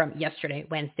show is from yesterday,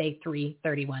 Wednesday,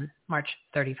 3/31, March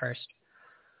 31st.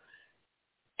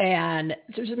 And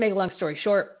so just to make a long story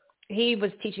short, he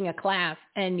was teaching a class,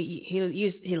 and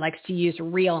he likes to use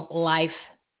real life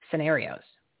scenarios,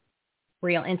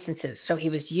 real instances. So he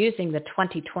was using the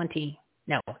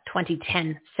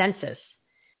 2010 census,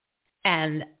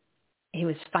 and he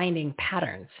was finding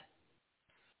patterns.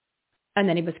 And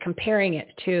then he was comparing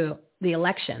it to the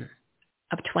election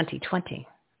of 2020.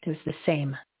 It was the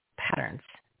same patterns.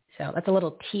 So that's a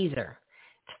little teaser.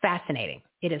 It's fascinating.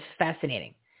 It is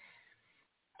fascinating.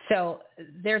 So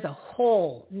there's a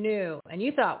whole new, and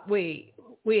you thought we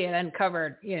had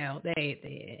uncovered,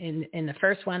 they in the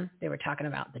first one, they were talking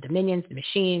about the dominions, the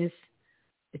machines,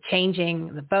 the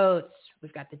changing, the votes.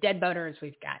 We've got the dead voters.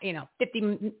 We've got,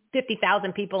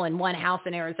 50,000 people in one house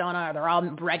in Arizona. They're all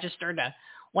registered to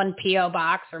one P.O.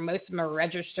 box, or most of them are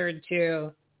registered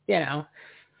to, the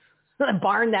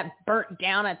barn that burnt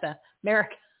down at the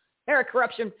They're a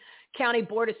corruption county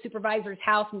board of supervisors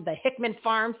house in the Hickman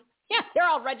Farms. Yeah, they're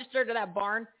all registered to that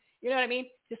barn. You know what I mean?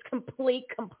 Just complete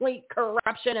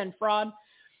corruption and fraud.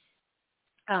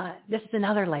 This is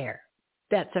another layer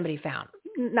that somebody found.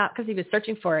 Not because he was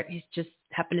searching for it. He just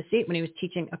happened to see it when he was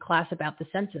teaching a class about the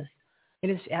census. It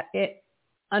is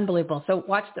unbelievable. So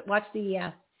watch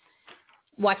the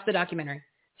documentary.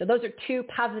 So those are two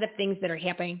positive things that are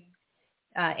happening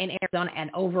in Arizona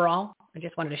and overall. I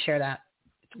just wanted to share that.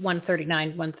 It's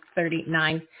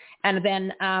 139. And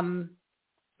then I'm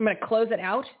going to close it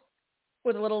out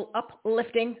with a little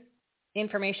uplifting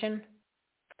information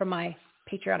from my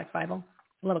patriotic Bible,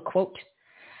 a little quote.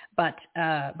 But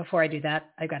before I do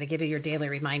that, I've got to give you your daily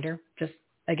reminder. Just,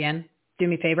 again, do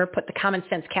me a favor, put the common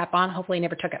sense cap on. Hopefully you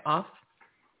never took it off.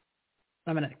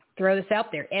 I'm going to throw this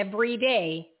out there every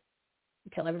day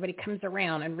until everybody comes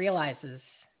around and realizes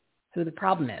who the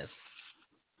problem is.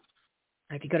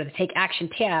 If you go to the Take Action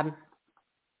tab,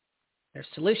 there's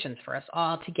solutions for us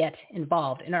all to get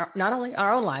involved in not only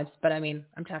our own lives, but I'm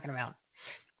talking about,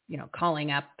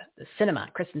 calling up the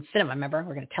Kristen Cinema. Remember,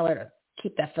 we're going to tell her to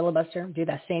keep that filibuster, do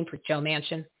that same for Joe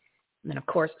Manchin. And then, of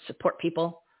course, support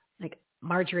people like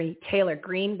Marjorie Taylor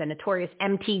Greene, the notorious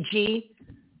MTG,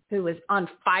 who was on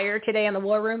fire today in the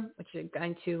War Room, which is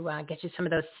going to get you some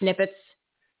of those snippets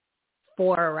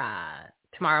for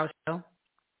tomorrow's show.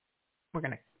 We're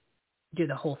going to do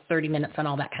the whole 30 minutes on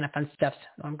all that kind of fun stuff.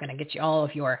 So I'm going to get you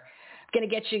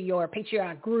your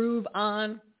patriotic groove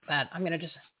on, but I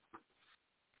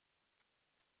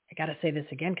got to say this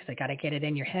again because I got to get it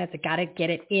in your heads. I got to get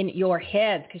it in your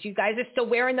heads because you guys are still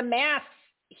wearing the masks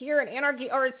here in Anarchy,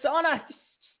 Arizona.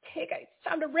 It's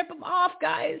time to rip them off,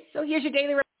 guys. So here's your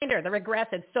daily reminder. The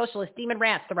regressive, socialist, demon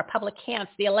rats, the Republicans,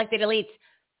 the elected elites,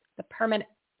 the permanent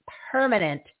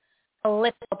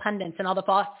political pundits, and all the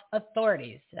false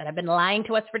authorities that have been lying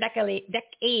to us for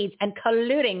decades and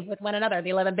colluding with one another. The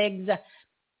 11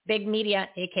 big media,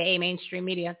 a.k.a. mainstream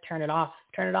media. Turn it off.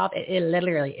 It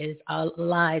literally is a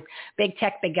lie. Big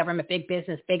tech, big government, big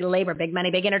business, big labor, big money,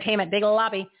 big entertainment, big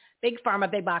lobby, big pharma,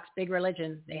 big box, big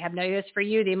religion. They have no use for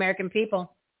you, the American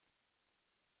people.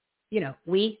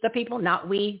 We, the people, not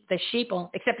we, the sheeple,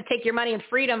 except to take your money and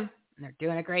freedom. And they're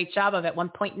doing a great job of it.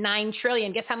 1.9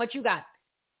 trillion. Guess how much you got?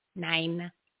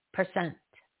 9%. 9%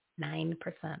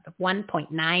 of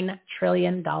 $1.9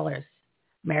 trillion.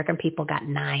 American people got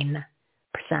 9%.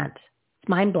 It's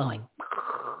mind-blowing.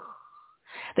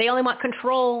 They only want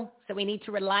control, so we need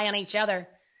to rely on each other.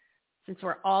 Since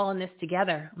we're all in this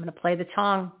together, I'm going to play the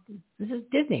song. This is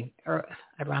Disney. Or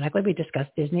ironically, we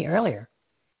discussed Disney earlier.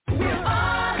 We're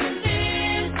all in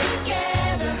this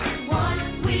together.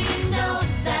 One, we know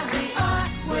that we are.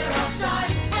 We're all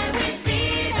stars, and we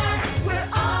see that we're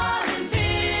all in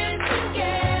this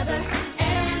together.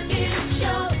 And it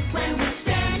shows when we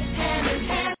stand hand in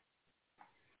hand.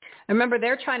 Remember,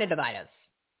 they're trying to divide us.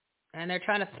 And they're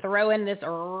trying to throw in this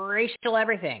racial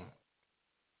everything.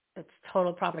 It's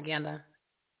total propaganda.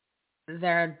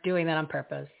 They're doing that on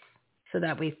purpose so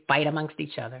that we fight amongst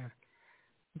each other.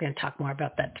 We're going to talk more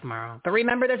about that tomorrow. But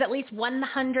remember, there's at least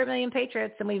 100 million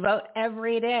patriots, and we vote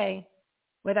every day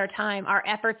with our time, our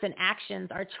efforts and actions,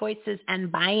 our choices and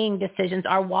buying decisions,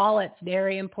 our wallets,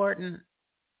 very important.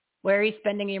 Where are you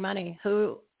spending your money?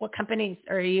 What companies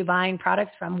are you buying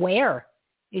products from? Where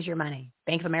is your money?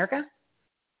 Bank of America?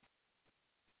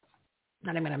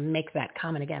 Not even going to make that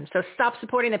comment again. So stop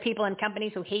supporting the people and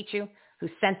companies who hate you, who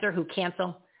censor, who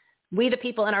cancel. We, the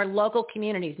people in our local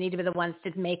communities, need to be the ones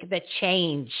to make the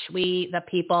change. We, the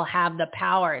people, have the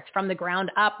power. It's from the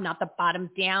ground up, not the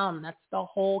bottom down. That's the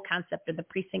whole concept of the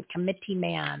precinct committee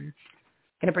man.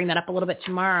 Going to bring that up a little bit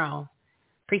tomorrow.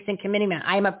 Precinct committee man.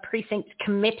 I'm a precinct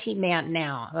committee man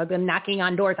now. I've been knocking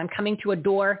on doors. I'm coming to a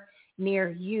door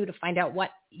near you to find out what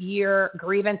your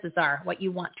grievances are, what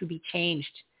you want to be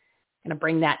changed. Going to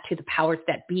bring that to the powers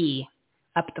that be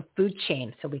up the food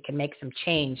chain so we can make some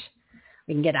change.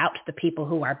 We can get out to the people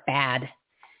who are bad,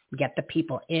 get the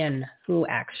people in who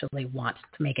actually want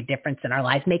to make a difference in our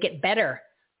lives, make it better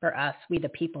for us, we the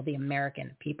people, the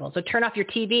American people. So turn off your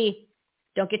TV.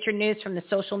 Don't get your news from the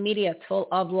social media. It's full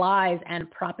of lies and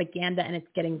propaganda, and it's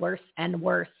getting worse and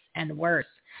worse and worse.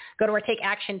 Go to our Take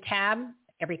Action tab,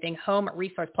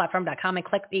 everythinghomeresourceplatform.com, and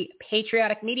click the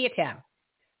Patriotic Media tab.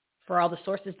 For all the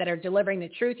sources that are delivering the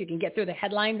truth, you can get through the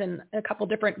headlines and a couple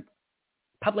different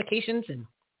publications in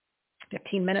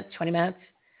 15 minutes, 20 minutes.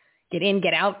 Get in,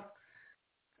 get out.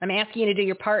 I'm asking you to do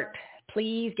your part.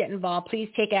 Please get involved. Please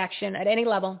take action at any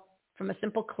level, from a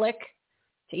simple click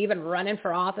to even running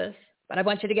for office. But I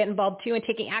want you to get involved too in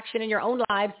taking action in your own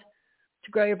lives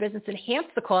to grow your business, enhance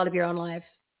the quality of your own life.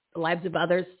 the lives of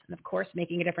others, and of course,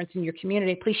 making a difference in your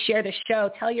community. Please share the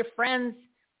show. Tell your friends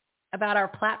about our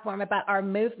platform, about our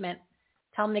movement.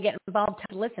 Tell them to get involved,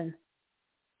 to listen.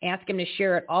 Ask them to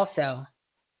share it also.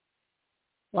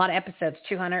 A lot of episodes,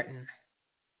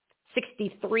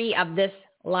 263 of this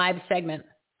live segment,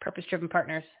 Purpose-Driven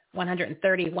Partners,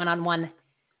 130 one-on-one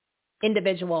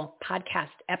individual podcast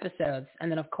episodes,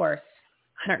 and then, of course,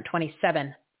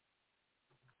 127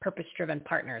 Purpose-Driven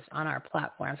Partners on our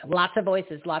platforms. Lots of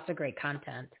voices, lots of great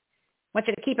content. I want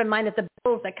you to keep in mind that the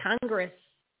bills that Congress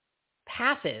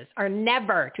passes are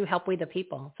never to help we the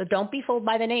people. So don't be fooled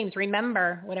by the names.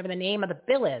 Remember, whatever the name of the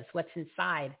bill is, what's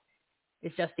inside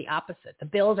is just the opposite. The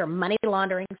bills are money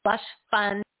laundering, slush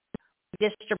fund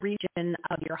distribution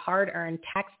of your hard-earned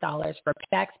tax dollars for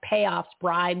tax payoffs,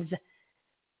 bribes,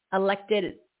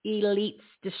 elected elites,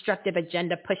 destructive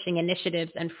agenda-pushing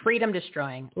initiatives, and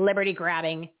freedom-destroying,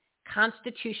 liberty-grabbing,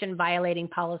 Constitution-violating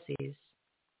policies,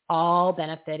 all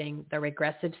benefiting the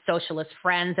regressive socialist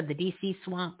friends of the D.C.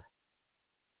 swamp.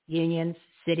 Unions,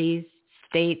 cities,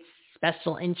 states,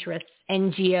 special interests,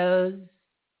 NGOs,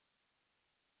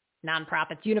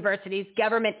 nonprofits, universities,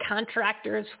 government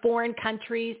contractors, foreign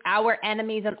countries, our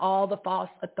enemies, and all the false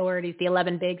authorities, the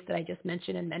 11 bigs that I just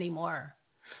mentioned, and many more.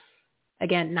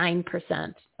 Again,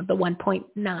 9% of the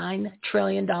 $1.9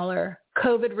 trillion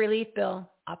COVID relief bill,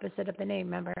 opposite of the name,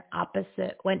 remember,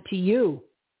 opposite, went to you,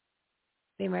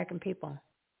 the American people.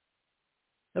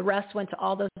 The rest went to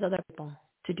all those other people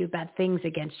to do bad things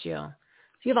against you. So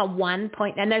you have a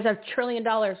and there's $1 trillion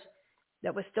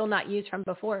that was still not used from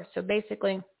before. So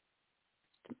basically,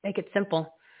 to make it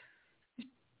simple,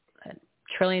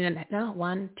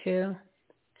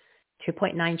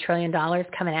 $2.9 trillion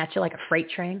coming at you like a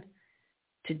freight train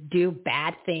to do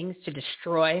bad things, to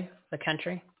destroy the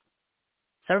country.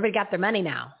 So everybody got their money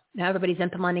now. Now everybody's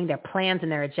implementing their plans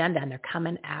and their agenda, and they're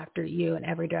coming after you in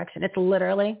every direction. It's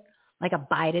literally like a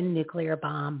Biden nuclear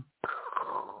bomb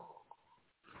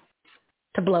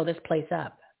to blow this place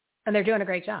up. And they're doing a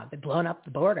great job. They've blown up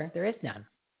the border. There is none.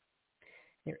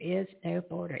 There is no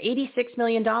border. $86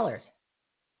 million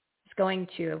is going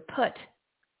to put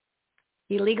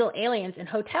illegal aliens in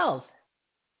hotels.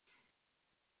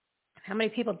 How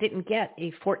many people didn't get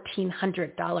a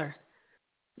 $1,400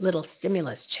 little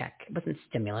stimulus check? It wasn't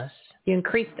stimulus. You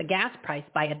increased the gas price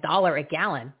by $1 a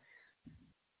gallon.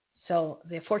 So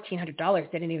the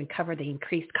 $1,400 didn't even cover the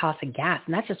increased cost of gas.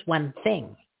 And that's just one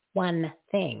thing. One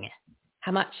thing.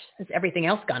 How much has everything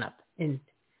else gone up in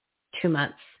 2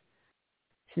 months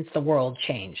since the world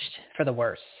changed for the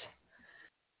worse?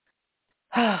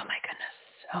 Oh, my goodness.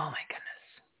 Oh, my goodness.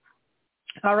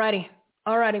 All righty.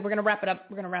 We're going to wrap it up.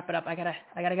 I gotta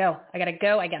go. I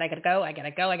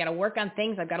gotta work on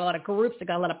things. I've got a lot of groups. I've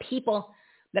got a lot of people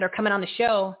that are coming on the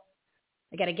show.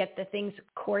 I got to get the things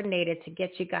coordinated to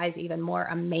get you guys even more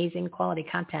amazing quality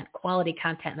content.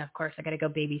 And of course, I got to go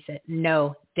babysit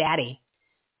No Daddy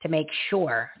to make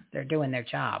sure they're doing their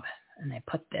job. And they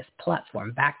put this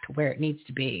platform back to where it needs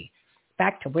to be.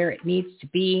 I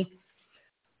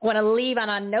want to leave on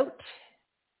a note.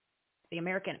 The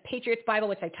American Patriots Bible,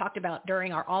 which I talked about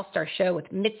during our All-Star show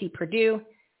with Mitzi Perdue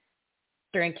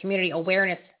during Community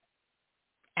Awareness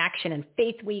Action and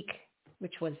Faith Week,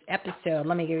 which was episode,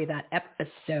 let me give you that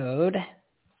episode.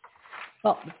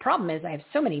 Well, the problem is I have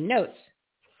so many notes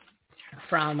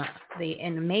from the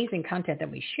amazing content that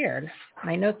we shared.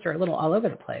 My notes are a little all over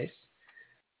the place.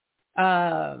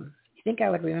 You think I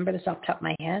would remember this off the top of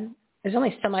my head? There's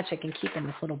only so much I can keep in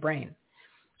this little brain.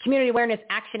 Community Awareness,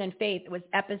 Action, and Faith was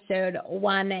episode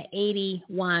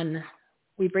 181.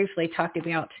 We briefly talked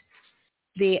about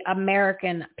the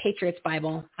American Patriots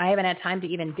Bible. I haven't had time to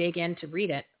even dig in to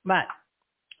read it, but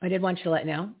I did want you to let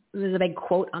you know. There's a big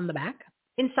quote on the back.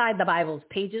 Inside the Bible's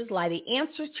pages lie the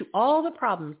answers to all the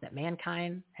problems that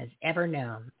mankind has ever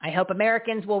known. I hope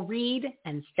Americans will read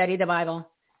and study the Bible.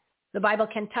 The Bible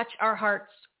can touch our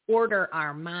hearts, order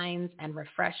our minds, and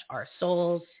refresh our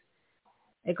souls.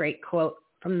 A great quote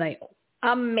from the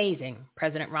amazing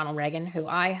President Ronald Reagan, who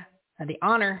I had the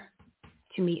honor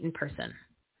to meet in person.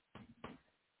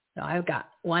 So I've got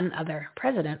one other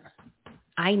president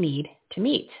I need to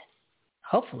meet.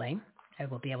 Hopefully, I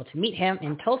will be able to meet him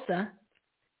in Tulsa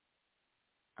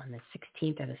on the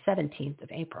 16th or the 17th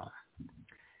of April.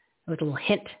 A little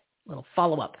hint, a little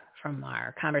follow-up from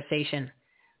our conversation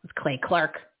with Clay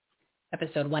Clark,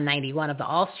 episode 191 of the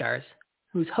All-Stars,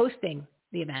 who's hosting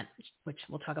the event, which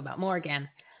we'll talk about more again.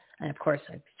 And of course,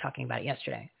 I was talking about it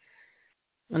yesterday.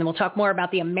 And then we'll talk more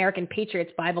about the American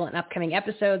Patriots Bible in upcoming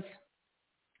episodes.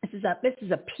 This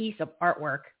is a piece of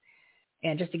artwork.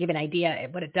 And just to give you an idea,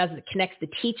 what it does is it connects the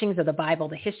teachings of the Bible,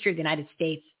 the history of the United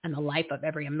States, and the life of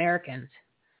every American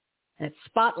And it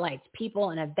spotlights people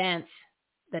and events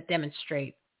that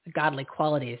demonstrate the godly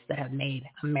qualities that have made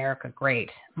America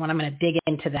great. And I'm going to dig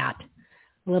into that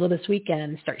a little this weekend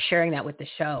and start sharing that with the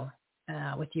show,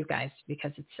 with you guys,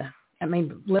 because it's,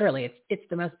 literally, it's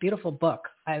the most beautiful book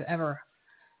I've ever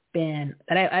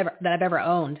I've ever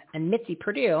owned. And Mitzi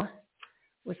Purdue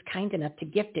was kind enough to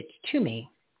gift it to me.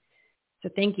 So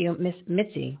thank you, Miss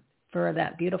Mitzi, for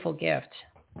that beautiful gift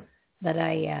that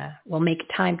I will make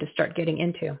time to start getting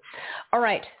into. All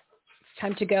right. It's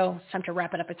time to go. It's time to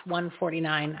wrap it up. It's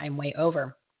 1:49. I'm way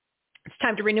over. It's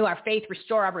time to renew our faith,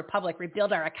 restore our republic,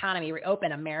 rebuild our economy,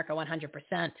 reopen America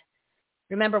 100%.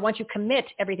 Remember, once you commit,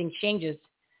 everything changes.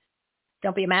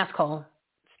 Don't be a mask hole.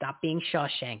 Stop being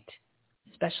Shawshanked,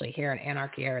 especially here in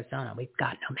Anarchy, Arizona. We've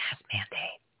got no mask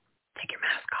mandate. Take your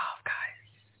mask off,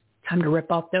 guys. Time to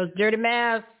rip off those dirty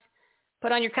masks.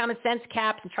 Put on your common sense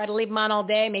caps and try to leave them on all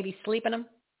day, maybe sleep in them.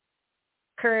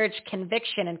 Courage,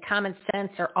 conviction, and common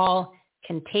sense are all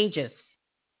contagious.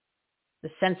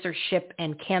 The censorship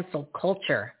and cancel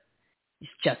culture is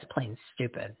just plain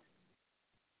stupid.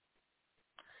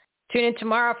 Tune in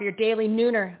tomorrow for your daily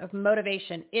nooner of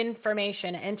motivation,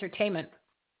 information, and entertainment.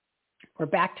 We're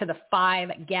back to the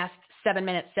 5 guest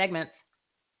 7-minute segments.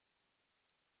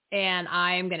 And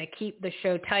I'm going to keep the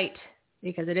show tight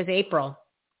because it is April.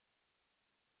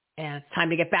 And it's time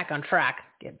to get back on track.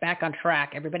 Get back on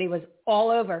track. Everybody was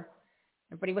all over.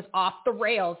 Everybody was off the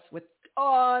rails with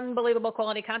unbelievable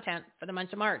quality content for the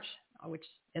month of March, which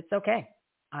it's okay.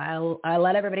 I'll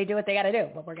let everybody do what they got to do.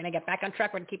 But we're going to get back on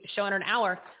track. We're going to keep the show under an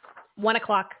hour, 1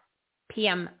 o'clock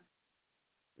p.m.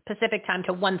 Pacific time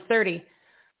to 1:30.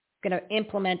 Going to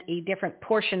implement a different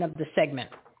portion of the segment,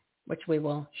 which we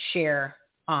will share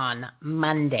on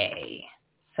Monday.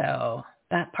 So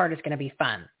that part is going to be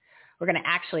fun. We're going to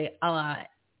actually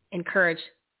encourage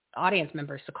audience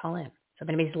members to call in. So if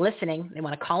anybody's listening, they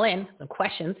want to call in, some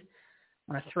questions,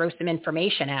 want to throw some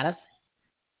information at us,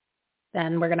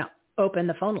 then we're going to open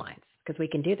the phone lines because we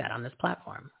can do that on this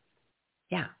platform.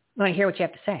 Yeah. I want to hear what you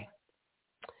have to say,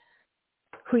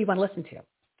 who you want to listen to,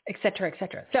 et cetera, et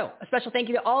cetera. So a special thank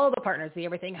you to all the partners of the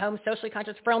Everything Home Socially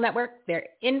Conscious Referral Network. Their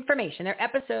information, their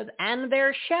episodes, and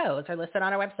their shows are listed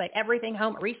on our website,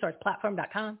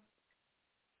 everythinghomeresourceplatform.com.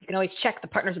 You can always check the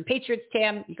Partners and Patriots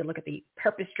tab. You can look at the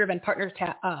Purpose-Driven Partners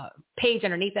page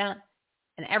underneath that.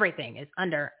 And everything is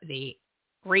under the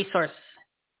resource.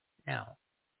 No,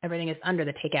 everything is under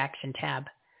the Take Action tab.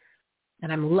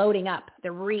 And I'm loading up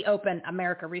the Reopen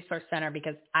America Resource Center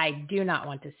because I do not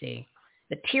want to see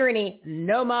the tyranny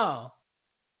no more.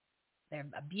 They've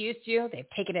abused you. They've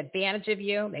taken advantage of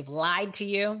you. They've lied to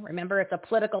you. Remember, it's a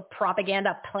political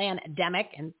propaganda pandemic,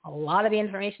 and a lot of the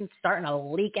information is starting to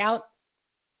leak out.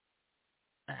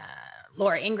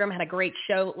 Laura Ingraham had a great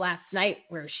show last night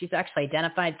where she's actually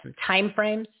identified some time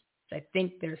frames. So I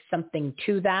think there's something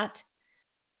to that.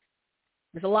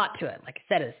 There's a lot to it. Like I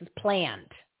said, this is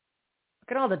planned.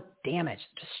 Look at all the damage,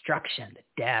 destruction,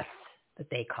 the death that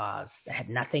they caused that had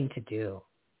nothing to do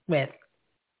with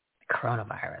the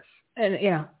coronavirus.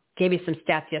 And, gave you some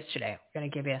stats yesterday. We're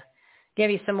going to give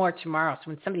you some more tomorrow.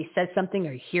 So when somebody says something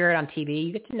or you hear it on TV,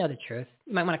 you get to know the truth.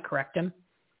 You might want to correct them.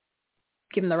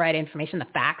 Give them the right information, the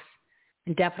facts,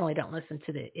 and definitely don't listen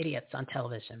to the idiots on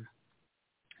television.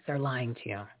 They're lying to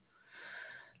you.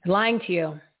 They're lying to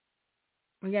you.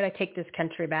 We got to take this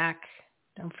country back.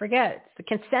 Don't forget, it's the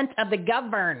consent of the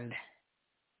governed.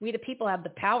 We, the people, have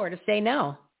the power to say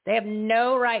no. They have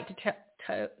no right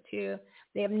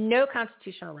they have no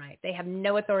constitutional right. They have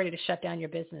no authority to shut down your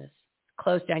business,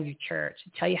 close down your church,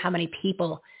 tell you how many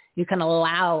people you can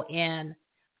allow in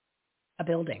a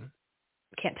building.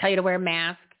 Can't tell you to wear a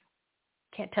mask.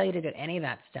 Can't tell you to do any of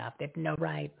that stuff. They have no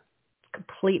right.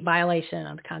 Complete violation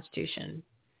of the Constitution.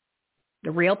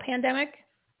 The real pandemic?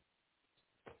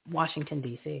 Washington,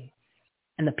 D.C.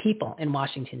 And the people in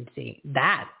Washington, D.C.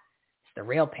 That is the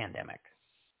real pandemic.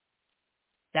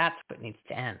 That's what needs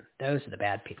to end. Those are the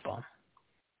bad people.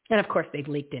 And, of course, they've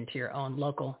leaked into your own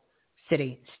local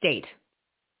city, state.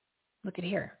 Look at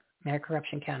here. Mayor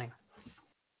Corruption County.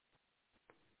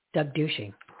 Doug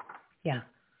Ducey. Yeah.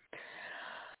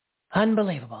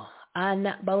 Unbelievable.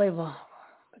 Unbelievable.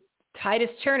 The tide is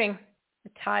turning.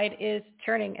 The tide is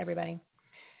turning, everybody.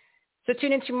 So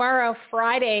tune in tomorrow,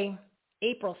 Friday,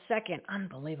 April 2nd.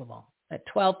 Unbelievable. At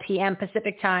 12 p.m.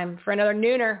 Pacific time for another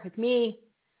nooner with me.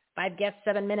 5 guest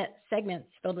 7-minute segments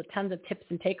filled with tons of tips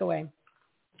and takeaway.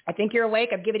 I think you're awake.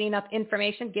 I've given you enough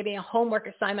information, giving you a homework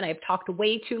assignment. I've talked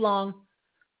way too long.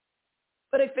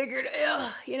 But I figured,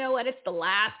 you know what? It's the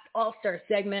last All-Star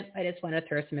segment. I just want to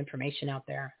throw some information out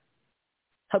there.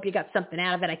 Hope you got something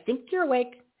out of it. I think you're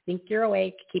awake. Think you're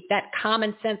awake. Keep that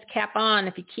common sense cap on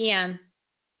if you can.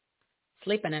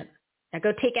 Sleep in it. Now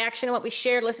go take action on what we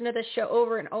shared. Listen to this show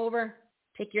over and over.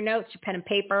 Take your notes, your pen and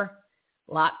paper.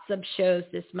 Lots of shows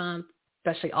this month,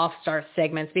 especially all-star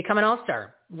segments. Become an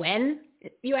all-star. When,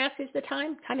 you ask, is the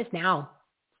time? Time is now.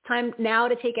 It's time now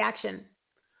to take action.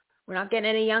 We're not getting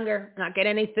any younger, not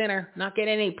getting any thinner, not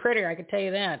getting any prettier, I can tell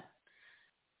you that.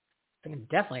 I can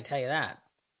definitely tell you that.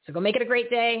 So go make it a great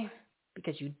day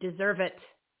because you deserve it.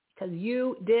 Because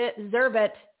you deserve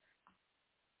it.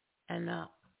 And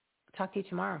talk to you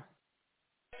tomorrow.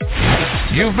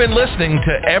 You've been listening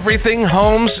to Everything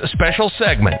Homes special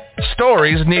segment,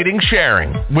 Stories Needing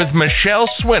Sharing, with Michelle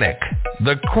Swinick,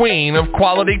 the queen of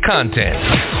quality content,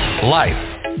 life,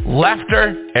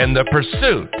 laughter, and the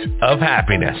pursuit of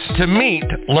happiness. To meet,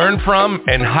 learn from,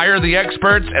 and hire the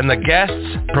experts and the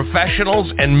guests,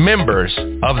 professionals, and members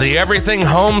of the Everything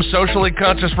Home Socially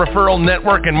Conscious Referral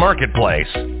Network and Marketplace,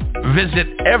 visit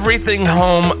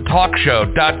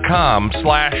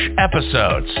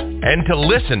everythinghometalkshow.com/episodes. And to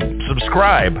listen,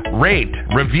 subscribe, rate,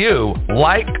 review,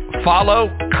 like, follow,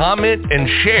 comment, and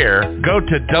share, go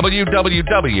to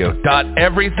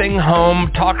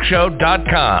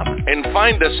www.everythinghometalkshow.com and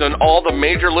find us on all the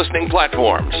major listening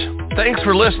platforms. Thanks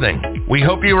for listening. We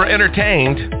hope you were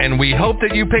entertained, and we hope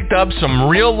that you picked up some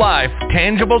real-life,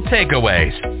 tangible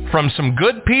takeaways from some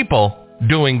good people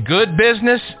doing good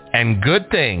business and good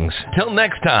things. Till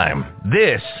next time,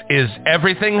 this is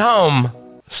Everything Home,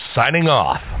 signing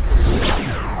off.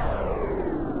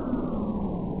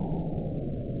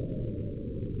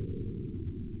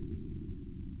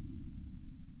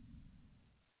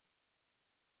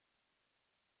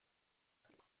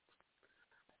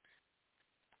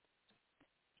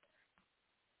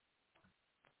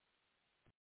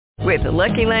 With the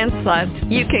Lucky Land Slots,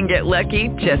 you can get lucky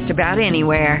just about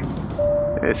anywhere.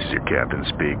 This is your captain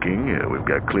speaking. We've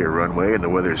got clear runway and the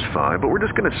weather's fine, but we're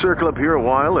just going to circle up here a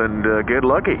while and get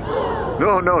lucky.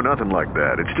 No, nothing like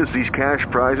that. It's just these cash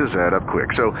prizes add up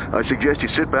quick. So I suggest you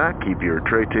sit back, keep your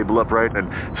tray table upright, and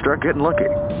start getting lucky.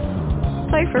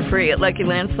 Play for free at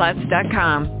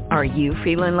LuckyLandSlots.com. Are you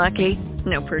feeling lucky?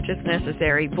 No purchase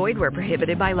necessary. Void where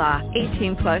prohibited by law.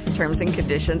 18+ terms and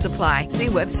conditions apply. See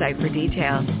website for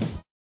details.